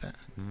something like that.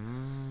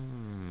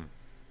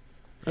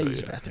 I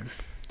use the bathroom.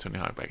 Tony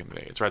Hawk back in the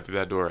day. It's right through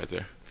that door right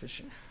there. For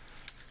sure.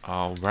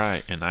 All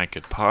right, and I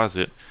could pause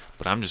it,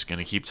 but I'm just going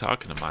to keep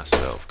talking to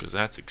myself because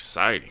that's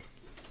exciting.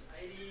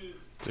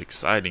 It's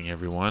exciting,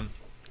 everyone.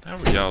 How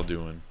are y'all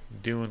doing?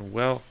 Doing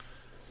well?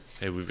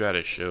 Hey, we've got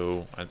a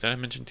show. Did I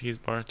mention Tease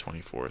Bar?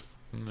 24th.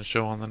 And the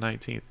show on the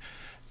 19th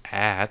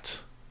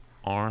at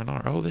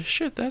R&R. Oh,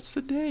 that's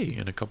the day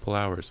in a couple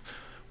hours.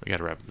 We got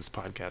to wrap up this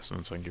podcast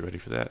soon so I can get ready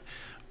for that.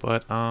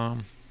 But,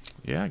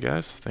 yeah,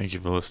 guys, thank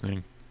you for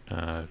listening.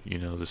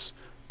 This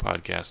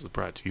podcast is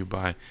brought to you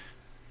by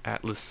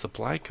Atlas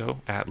Supply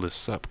Co. Atlas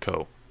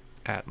Supco.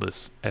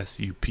 Atlas,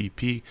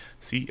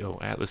 S-U-P-P-C-O.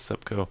 Atlas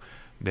Supco.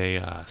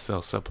 They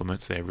sell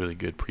supplements. They have really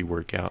good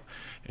pre-workout.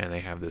 And they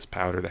have this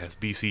powder that has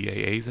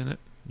BCAAs in it.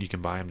 You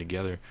can buy them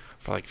together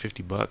for like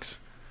 $50.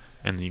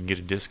 And then you can get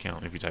a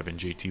discount if you type in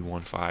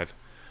JT15.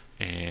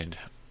 And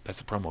that's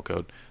the promo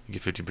code. You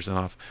get 15%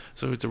 off.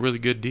 So it's a really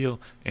good deal.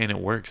 And it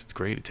works. It's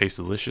great. It tastes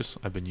delicious.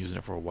 I've been using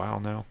it for a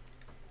while now.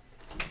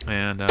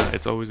 And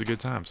it's always a good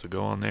time. So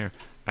go on there.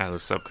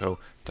 Atlas Supco,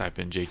 type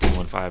in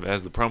JT15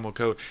 as the promo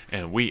code,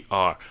 and we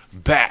are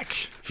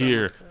back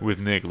here with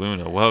Nick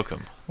Luna.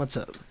 Welcome. What's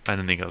up? I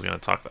didn't think I was going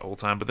to talk the whole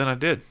time, but then I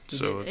did.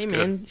 So it's good.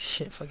 Man,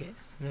 shit, fuck it.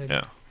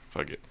 Yeah,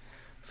 fuck it.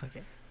 Fuck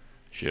it.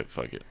 Shit,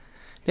 fuck it.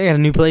 I got a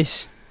new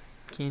place,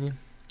 Canyon.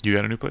 You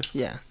got a new place?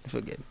 Yeah, I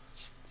feel good.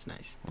 It's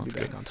nice. Well, Be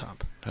that's back good. on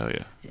top. Hell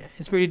yeah. Yeah,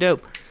 it's pretty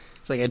dope.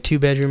 It's like a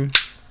 2-bedroom,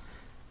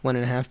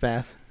 1.5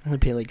 bath. I only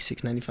pay like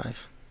 $695.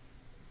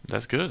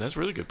 That's good. That's a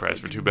really good price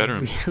for 2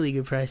 bedrooms. Really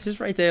good price.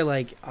 It's right there,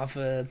 like off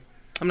of.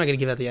 I'm not gonna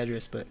give out the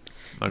address, but.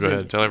 Go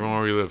ahead. Tell everyone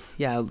where you live.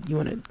 Yeah, you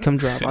want to come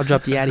drop? I'll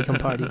drop the Addy. Come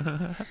party.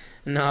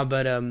 No,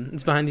 but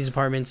it's behind these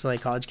apartments like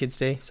college kids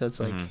stay, so it's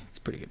like it's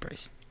a pretty good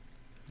price.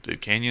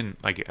 Dude, Canyon.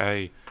 Like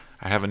I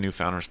have a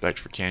newfound respect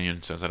for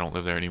Canyon since I don't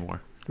live there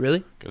anymore.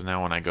 Really? Because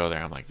now when I go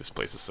there, I'm like, this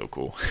place is so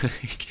cool.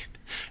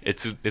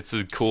 It's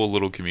a cool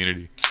little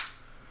community.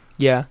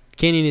 Yeah,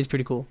 Canyon is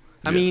pretty cool.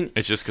 I mean,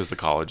 it's just because the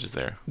college is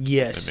there.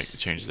 Yes, it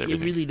changes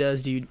everything. It really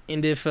does, dude.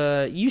 And if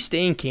you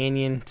stay in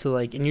Canyon to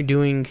like, and you're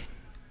doing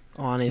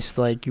honest,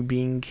 like you're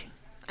being,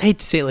 I hate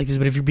to say it like this,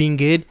 but if you're being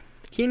good,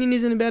 Canyon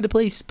isn't a bad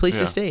place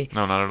to stay.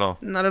 No, not at all.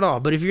 Not at all.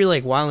 But if you're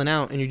like wilding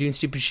out and you're doing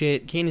stupid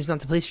shit, Canyon's not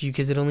the place for you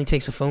because it only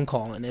takes a phone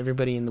call and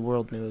everybody in the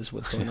world knows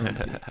what's going on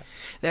with you.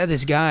 They had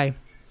this guy,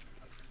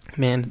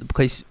 man,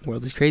 the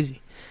world is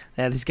crazy.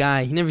 They had this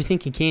guy, you never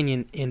think in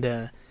Canyon,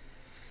 and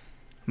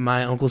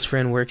my uncle's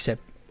friend works at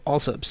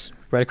Allsup's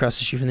right across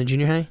the street from the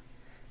junior high.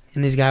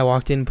 And this guy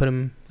walked in and put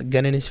him a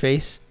gun in his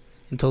face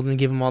and told him to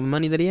give him all the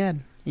money that he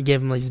had. He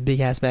gave him like this big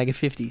ass bag of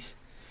 50s.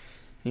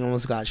 He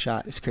almost got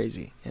shot. It's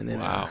crazy. And then,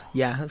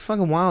 yeah, it's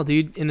fucking wild,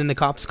 dude. And then the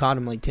cops caught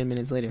him like 10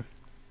 minutes later.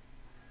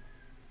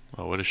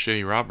 Well, what a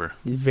shitty robber.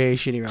 He's a very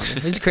shitty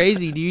robber. It's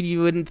crazy, dude.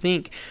 You wouldn't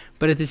think.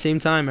 But at the same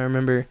time, I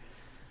remember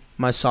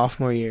my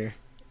sophomore year.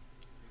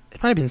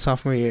 It might have been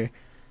sophomore year.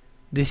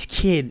 This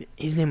kid,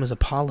 his name was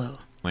Apollo.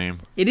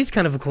 Lame. It is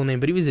kind of a cool name,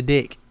 but he was a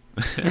dick.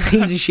 He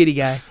was a shitty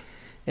guy.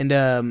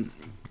 And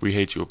we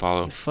hate you,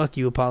 Apollo. Fuck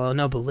you, Apollo.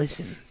 No, but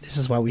listen, this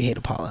is why we hate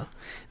Apollo.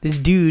 This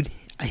dude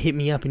hit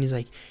me up and he's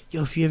like,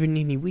 yo, if you ever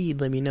need any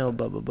weed, let me know,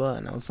 blah, blah, blah.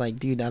 And I was like,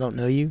 dude, I don't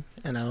know you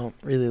and I don't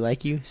really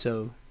like you,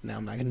 so no,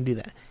 I'm not going to do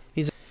that.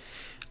 He's like,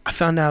 I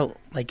found out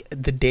like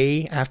the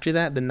day after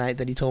that, the night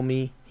that he told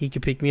me he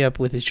could pick me up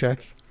with his truck,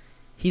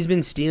 He's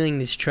been stealing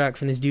this truck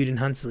from this dude in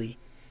Huntsley,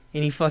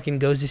 and he fucking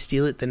goes to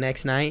steal it the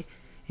next night,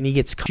 and he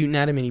gets shooting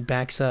at him, and he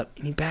backs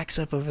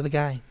up over the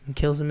guy and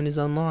kills him in his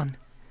own lawn.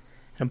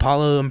 And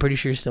Apollo, I'm pretty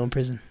sure, is still in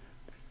prison.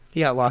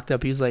 He got locked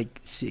up. He was like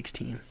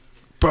 16.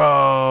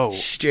 Bro,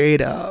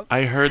 Straight up.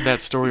 I heard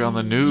that story on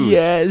the news.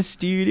 Yes,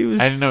 dude. It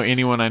was. I didn't know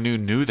anyone I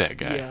knew that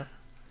guy. Yeah.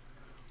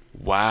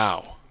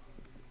 Wow.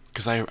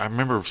 Because I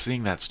remember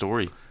seeing that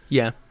story.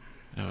 Yeah.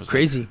 And it was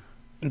Crazy.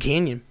 In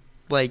Canyon.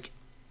 Like,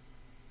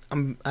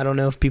 I don't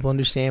know if people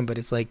understand, but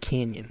it's like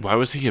Canyon. Why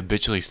was he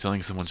habitually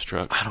stealing someone's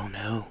truck? I don't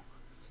know.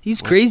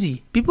 He's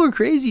crazy. People are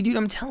crazy, dude.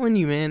 I'm telling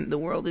you, man. The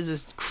world is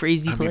a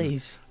crazy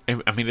place.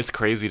 I mean, it's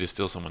crazy to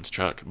steal someone's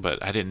truck,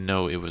 but I didn't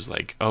know it was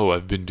like, oh,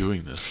 I've been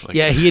doing this. Like,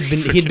 yeah, he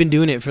had been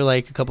doing it for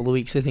like a couple of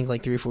weeks. I think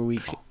like 3 or 4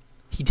 weeks.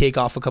 He'd take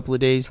off a couple of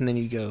days and then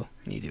he'd go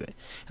and he'd do it.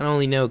 I don't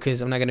only know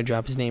because I'm not gonna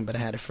drop his name, but I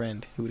had a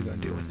friend who would go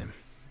and do it with him.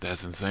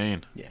 That's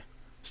insane. Yeah.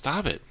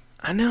 Stop it.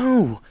 I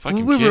know.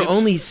 Fucking we were kids.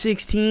 only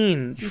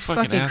 16. You It's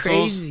fucking fucking assholes.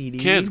 crazy,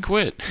 dude. Kids,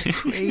 quit.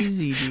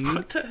 Crazy, dude.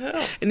 What the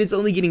hell? And it's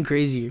only getting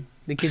crazier.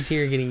 The kids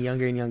here are getting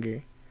younger and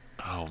younger.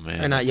 Oh man.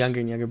 Or not that's- younger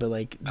and younger, but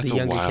like That's the a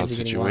younger wild kids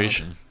are getting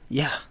situation. wild.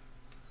 Yeah.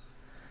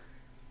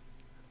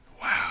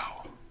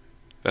 Wow.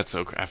 That's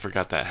so. I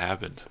forgot that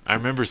happened. I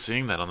remember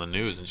seeing that on the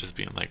news and just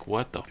being like,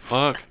 "What the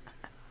fuck?"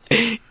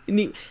 And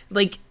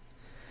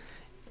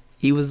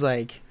he was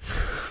like,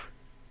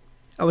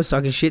 I was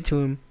talking shit to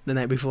him the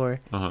night before.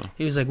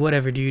 He was like,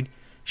 whatever, dude.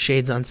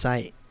 Shades on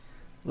sight.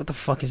 What the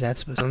fuck is that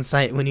supposed to be on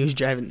sight when he was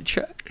driving the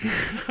truck?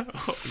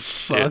 Oh,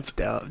 Fucked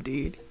up,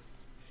 dude.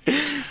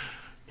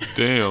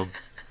 Damn.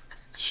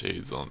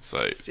 Shades on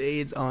sight.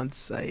 Shades on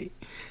sight.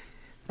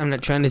 I'm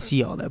not trying to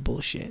see all that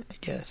bullshit, I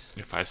guess.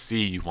 If I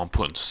see you, I'm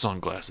putting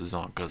sunglasses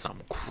on because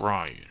I'm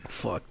crying.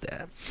 Fuck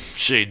that.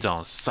 Shades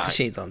on sight.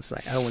 Shades on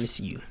sight. I don't want to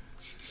see you.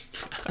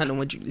 I don't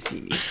want you to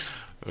see me.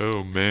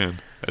 Oh man,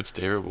 that's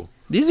terrible.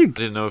 These are. I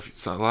didn't know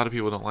if a lot of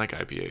people don't like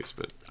IPAs,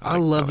 but I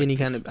love like any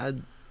this. kind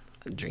of.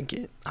 I drink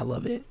it. I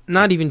love it.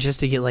 Not even just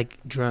to get like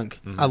drunk.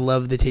 Mhm. I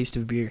love the taste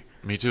of beer.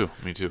 Me too.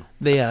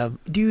 They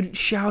dude,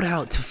 shout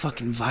out to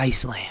fucking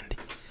Viceland.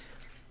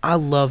 I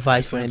love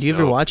Viceland. Do you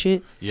ever dope. watch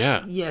it?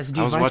 Yeah. Yes, dude.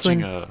 I was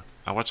Viceland. watching.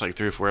 I watched like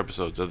 3 or 4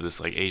 episodes of this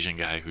like Asian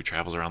guy who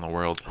travels around the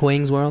world.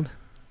 Huang's World.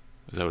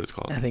 Is that what it's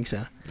called? I think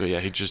so. But yeah,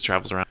 he just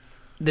travels around.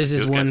 There's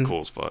this This guy's one.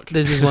 cool as fuck.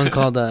 There's this one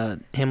called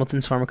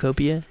Hamilton's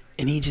Pharmacopoeia,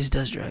 and he just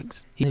does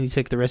drugs. He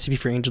took the recipe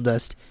for angel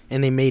dust,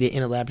 and they made it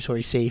in a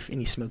laboratory safe, and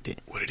he smoked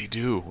it. What did he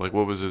do? Like,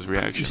 what was his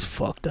reaction? Just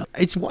fucked up.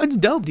 It's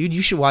dope, dude.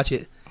 You should watch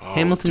it. Oh,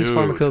 Hamilton's dude.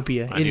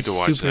 Pharmacopoeia. I It need is to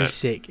watch super that.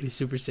 sick. It is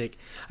super sick.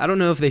 I don't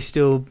know if they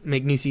still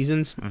make new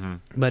seasons, Mm-hmm.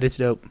 but it's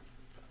dope.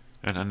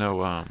 And I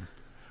know, I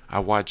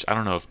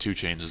don't know if 2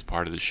 Chainz is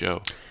part of the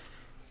show,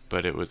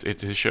 but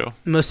it's his show.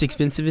 Most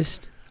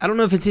expensivest. I don't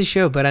know if it's his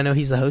show, but I know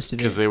he's the host of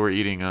Because it. they were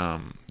eating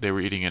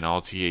an all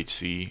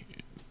THC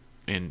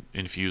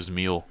infused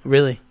meal,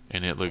 Really?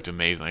 and it looked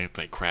amazing,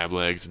 like crab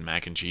legs and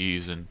mac and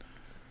cheese, and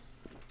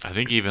I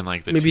think even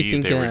like the Maybe tea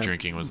think, they were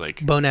drinking was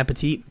like Bon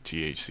Appetit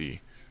THC.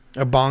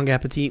 or Bong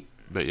Appetit.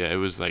 But yeah, it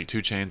was like 2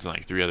 Chainz and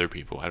like 3 other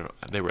people.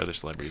 They were other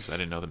celebrities. I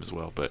didn't know them as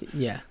well, but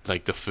Yeah.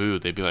 like the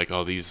food, they'd be like,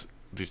 "Oh, these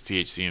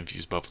THC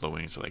infused buffalo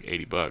wings are like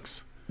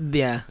 $80."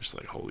 Yeah. Just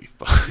like, holy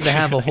fuck. They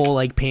have a whole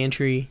like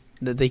pantry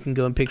that they can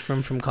go and pick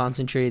from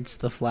concentrates,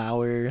 the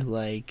flour,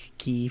 like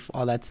keef,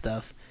 all that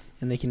stuff,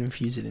 and they can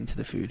infuse it into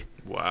the food.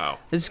 Wow.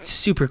 It's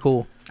super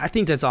cool. I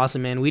think that's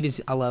awesome, man.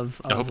 I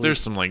love I hope weed. there's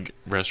some like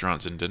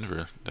restaurants in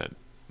Denver that.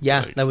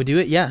 Yeah, like- that would do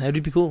it. Yeah, that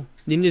would be cool.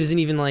 Then it doesn't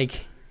even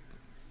like.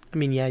 I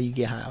mean, yeah, you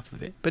get high off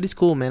of it, but it's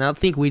cool, man. I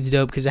think weed's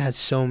dope because it has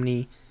so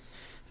many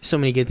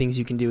good things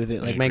you can do with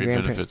it. Like yeah, my great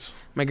grandparents. benefits.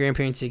 My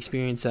grandparents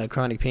experience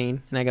chronic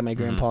pain, and I got my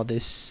Mm-hmm. grandpa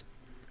this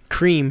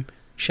cream.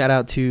 Shout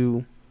out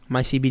to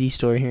my CBD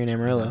store here in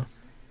Amarillo.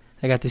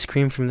 I got this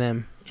cream from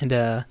them, and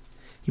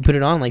you put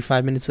it on like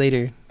 5 minutes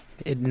later,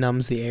 it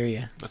numbs the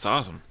area. That's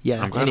awesome.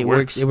 Yeah, I'm glad and it it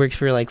works. It works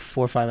for like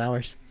 4 or 5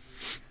 hours.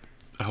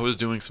 I was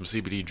doing some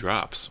CBD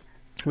drops,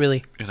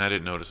 Really, and I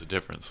didn't notice a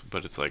difference.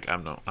 But it's like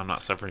I'm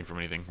not suffering from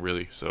anything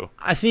really. So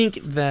I think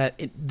that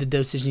the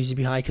dosage needs to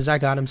be high because I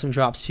got him some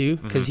drops too.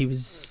 Because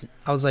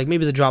I was like,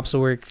 maybe the drops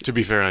will work. to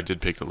be fair, I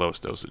did pick the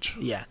lowest dosage.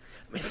 Yeah,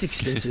 I mean, it's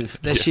expensive.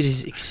 That Yeah. shit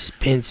is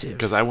expensive.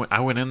 Because I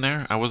went in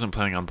there, I wasn't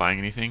planning on buying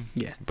anything.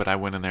 Yeah. But I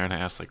went in there and I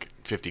asked like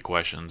 50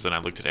 questions, and I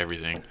looked at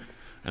everything,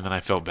 and then I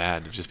felt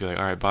bad to just be like,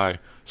 all right, bye.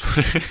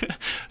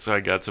 So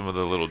I got some of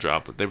the little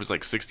drop. They was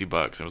like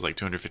 $60. It was like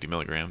 250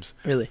 milligrams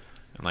Really?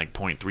 and like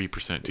 0.3%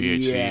 THC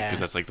because Yeah.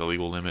 that's like the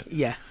legal limit.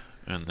 Yeah.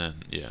 And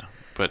then yeah,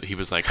 but he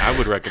was like, I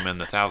would recommend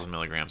the 1,000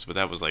 milligrams, but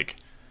that was like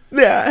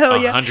Yeah, hell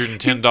yeah.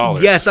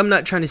 $110. Yes, I'm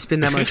not trying to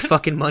spend that much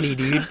fucking money,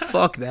 dude.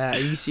 Fuck that.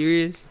 Are you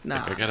serious?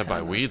 Nah. Like, I gotta buy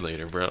hell no. weed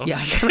later, bro. Yeah,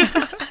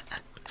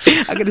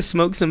 I gotta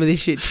smoke some of this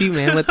shit too,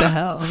 man. What the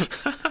hell?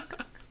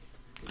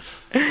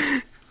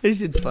 This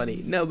shit's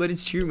funny. No, but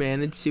it's true,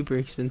 man. It's super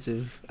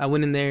expensive. I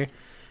went in there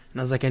and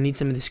I was like, I need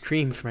some of this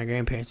cream for my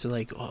grandparents. They're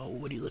like, oh,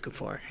 what are you looking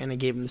for? And I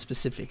gave them the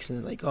specifics. And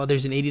they're like, oh,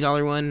 there's an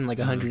 $80 one and like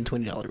a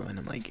 $120 one.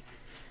 I'm like,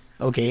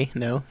 okay,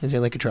 no. Is there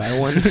like a trial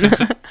one?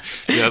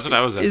 Yeah, that's what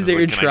I was asking. Is there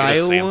like, a can I get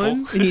trial sample?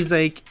 one? And he's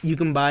like, you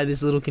can buy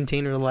this little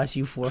container. It'll last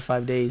you 4 or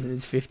 5 days, and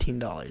it's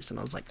 $15. And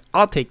I was like,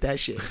 I'll take that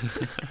shit.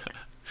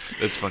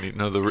 That's funny.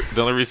 No,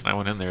 the only reason I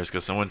went in there is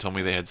because someone told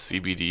me they had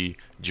CBD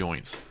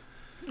joints.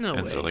 No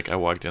And way. so, like, I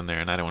walked in there,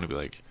 and I don't want to be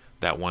like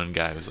that one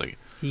guy who's like,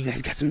 You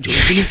guys got some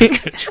joints in here?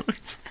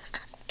 joints.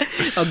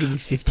 I'll give you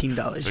 $15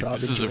 Like, for all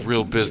this the is a joints real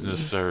you give business,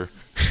 me. sir.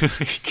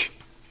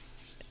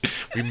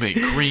 We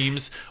make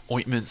creams,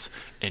 ointments,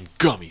 and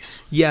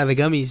gummies. Yeah, the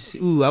gummies.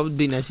 Ooh, I would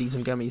be nice to eat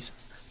some gummies.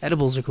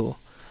 Edibles are cool.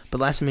 But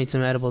last time I ate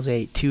some edibles, I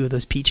ate 2 of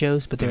those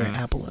Peachos, but they were Mhm.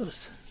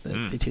 Apple-Os.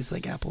 They taste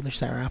like apple. They're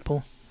sour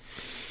apple.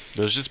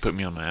 Those just put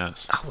me on my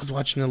ass. I was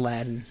watching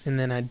Aladdin, and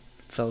then I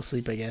fell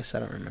asleep, I guess. I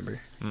don't remember.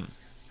 Mm.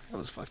 I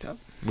was fucked up.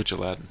 Which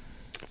Aladdin?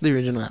 The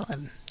original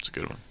Aladdin. It's a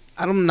good one.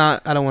 I don't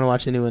want to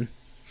watch the new one.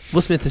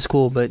 Will Smith is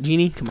cool, but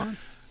Genie, come on.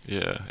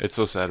 Yeah, it's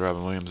so sad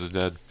Robin Williams is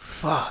dead.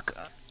 Fuck.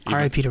 Even-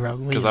 R.I.P. to Robin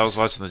Williams. Because I was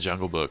watching The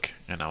Jungle Book,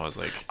 and I was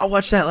like, I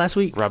watched that last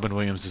week. Robin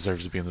Williams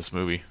deserves to be in this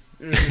movie.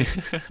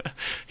 Mhm.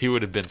 He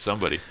would have been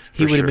somebody.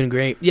 He for would have sure. been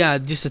great. Yeah,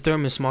 just to throw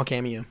him a small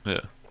cameo.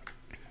 Yeah.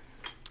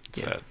 It's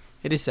Yeah. sad.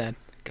 It is sad.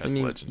 Guy's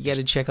legend. you got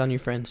to check on your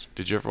friends.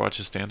 Did you ever watch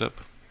his stand-up?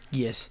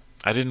 Yes.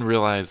 I didn't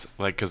realize,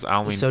 like, because I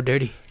only It's so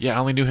dirty. I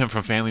only knew him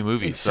from Family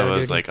Movies, It's so so I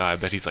was dirty. like, oh, I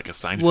bet he's like a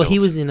Seinfeld. Well, he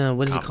was in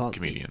what is it com- called?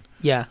 comedian.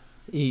 Yeah.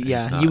 He's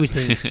Yeah, not. you would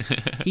think.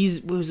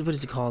 He's what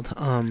is it called?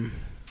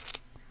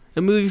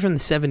 A movie from the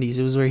 70s.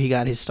 It was where he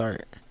got his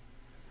start.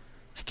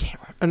 I can't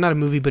remember. Or not a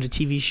movie, but a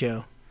TV show.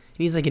 And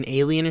he's like an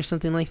alien or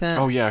something like that.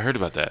 Oh yeah, I heard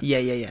about that.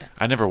 Yeah.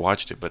 I never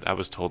watched it, but I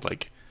was told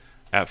like,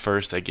 at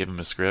first they gave him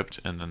a script,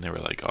 and then they were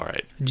like, all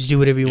right, Just do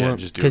whatever you Yeah, want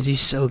just do because it.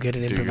 he's so good at Do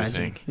your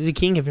improvising. thing. He's a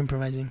king of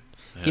improvising.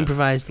 yeah. He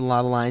improvised a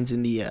lot of lines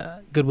in the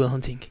Good Will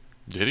Hunting.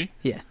 Did he?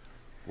 Yeah.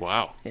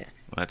 Wow. Yeah.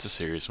 Well, that's a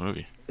serious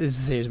movie. This is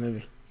a serious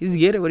movie. He's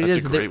good at what he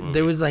That's does. a great movie.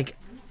 There was like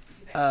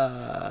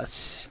a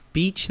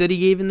speech that he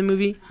gave in the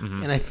movie,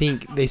 Mhm. and I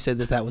think they said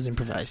that was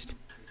improvised.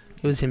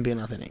 It was him being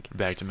authentic.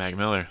 Back to Mac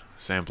Miller,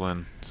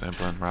 sampling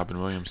Robin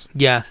Williams.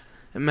 Yeah,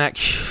 and Mac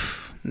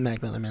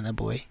Miller, man, that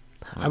boy.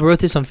 I wrote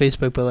this on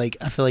Facebook, but like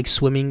I feel like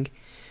Swimming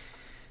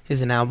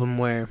is an album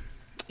where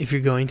if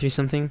you're going through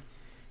something,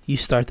 you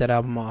start that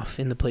album off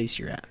in the place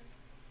you're at,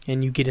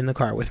 and you get in the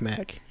car with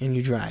Mac and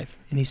you drive,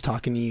 and he's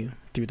talking to you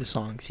through the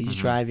songs. He's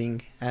Mhm.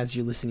 driving as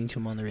you're listening to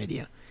him on the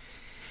radio,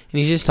 and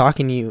he's just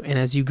talking to you. And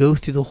as you go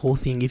through the whole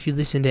thing, if you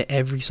listen to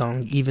every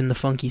song, even the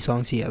funky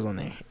songs he has on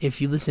there, if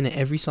you listen to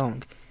every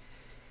song,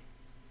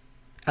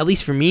 at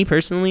least for me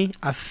personally,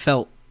 I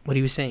felt what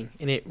he was saying,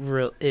 and it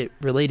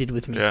related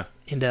with me. Yeah.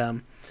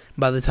 And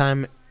by the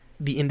time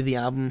the end of the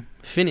album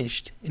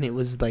finished, and it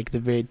was like the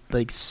very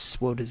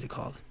what is it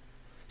called?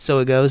 So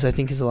It Goes, I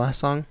think is the last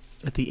song.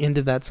 At the end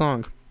of that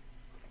song,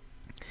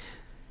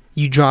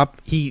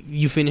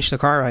 you finish the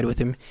car ride with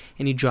him,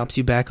 and he drops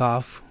you back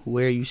off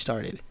where you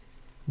started,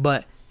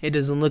 but it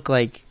doesn't look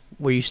like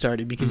where you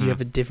started because you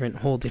Mhm. have a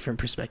whole different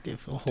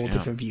perspective, a whole Damn.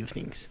 different view of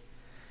things.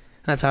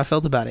 That's how I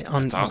felt about it.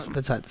 That's awesome.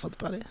 That's how I felt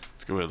about it.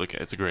 It's a good way to look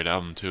at it. It's a great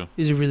album too.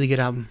 It was a really good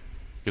album.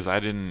 Because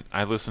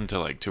I listened to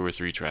like 2 or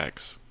 3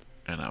 tracks,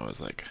 and I was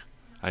like,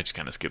 I just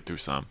kind of skipped through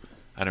some.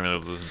 I didn't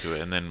really listen to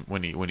it, and then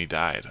when he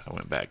died, I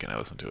went back and I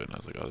listened to it, and I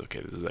was like, oh, okay,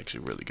 this is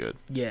actually really good.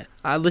 Yeah,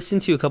 I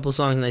listened to a couple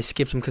songs and I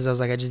skipped them because I was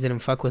like, I just didn't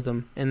fuck with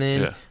them. And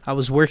then Yeah. I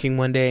was working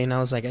one day and I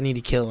was like, I need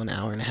to kill an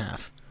hour and a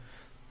half.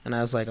 And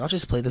I was like, I'll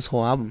just play this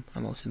whole album.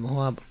 I'm gonna listen to the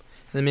whole album.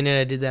 And the minute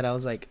I did that, I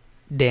was like,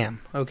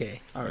 damn,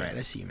 okay, all right,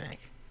 I see you, Mac.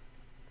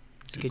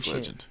 It's Dude's good shit.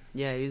 legend.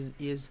 Yeah, he is.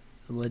 He's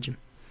a legend.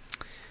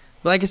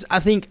 But I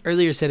think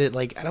earlier said it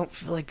like I don't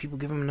feel like people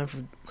give him enough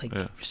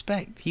Yeah.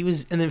 respect. He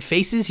was, and then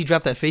Faces. He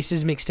dropped that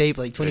Faces mixtape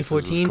like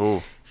 2014. Faces was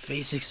cool.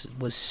 Faces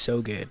was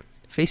so good.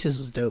 Faces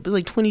was dope. It was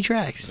like 20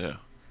 tracks. Yeah,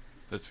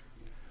 that's.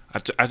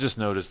 I just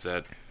noticed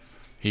that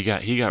he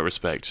got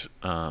respect.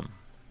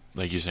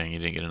 Like you're saying, he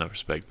didn't get enough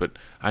respect, but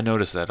I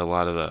noticed that a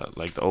lot of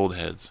the old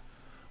heads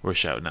were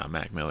shouting out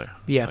Mac Miller.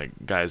 Yeah. Like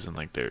guys in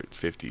like their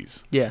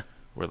 50s Yeah,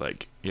 were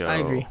like, "Yo, I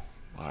agree.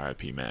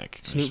 R.I.P. Mac." And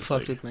it's Snoop just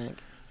fucked like- with Mac.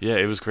 Yeah,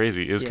 it was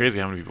crazy. It was Yeah. crazy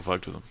how many people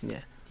fucked with him.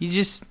 Yeah, he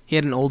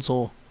had an old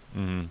soul.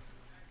 Hmm.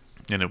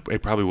 And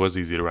it probably was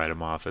easy to write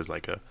him off as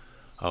like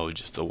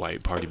just a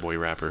white party boy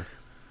rapper.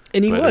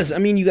 And he But was. I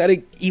mean,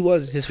 he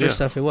was his first Yeah.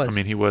 stuff. It was. I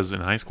mean, he was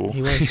in high school.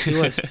 He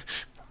was.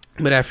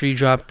 But after he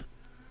dropped,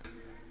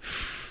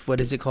 what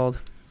is it called?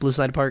 Blue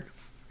Slide Park.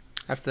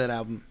 After that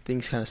album,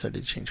 things kind of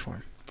started to change for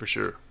him. For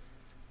sure.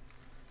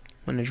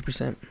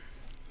 100%.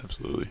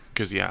 Absolutely.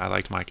 Because I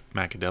liked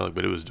Macadelic,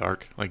 but it was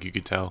dark. Like you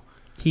could tell.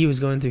 He was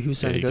going through. He was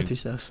starting you to go can- through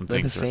stuff. Some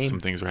Like things. the fame. Some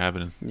things were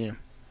happening. Yeah.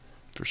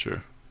 For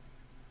sure.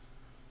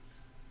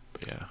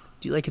 But yeah,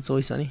 Do you like It's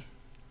Always Sunny?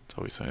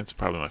 it's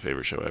probably my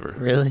favorite show ever.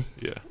 Really?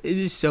 Yeah. It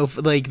is so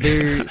like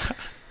they're.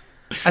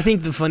 I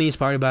think the funniest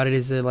part about it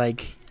is that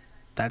like,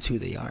 that's who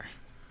they are.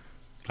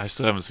 I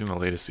still haven't seen the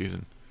latest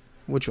season.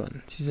 Which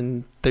one?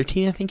 Season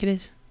 13, I think it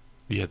is.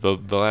 Yeah, the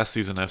last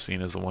season I've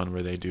seen is the one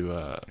where they do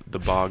the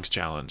Boggs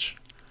challenge,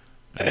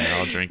 And they're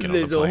all drinking on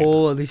There's the a plane.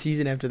 whole other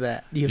season after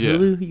that. Do you have Yeah.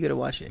 Hulu? You gotta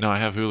watch it. No, I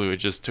have Hulu. It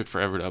just took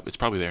forever to up. It's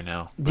probably there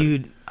now. but-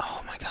 Dude,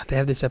 oh my god, they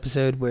have this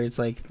episode where it's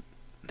like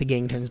the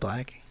gang turns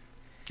black.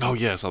 Oh,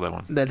 yeah, I saw that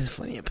one. That is a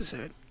funny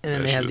episode. And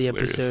then That they have shit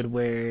the is hilarious. episode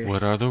where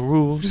What are the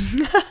rules?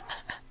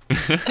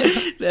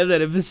 they have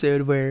that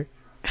episode where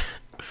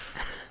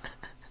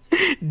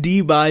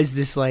D buys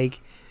this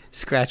like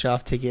scratch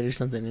off ticket or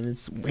something, and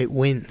it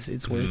wins.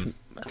 It's worth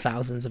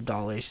thousands of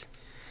dollars.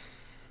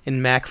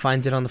 And Mac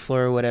finds it on the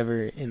floor or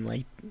whatever, and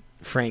like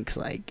Frank's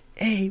like,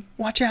 "Hey,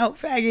 watch out,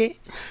 faggot!"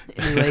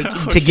 And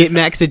like to get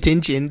Mac's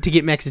attention,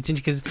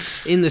 because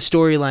in the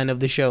storyline of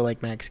the show,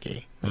 like Mac's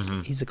gay,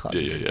 like he's a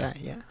closeted guy,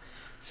 yeah.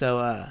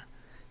 So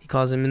he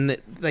calls him, and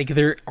like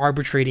they're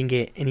arbitrating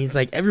it, and he's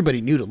like,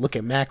 "Everybody knew to look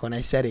at Mac when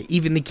I said it.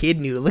 Even the kid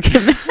knew to look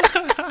at Mac."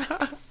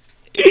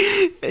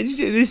 That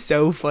shit is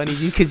so funny,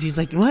 dude, because he's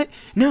like, "What?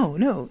 No,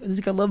 it's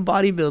like I love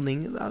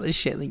bodybuilding, all this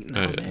shit." Like,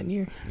 no, man,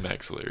 you're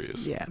Mac's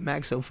hilarious. yeah,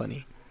 Mac's so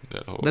funny.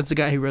 That That's the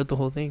guy who wrote the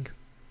whole thing.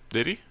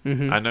 Did he?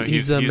 Mm-hmm. I know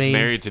he's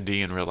married to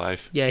Dee in real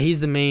life. Yeah,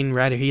 he's the main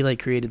writer. He like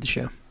created the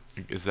show.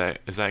 Is that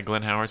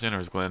Glenn Howerton or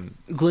is Glenn?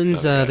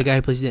 Glenn's Okay. the guy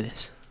who plays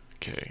Dennis.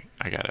 Okay,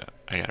 I gotta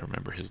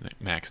remember his name,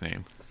 Mac's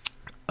name.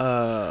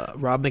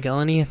 Rob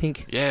McElhenney, I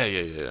think.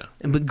 Yeah.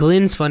 But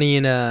Glenn's funny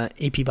in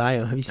AP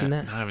Bio. Have you seen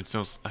that? No, I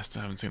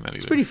still haven't seen that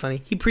It's either. pretty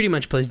funny. He pretty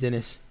much plays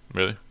Dennis.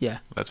 Really? Yeah.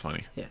 That's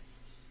funny. Yeah.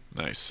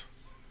 Nice.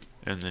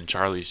 And then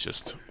Charlie's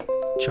just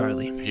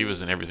Charlie. he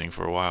was in everything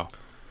for a while.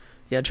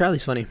 Yeah,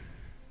 Charlie's funny.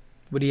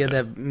 But he had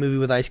that movie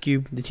with Ice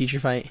Cube, the teacher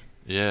fight.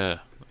 Yeah,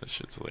 that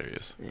shit's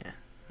hilarious. Yeah.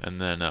 And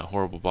then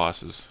Horrible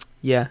Bosses.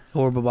 Yeah,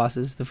 Horrible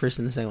Bosses, the first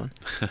and the second one.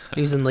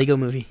 He was in Lego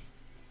Movie.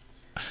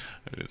 I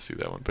didn't see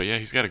that one, but yeah,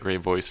 he's got a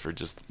great voice for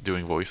just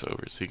doing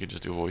voiceovers. He could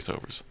just do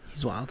voiceovers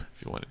He's wild.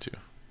 if he wanted to.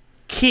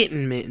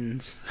 Kitten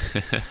mittens.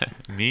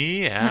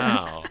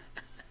 Meow.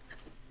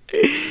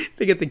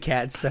 They get the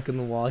cat stuck in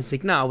the wall. He's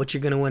like, "Nah, what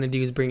you're gonna want to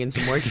do is bring in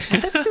some more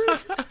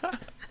cats."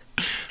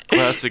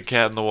 Classic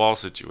cat in the wall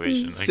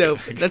situation. So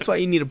that's why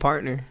you need a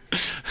partner.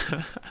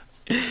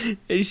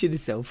 That shit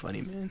is so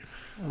funny, man.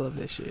 I love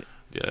that shit.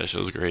 Yeah, that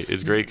show's great.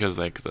 It's great because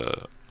like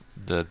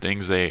the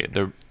things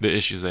the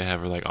issues they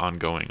have are like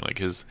ongoing. Like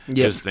his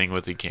thing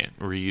with he can't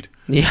read.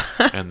 Yeah.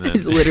 And then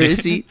his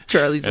literacy,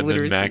 Charlie's and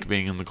literacy. then Mac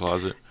being in the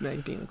closet.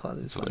 Mac being in the closet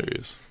is It's funny.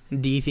 hilarious.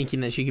 Dee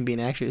thinking that she can be an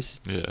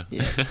actress. Yeah.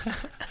 Yeah.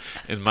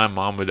 And my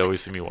mom would always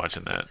see me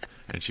watching that,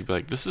 and she'd be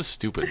like, "This is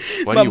stupid.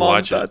 Why My do you mom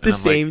watch it?" thought And the I'm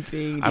same like,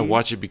 thing. I dude.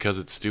 watch it because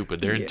it's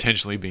stupid. They're Yeah.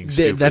 intentionally being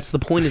stupid. That's the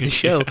point of the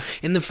show.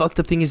 And the fucked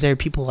up thing is there are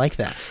people like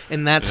that.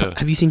 And that's Yeah.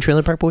 have you seen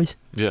Trailer Park Boys?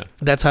 Yeah.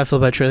 That's how I feel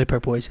about Trailer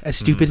Park Boys. As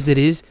stupid as it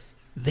is,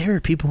 there are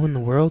people in the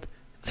world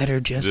that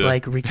are just Yeah.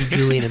 like Ricky,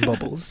 Julian, and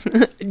Bubbles.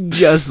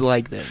 Just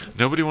like them.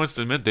 Nobody wants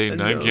to admit they ate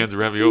No. 9 cans of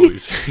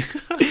raviolis.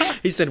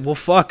 He said, "Well,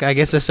 fuck, I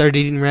guess I started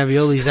eating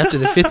raviolis after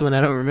the 5th one.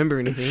 I don't remember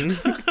anything.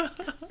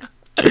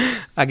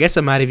 I guess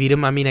I might have eaten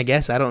them. I mean, I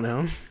guess. I don't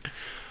know."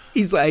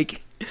 He's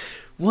like,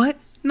 "What?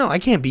 No, I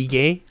can't be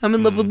gay. I'm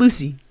in love with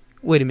Lucy.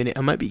 Wait a minute,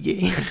 I might be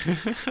gay."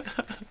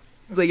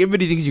 It's like,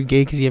 everybody thinks you're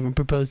gay because you haven't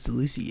proposed to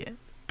Lucy yet.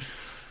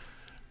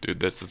 Dude,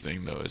 that's the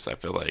thing though, is I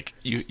feel like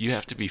you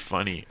have to be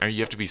funny or you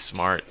have to be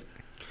smart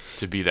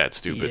to be that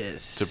stupid.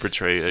 Yes. To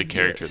portray a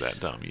character Yes.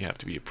 that dumb. You have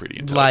to be a pretty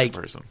intelligent Like-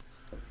 person.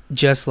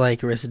 Just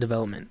like Arrested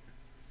Development.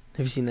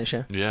 Have you seen that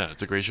show? Yeah,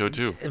 it's a great show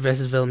too.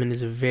 Arrested Development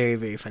is a very,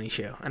 very funny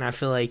show. And I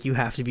feel like you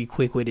have to be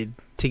quick-witted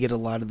to get a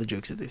lot of the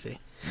jokes that they say.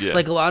 Yeah.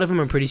 Like, a lot of them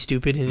are pretty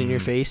stupid and in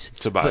your face.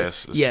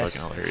 Tobias but- is yes.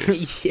 fucking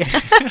hilarious. Yeah.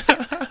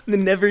 The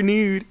never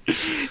nude.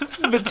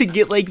 But to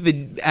get, like,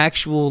 the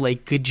actual,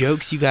 like, good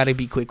jokes, you gotta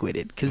be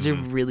quick-witted. Because they're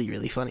really,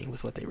 really funny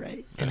with what they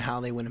write and Yeah. how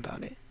they went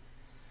about it.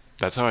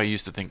 That's how I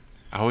used to think.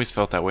 I always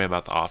felt that way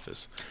about The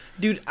Office.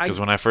 Dude, Because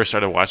when I first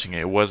started watching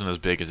it, it wasn't as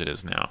big as it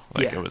is now.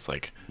 Like, Yeah. it was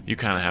like, you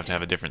kind of have to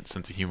have a different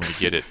sense of humor to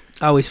get it.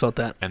 I always felt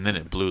that. And then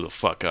it blew the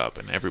fuck up,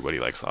 and everybody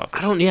likes The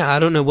Office. I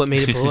don't know what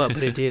made it blow up,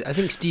 but it did. I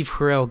think Steve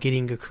Carell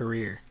getting a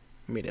career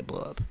made it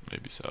blow up.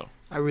 Maybe so.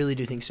 I really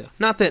do think so.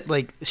 Not that,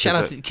 like, shout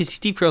out to, because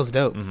Steve Carell's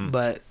dope, Mhm.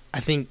 but I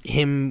think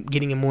him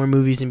getting in more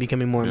movies and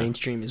becoming more Yeah.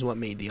 mainstream is what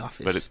made The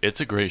Office. But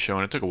it's a great show,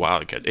 and it took a while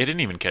to catch. It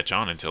didn't even catch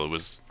on until it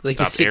was like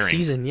the stopped 6th airing.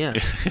 season, yeah.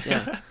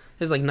 Yeah.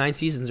 There's like 9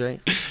 seasons, right?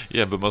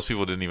 Yeah, but most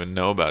people didn't even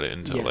know about it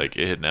until Yeah. like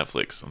it hit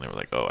Netflix, and they were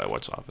like, "Oh, I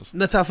watched The Office."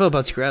 That's how I feel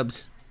about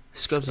Scrubs.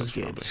 Scrubs is Scrubs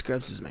good. probably.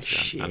 Scrubs is my See,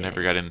 shit. I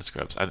never got into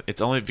Scrubs.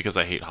 It's only because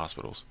I hate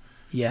hospitals.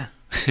 Yeah.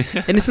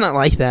 And it's not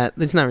like that.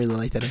 It's not really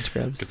like that in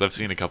Scrubs. Because I've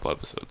seen a couple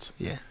episodes,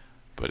 Yeah.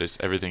 but it's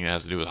everything that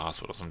has to do with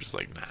hospitals. I'm just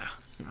like,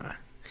 nah.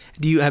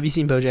 Have you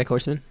seen BoJack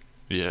Horseman?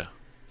 Yeah,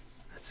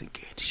 That's a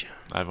good show.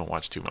 I haven't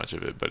watched too much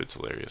of it, but it's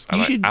hilarious.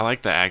 You should- I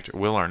like the actor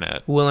Will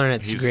Arnett. Will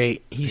Arnett's He's-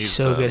 great. He's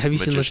so the good. Have you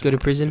seen Let's Go to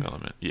magician Prison? from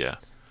Arrested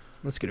Development. Yeah,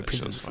 Let's Go to That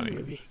Prison. show's Is a funny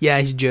funny. movie. Yeah,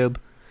 he's Job.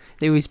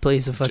 They always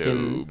plays the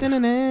fucking Job.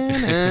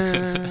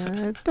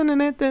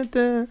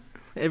 da-na-na-na,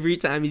 every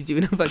time he's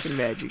doing a fucking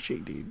magic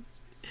trick, dude.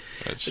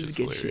 that's That's just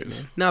good shit,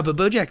 hilarious. man. No, but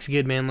BoJack's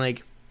good, man.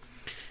 Like,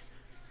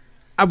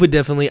 I would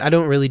definitely. I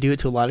don't really do it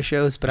to a lot of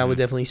shows, but I would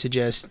Mhm. definitely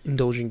suggest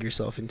indulging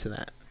yourself into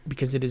that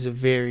because it is a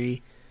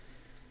very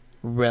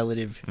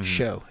relative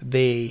show.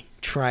 They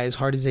try as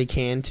hard as they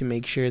can to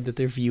make sure that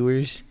their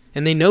viewers,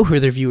 and they know who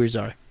their viewers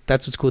are.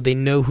 That's what's cool. They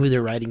know who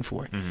they're writing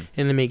for, and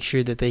they make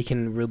sure that they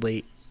can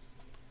relate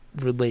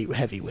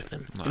heavy with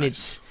them. Nice. And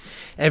it's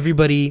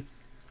everybody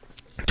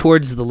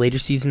towards the later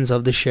seasons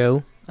of the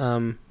show.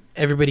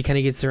 Everybody kind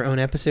of gets their own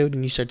episode,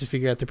 and you start to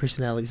figure out the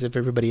personalities of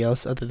everybody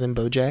else other than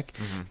BoJack.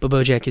 But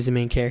BoJack is the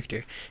main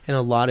character, and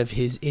a lot of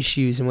his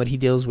issues and what he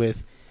deals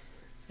with,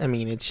 I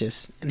mean, it's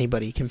just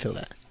anybody can feel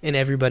that, and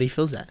everybody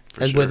feels that,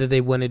 For sure. whether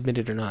they want to admit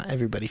it or not.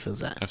 Everybody feels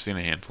that. I've seen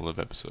a handful of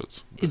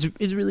episodes. It's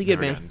really good,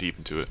 Never man. gotten deep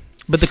into it.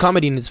 But the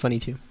comedy in it's funny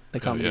too. The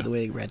Oh, comedy, yeah. the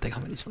way they read the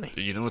comedy is funny.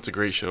 You know what's a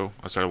great show?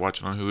 I started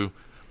watching on Hulu,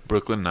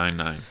 Brooklyn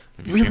Nine-Nine.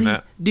 Have you Really, seen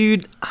that?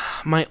 dude?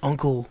 My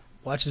uncle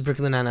watches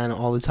Brooklyn Nine-Nine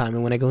all the time,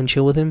 and when I go and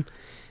chill with him,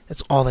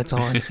 that's all that's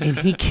on, and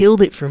he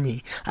killed it for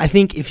me. I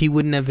think if he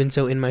wouldn't have been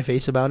so in my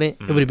face about it,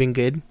 it would have been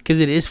good because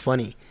it is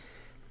funny,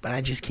 but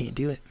I just can't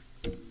do it.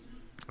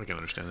 I can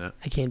understand that.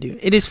 I can't do it.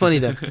 It is funny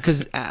though,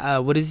 because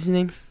what is his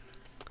name?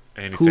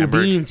 Andy Cool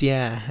Samberg. Beans,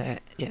 yeah.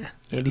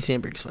 Andy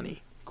Samberg's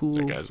funny. Cool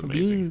That guy's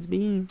amazing.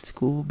 beans,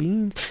 cool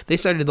beans. They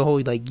started the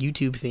whole like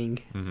YouTube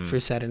thing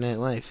for Saturday Night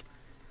Live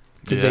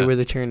because they Yeah. were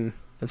the turn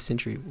of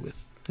century with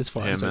as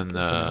far as Him like,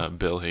 and SNL.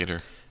 Bill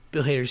Hader.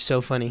 Bill Hader's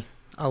so funny.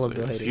 I love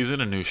Bill Hader. He's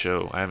in a new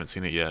show. I haven't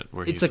seen it yet.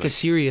 Where It's he's like a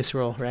serious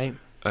role, right?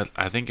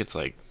 I think it's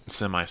like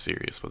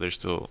semi-serious, but there's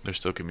still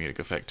comedic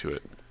effect to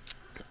it.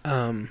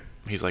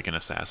 He's like an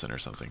assassin or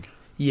something.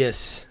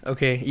 Yes.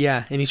 Okay.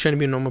 Yeah, and he's trying to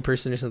be a normal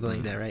person or something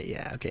like that, right?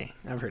 Yeah. Okay.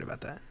 I've heard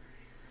about that.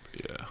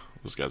 Yeah,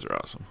 those guys are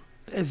awesome.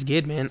 That's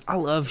good, man. I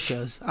love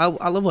shows. I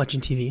love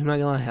watching TV. I'm not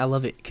gonna lie. I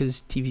love it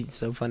because TV's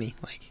so funny.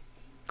 Like,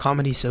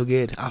 comedy's so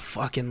good. I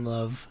fucking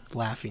love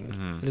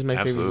laughing. It is my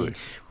favorite Absolutely.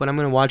 thing. When I'm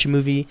gonna watch a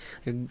movie,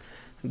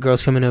 a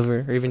girl's coming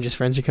over, or even just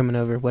friends are coming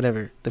over,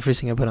 whatever, the first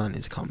thing I put on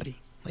is comedy.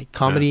 Like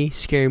comedy,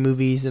 scary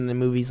movies, and the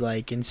movies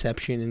like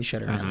Inception and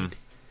Shutter Island.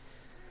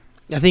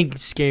 I think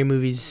scary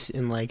movies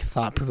and like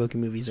thought-provoking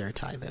movies are a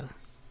tie, though.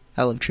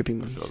 I love trippy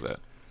I movies. feel that.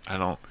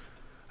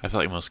 I feel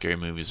like most scary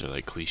movies are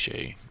like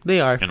cliche They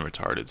are. and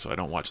retarded, so I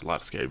don't watch a lot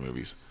of scary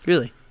movies.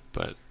 Really.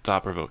 But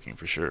thought-provoking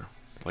for sure.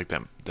 Like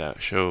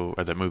that show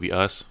or that movie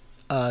Us.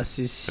 Us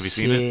is Have you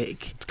seen it?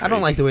 sick. It's I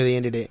don't like crazy. the way they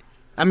ended it.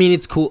 I mean,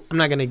 it's cool. I'm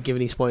not going to give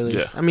any spoilers.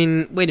 Yeah. I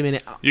mean, wait a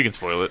minute. You can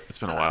spoil it. It's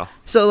been a while.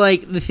 So,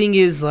 like, the thing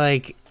is,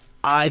 like,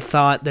 I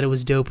thought that it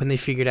was dope when they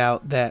figured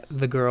out that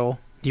the girl,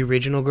 the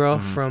original girl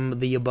from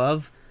The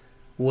Above,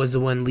 was the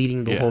one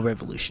leading the Yeah. whole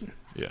revolution.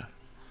 Yeah.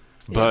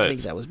 Yeah, I But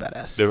think that was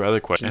badass. there were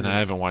other questions, and I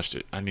haven't watched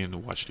it. I need to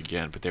watch it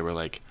again. But they were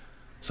like,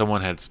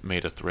 someone had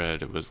made a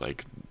thread. It was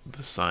like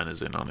the sun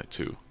is in on it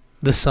too.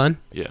 The son?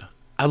 Yeah,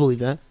 I believe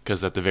that.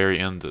 because at the very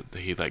end,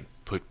 he like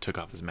took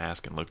off his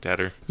mask and looked at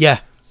her, Yeah,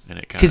 and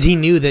it kind because of he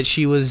knew that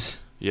she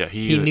was... yeah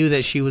He knew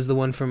that she was the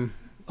one from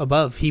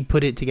above. He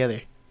put it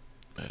together.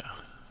 yeah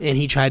And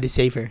he tried to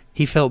save her.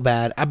 He felt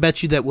bad. I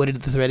bet you that what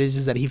the thread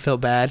is that he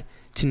felt bad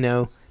to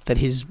know that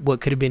his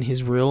what could have been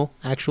his real,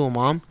 actual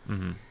mom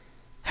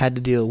had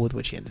to deal with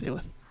what she had to deal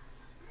with.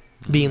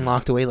 Being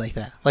locked away like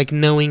that. Like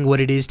knowing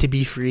what it is to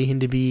be free and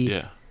to be...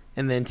 yeah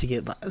And then to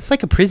get... It's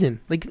like a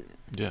prison. Like,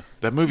 yeah.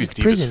 That movie's It's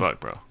deep prison. as fuck,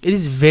 bro. it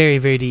is very,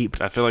 very deep.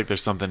 I feel like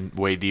there's something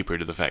way deeper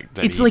to the fact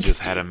that It's he like-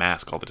 just had a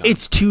mask all the time.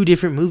 It's 2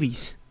 different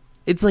movies.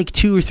 It's like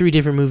 2 or 3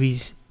 different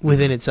movies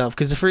within itself.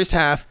 Because the first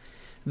half,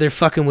 they're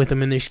fucking with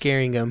him and they're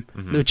scaring him,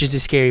 which is the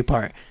scary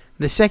part.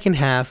 The second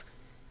half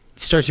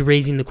starts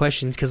raising the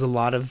questions because a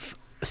lot of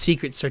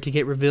secrets start to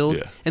get revealed.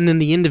 Yeah. And then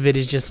the end of it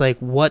is just like,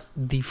 what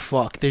the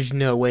fuck? There's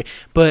no way.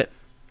 But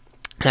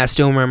I asked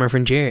Omar, my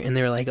friend Jarrett, and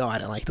they were like, oh, I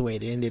don't like the way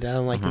it ended. I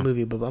don't like the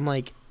movie. But I'm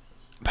like,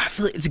 but I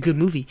feel like it's a good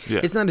movie.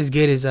 Yeah. It's not as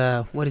good as,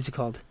 what is it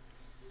called?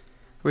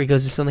 Where he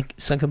goes to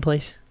sunken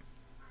place?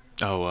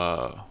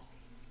 Oh,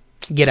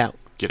 Get Out.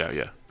 Get Out,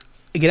 yeah.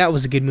 Get Out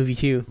was a good movie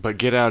too. But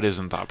Get Out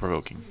isn't thought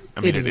provoking.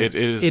 I mean, isn't. it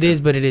is. It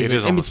is, but it isn't. It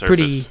is on it's the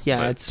pretty. surface, Yeah,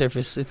 but- it's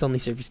surface. It's only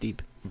surface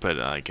deep. But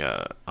like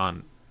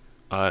on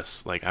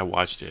Us, like I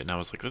watched it and I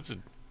was like,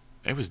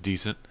 it was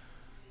decent.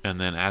 And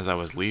then as I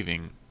was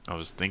leaving, I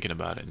was thinking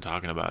about it and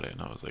talking about it,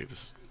 and I was like,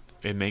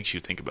 it makes you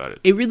think about it.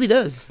 It really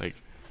does. Like,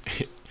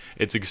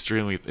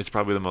 it's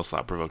probably the most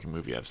thought provoking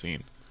movie I've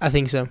seen, I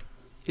think so.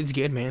 It's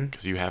good, man.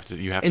 because you have to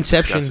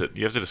Inception. discuss it.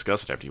 You have to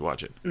discuss it after you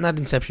watch it. Not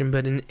Inception,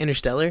 but in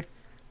Interstellar.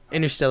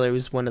 Interstellar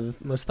was one of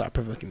the most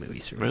thought-provoking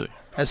movies for me. Really,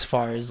 As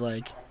far as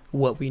like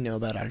what we know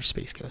about outer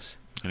space goes.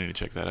 I need to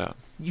check that out.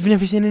 You've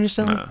never seen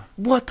Interstellar? Nah.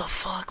 What the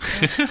fuck,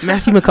 man?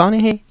 Matthew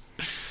McConaughey?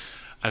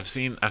 I've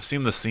seen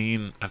the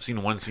scene. I've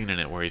seen one scene in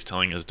it where he's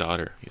telling his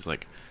daughter, he's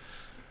like,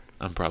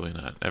 "I'm probably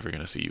not ever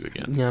gonna see you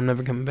again." Yeah, I'm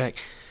never coming back.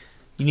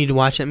 You need to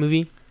watch that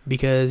movie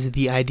because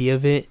the idea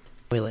of it.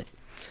 Will it?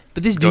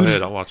 But this Go dude.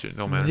 ahead, I'll watch it.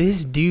 No matter.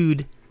 This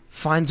dude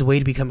finds a way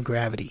to become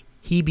gravity.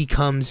 He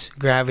becomes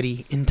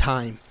gravity in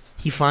time.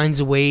 He finds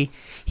a way.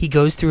 He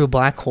goes through a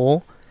black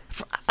hole.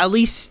 At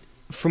least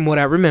from what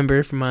I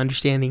remember, from my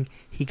understanding,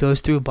 he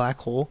goes through a black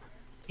hole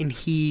and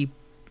he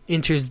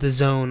enters the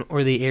zone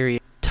or the area.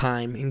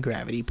 Time and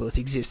gravity both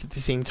exist at the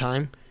same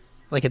time,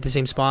 like at the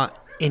same spot,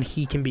 and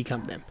he can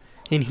become them.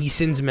 and he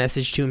sends a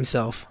message to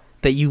himself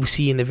that you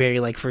see in the very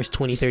like first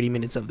 20-30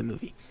 minutes of the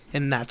movie,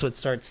 and that's what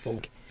starts the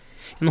whole.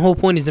 And the whole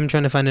point is them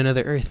trying to find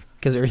another Earth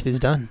because Earth is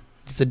done.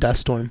 It's a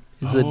dust storm.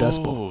 It's a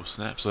dust bowl. Oh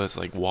snap! So that's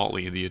like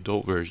Wall-E, the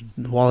adult version.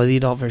 Wall-E, the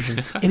adult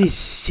version. It is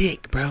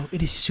sick, bro.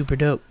 It is super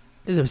dope.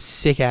 It's a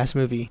sick ass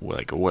movie.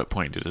 Like, at what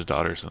point did his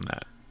daughter send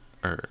that,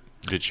 or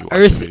did you watch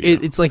Earth, the video?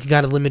 it's like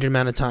got a limited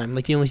amount of time.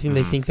 Like the only thing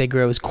they think they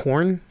grow is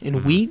corn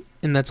and wheat,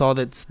 and that's all.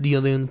 That's the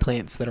only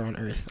plants that are on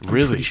Earth. I'm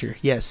Really? pretty sure.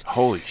 Yes.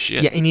 Holy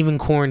shit! Yeah, and even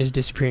corn is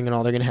disappearing, and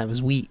all they're gonna have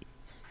is wheat.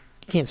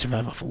 You can't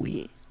survive off of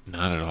wheat.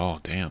 Not at all.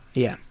 Damn.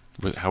 Yeah.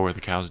 But how are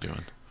the cows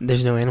doing?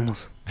 There's no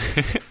animals.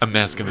 I'm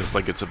asking this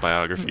like it's a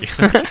biography.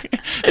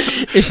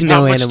 There's no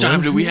How much animals.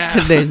 time do we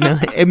have? There's no.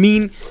 I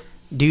mean,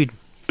 dude.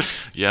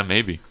 Yeah,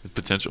 maybe. It's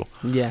potential.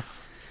 Yeah.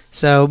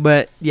 So,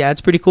 but yeah, it's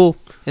pretty cool.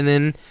 And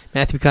then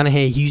Matthew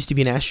McConaughey, he used to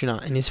be an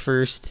astronaut in his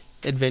first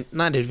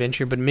not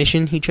adventure, but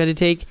mission he tried to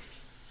take.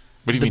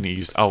 What do you mean he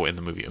used? Oh, in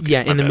the movie. Okay,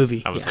 Yeah, my in the bad.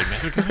 movie. I was Yeah. like, man,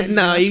 McConaughey's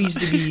No, an he astronaut. used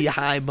to be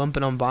high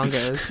bumping on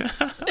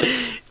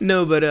bongos.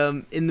 No, but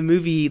in the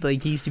movie,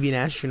 like he used to be an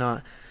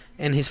astronaut,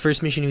 and his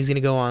first mission he was gonna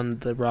go on,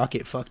 the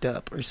rocket fucked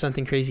up or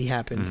something crazy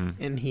happened,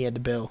 and he had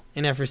to bail.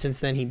 And ever since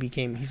then, he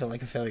felt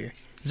like a failure,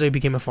 so he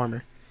became a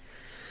farmer.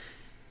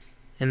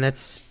 And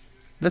that's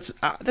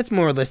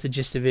more or less the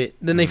gist of it.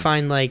 Then they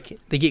find like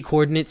they get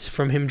coordinates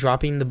from him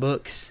dropping the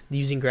books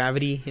using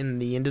gravity in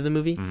the end of the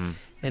movie,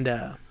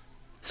 and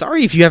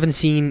sorry if you haven't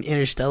seen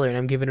Interstellar, and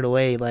I'm giving it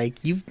away.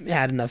 Like, you've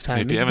had enough time.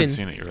 If you haven't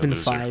seen it, it's you're a been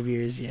loser. 5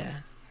 years, yeah.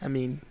 I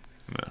mean,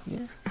 No,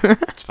 yeah.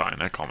 it's fine.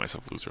 I call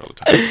myself a loser all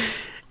the time.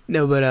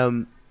 No, but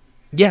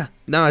yeah.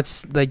 No,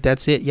 it's like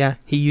that's it. Yeah,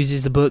 he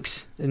uses the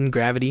books and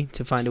gravity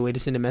to find a way to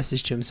send a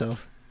message to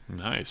himself,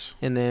 Nice.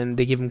 and then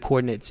they give him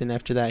coordinates, and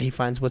after that, he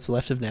finds what's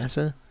left of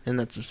NASA, and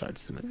that's what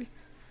starts the movie.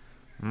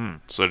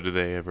 So do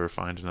they ever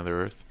find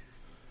another Earth?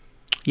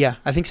 Yeah,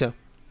 I think so.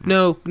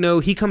 No,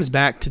 he comes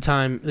back to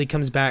time. He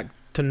comes back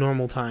to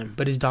normal time,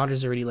 but his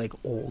daughter's already like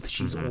old.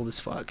 She's old as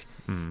fuck,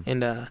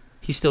 and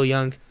he's still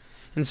young,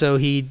 and so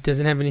he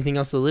doesn't have anything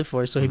else to live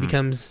for. So he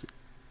becomes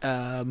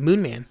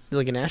Moon Man,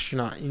 like an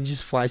astronaut, and he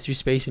just flies through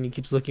space, and he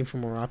keeps looking for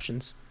more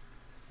options.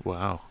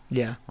 Wow.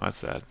 Yeah, Well, that's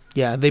sad.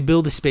 yeah. They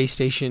build a space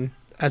station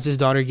as his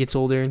daughter gets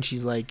older, and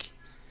she's like,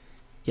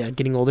 yeah,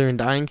 getting older and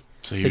dying.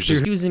 So he Like was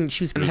just. she was in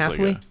he was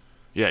halfway.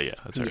 Yeah,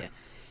 that's right. Yeah,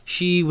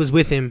 she was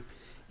with him,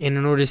 and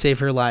in order to save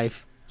her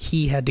life,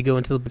 he had to go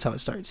into the. That's how it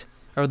starts.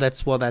 Or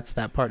that's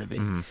that part of it.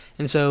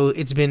 And so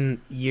it's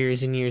been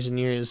years and years and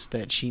years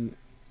that him,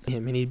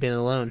 and he'd been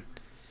alone.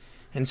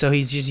 And so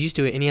he's just used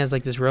to it, and he has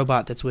like this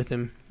robot that's with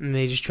him, and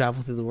they just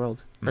travel through the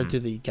world or through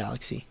the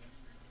galaxy.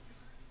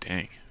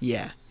 Dang.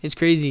 Yeah, it's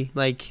crazy.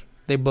 Like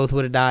they both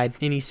would have died,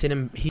 and he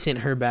sent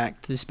her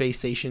back to the space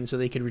station so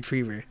they could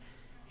retrieve her,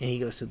 and he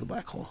goes to the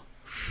black hole.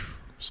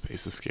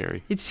 Space is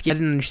scary. It's scary. I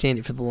didn't understand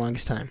it for the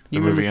longest time. The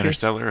You movie remember,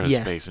 Chris? Interstellar or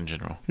Yeah. space in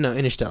general? No,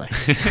 Interstellar.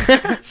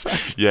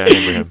 Yeah, I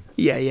remember him.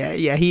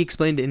 Yeah. He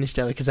explained it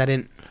Interstellar because I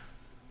didn't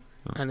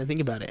think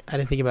about it. I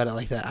didn't think about it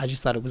like that. I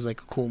just thought it was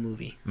like a cool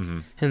movie.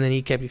 And then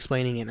he kept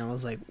explaining it, and I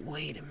was like,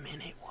 wait a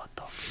minute, what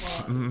the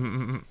fuck?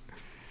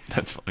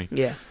 That's funny.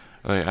 Yeah.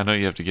 Okay, I know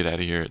you have to get out of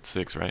here at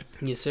 6, right?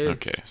 Yes, sir.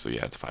 Okay, so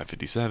yeah, it's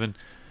 5:57.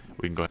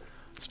 We can go.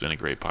 It's been a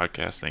great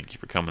podcast. Thank you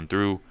for coming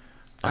through.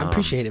 I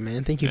appreciate it,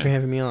 man. Thank you for yeah.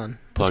 having me on.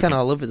 It's Plug kind it.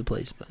 of all over the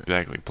place, but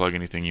Exactly. Plug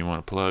anything you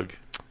want to plug.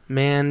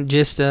 man,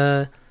 just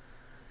if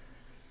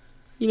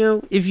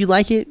you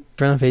like it,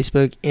 friend on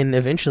Facebook, and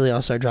eventually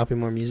I'll start dropping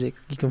more music.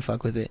 You can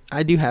fuck with it.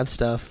 I do have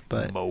stuff,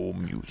 but More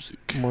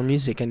music. more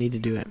music. I need to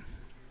do it.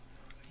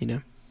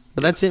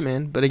 But that's it,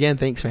 man. But again,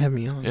 thanks for having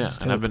me on. Yeah, It's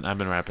and dope. I've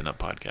been wrapping up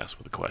podcasts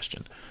with a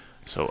question.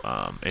 So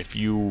if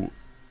you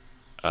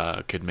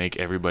could make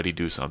everybody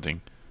do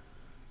something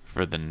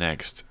for the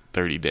next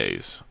 30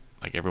 days,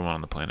 like everyone on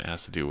the planet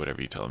has to do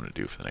whatever you tell them to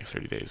do for the next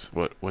 30 days,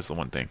 what's the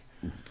one thing?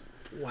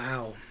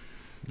 Wow.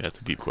 That's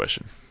a deep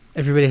question.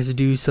 Everybody has to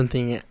do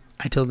something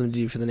I told them to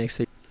do for the next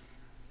 30.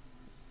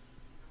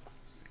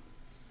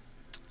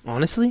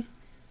 Honestly,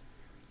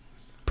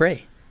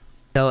 pray.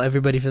 Tell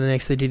everybody for the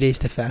next 30 days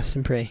to fast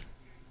and pray.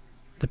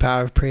 The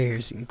power of prayer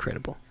is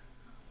incredible.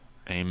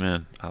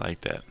 Amen. I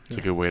like that. It's a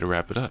Yeah. good way to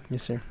wrap it up.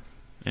 Yes, sir.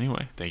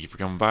 Anyway, thank you for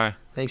coming by.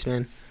 Thanks,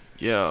 man.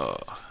 Yeah.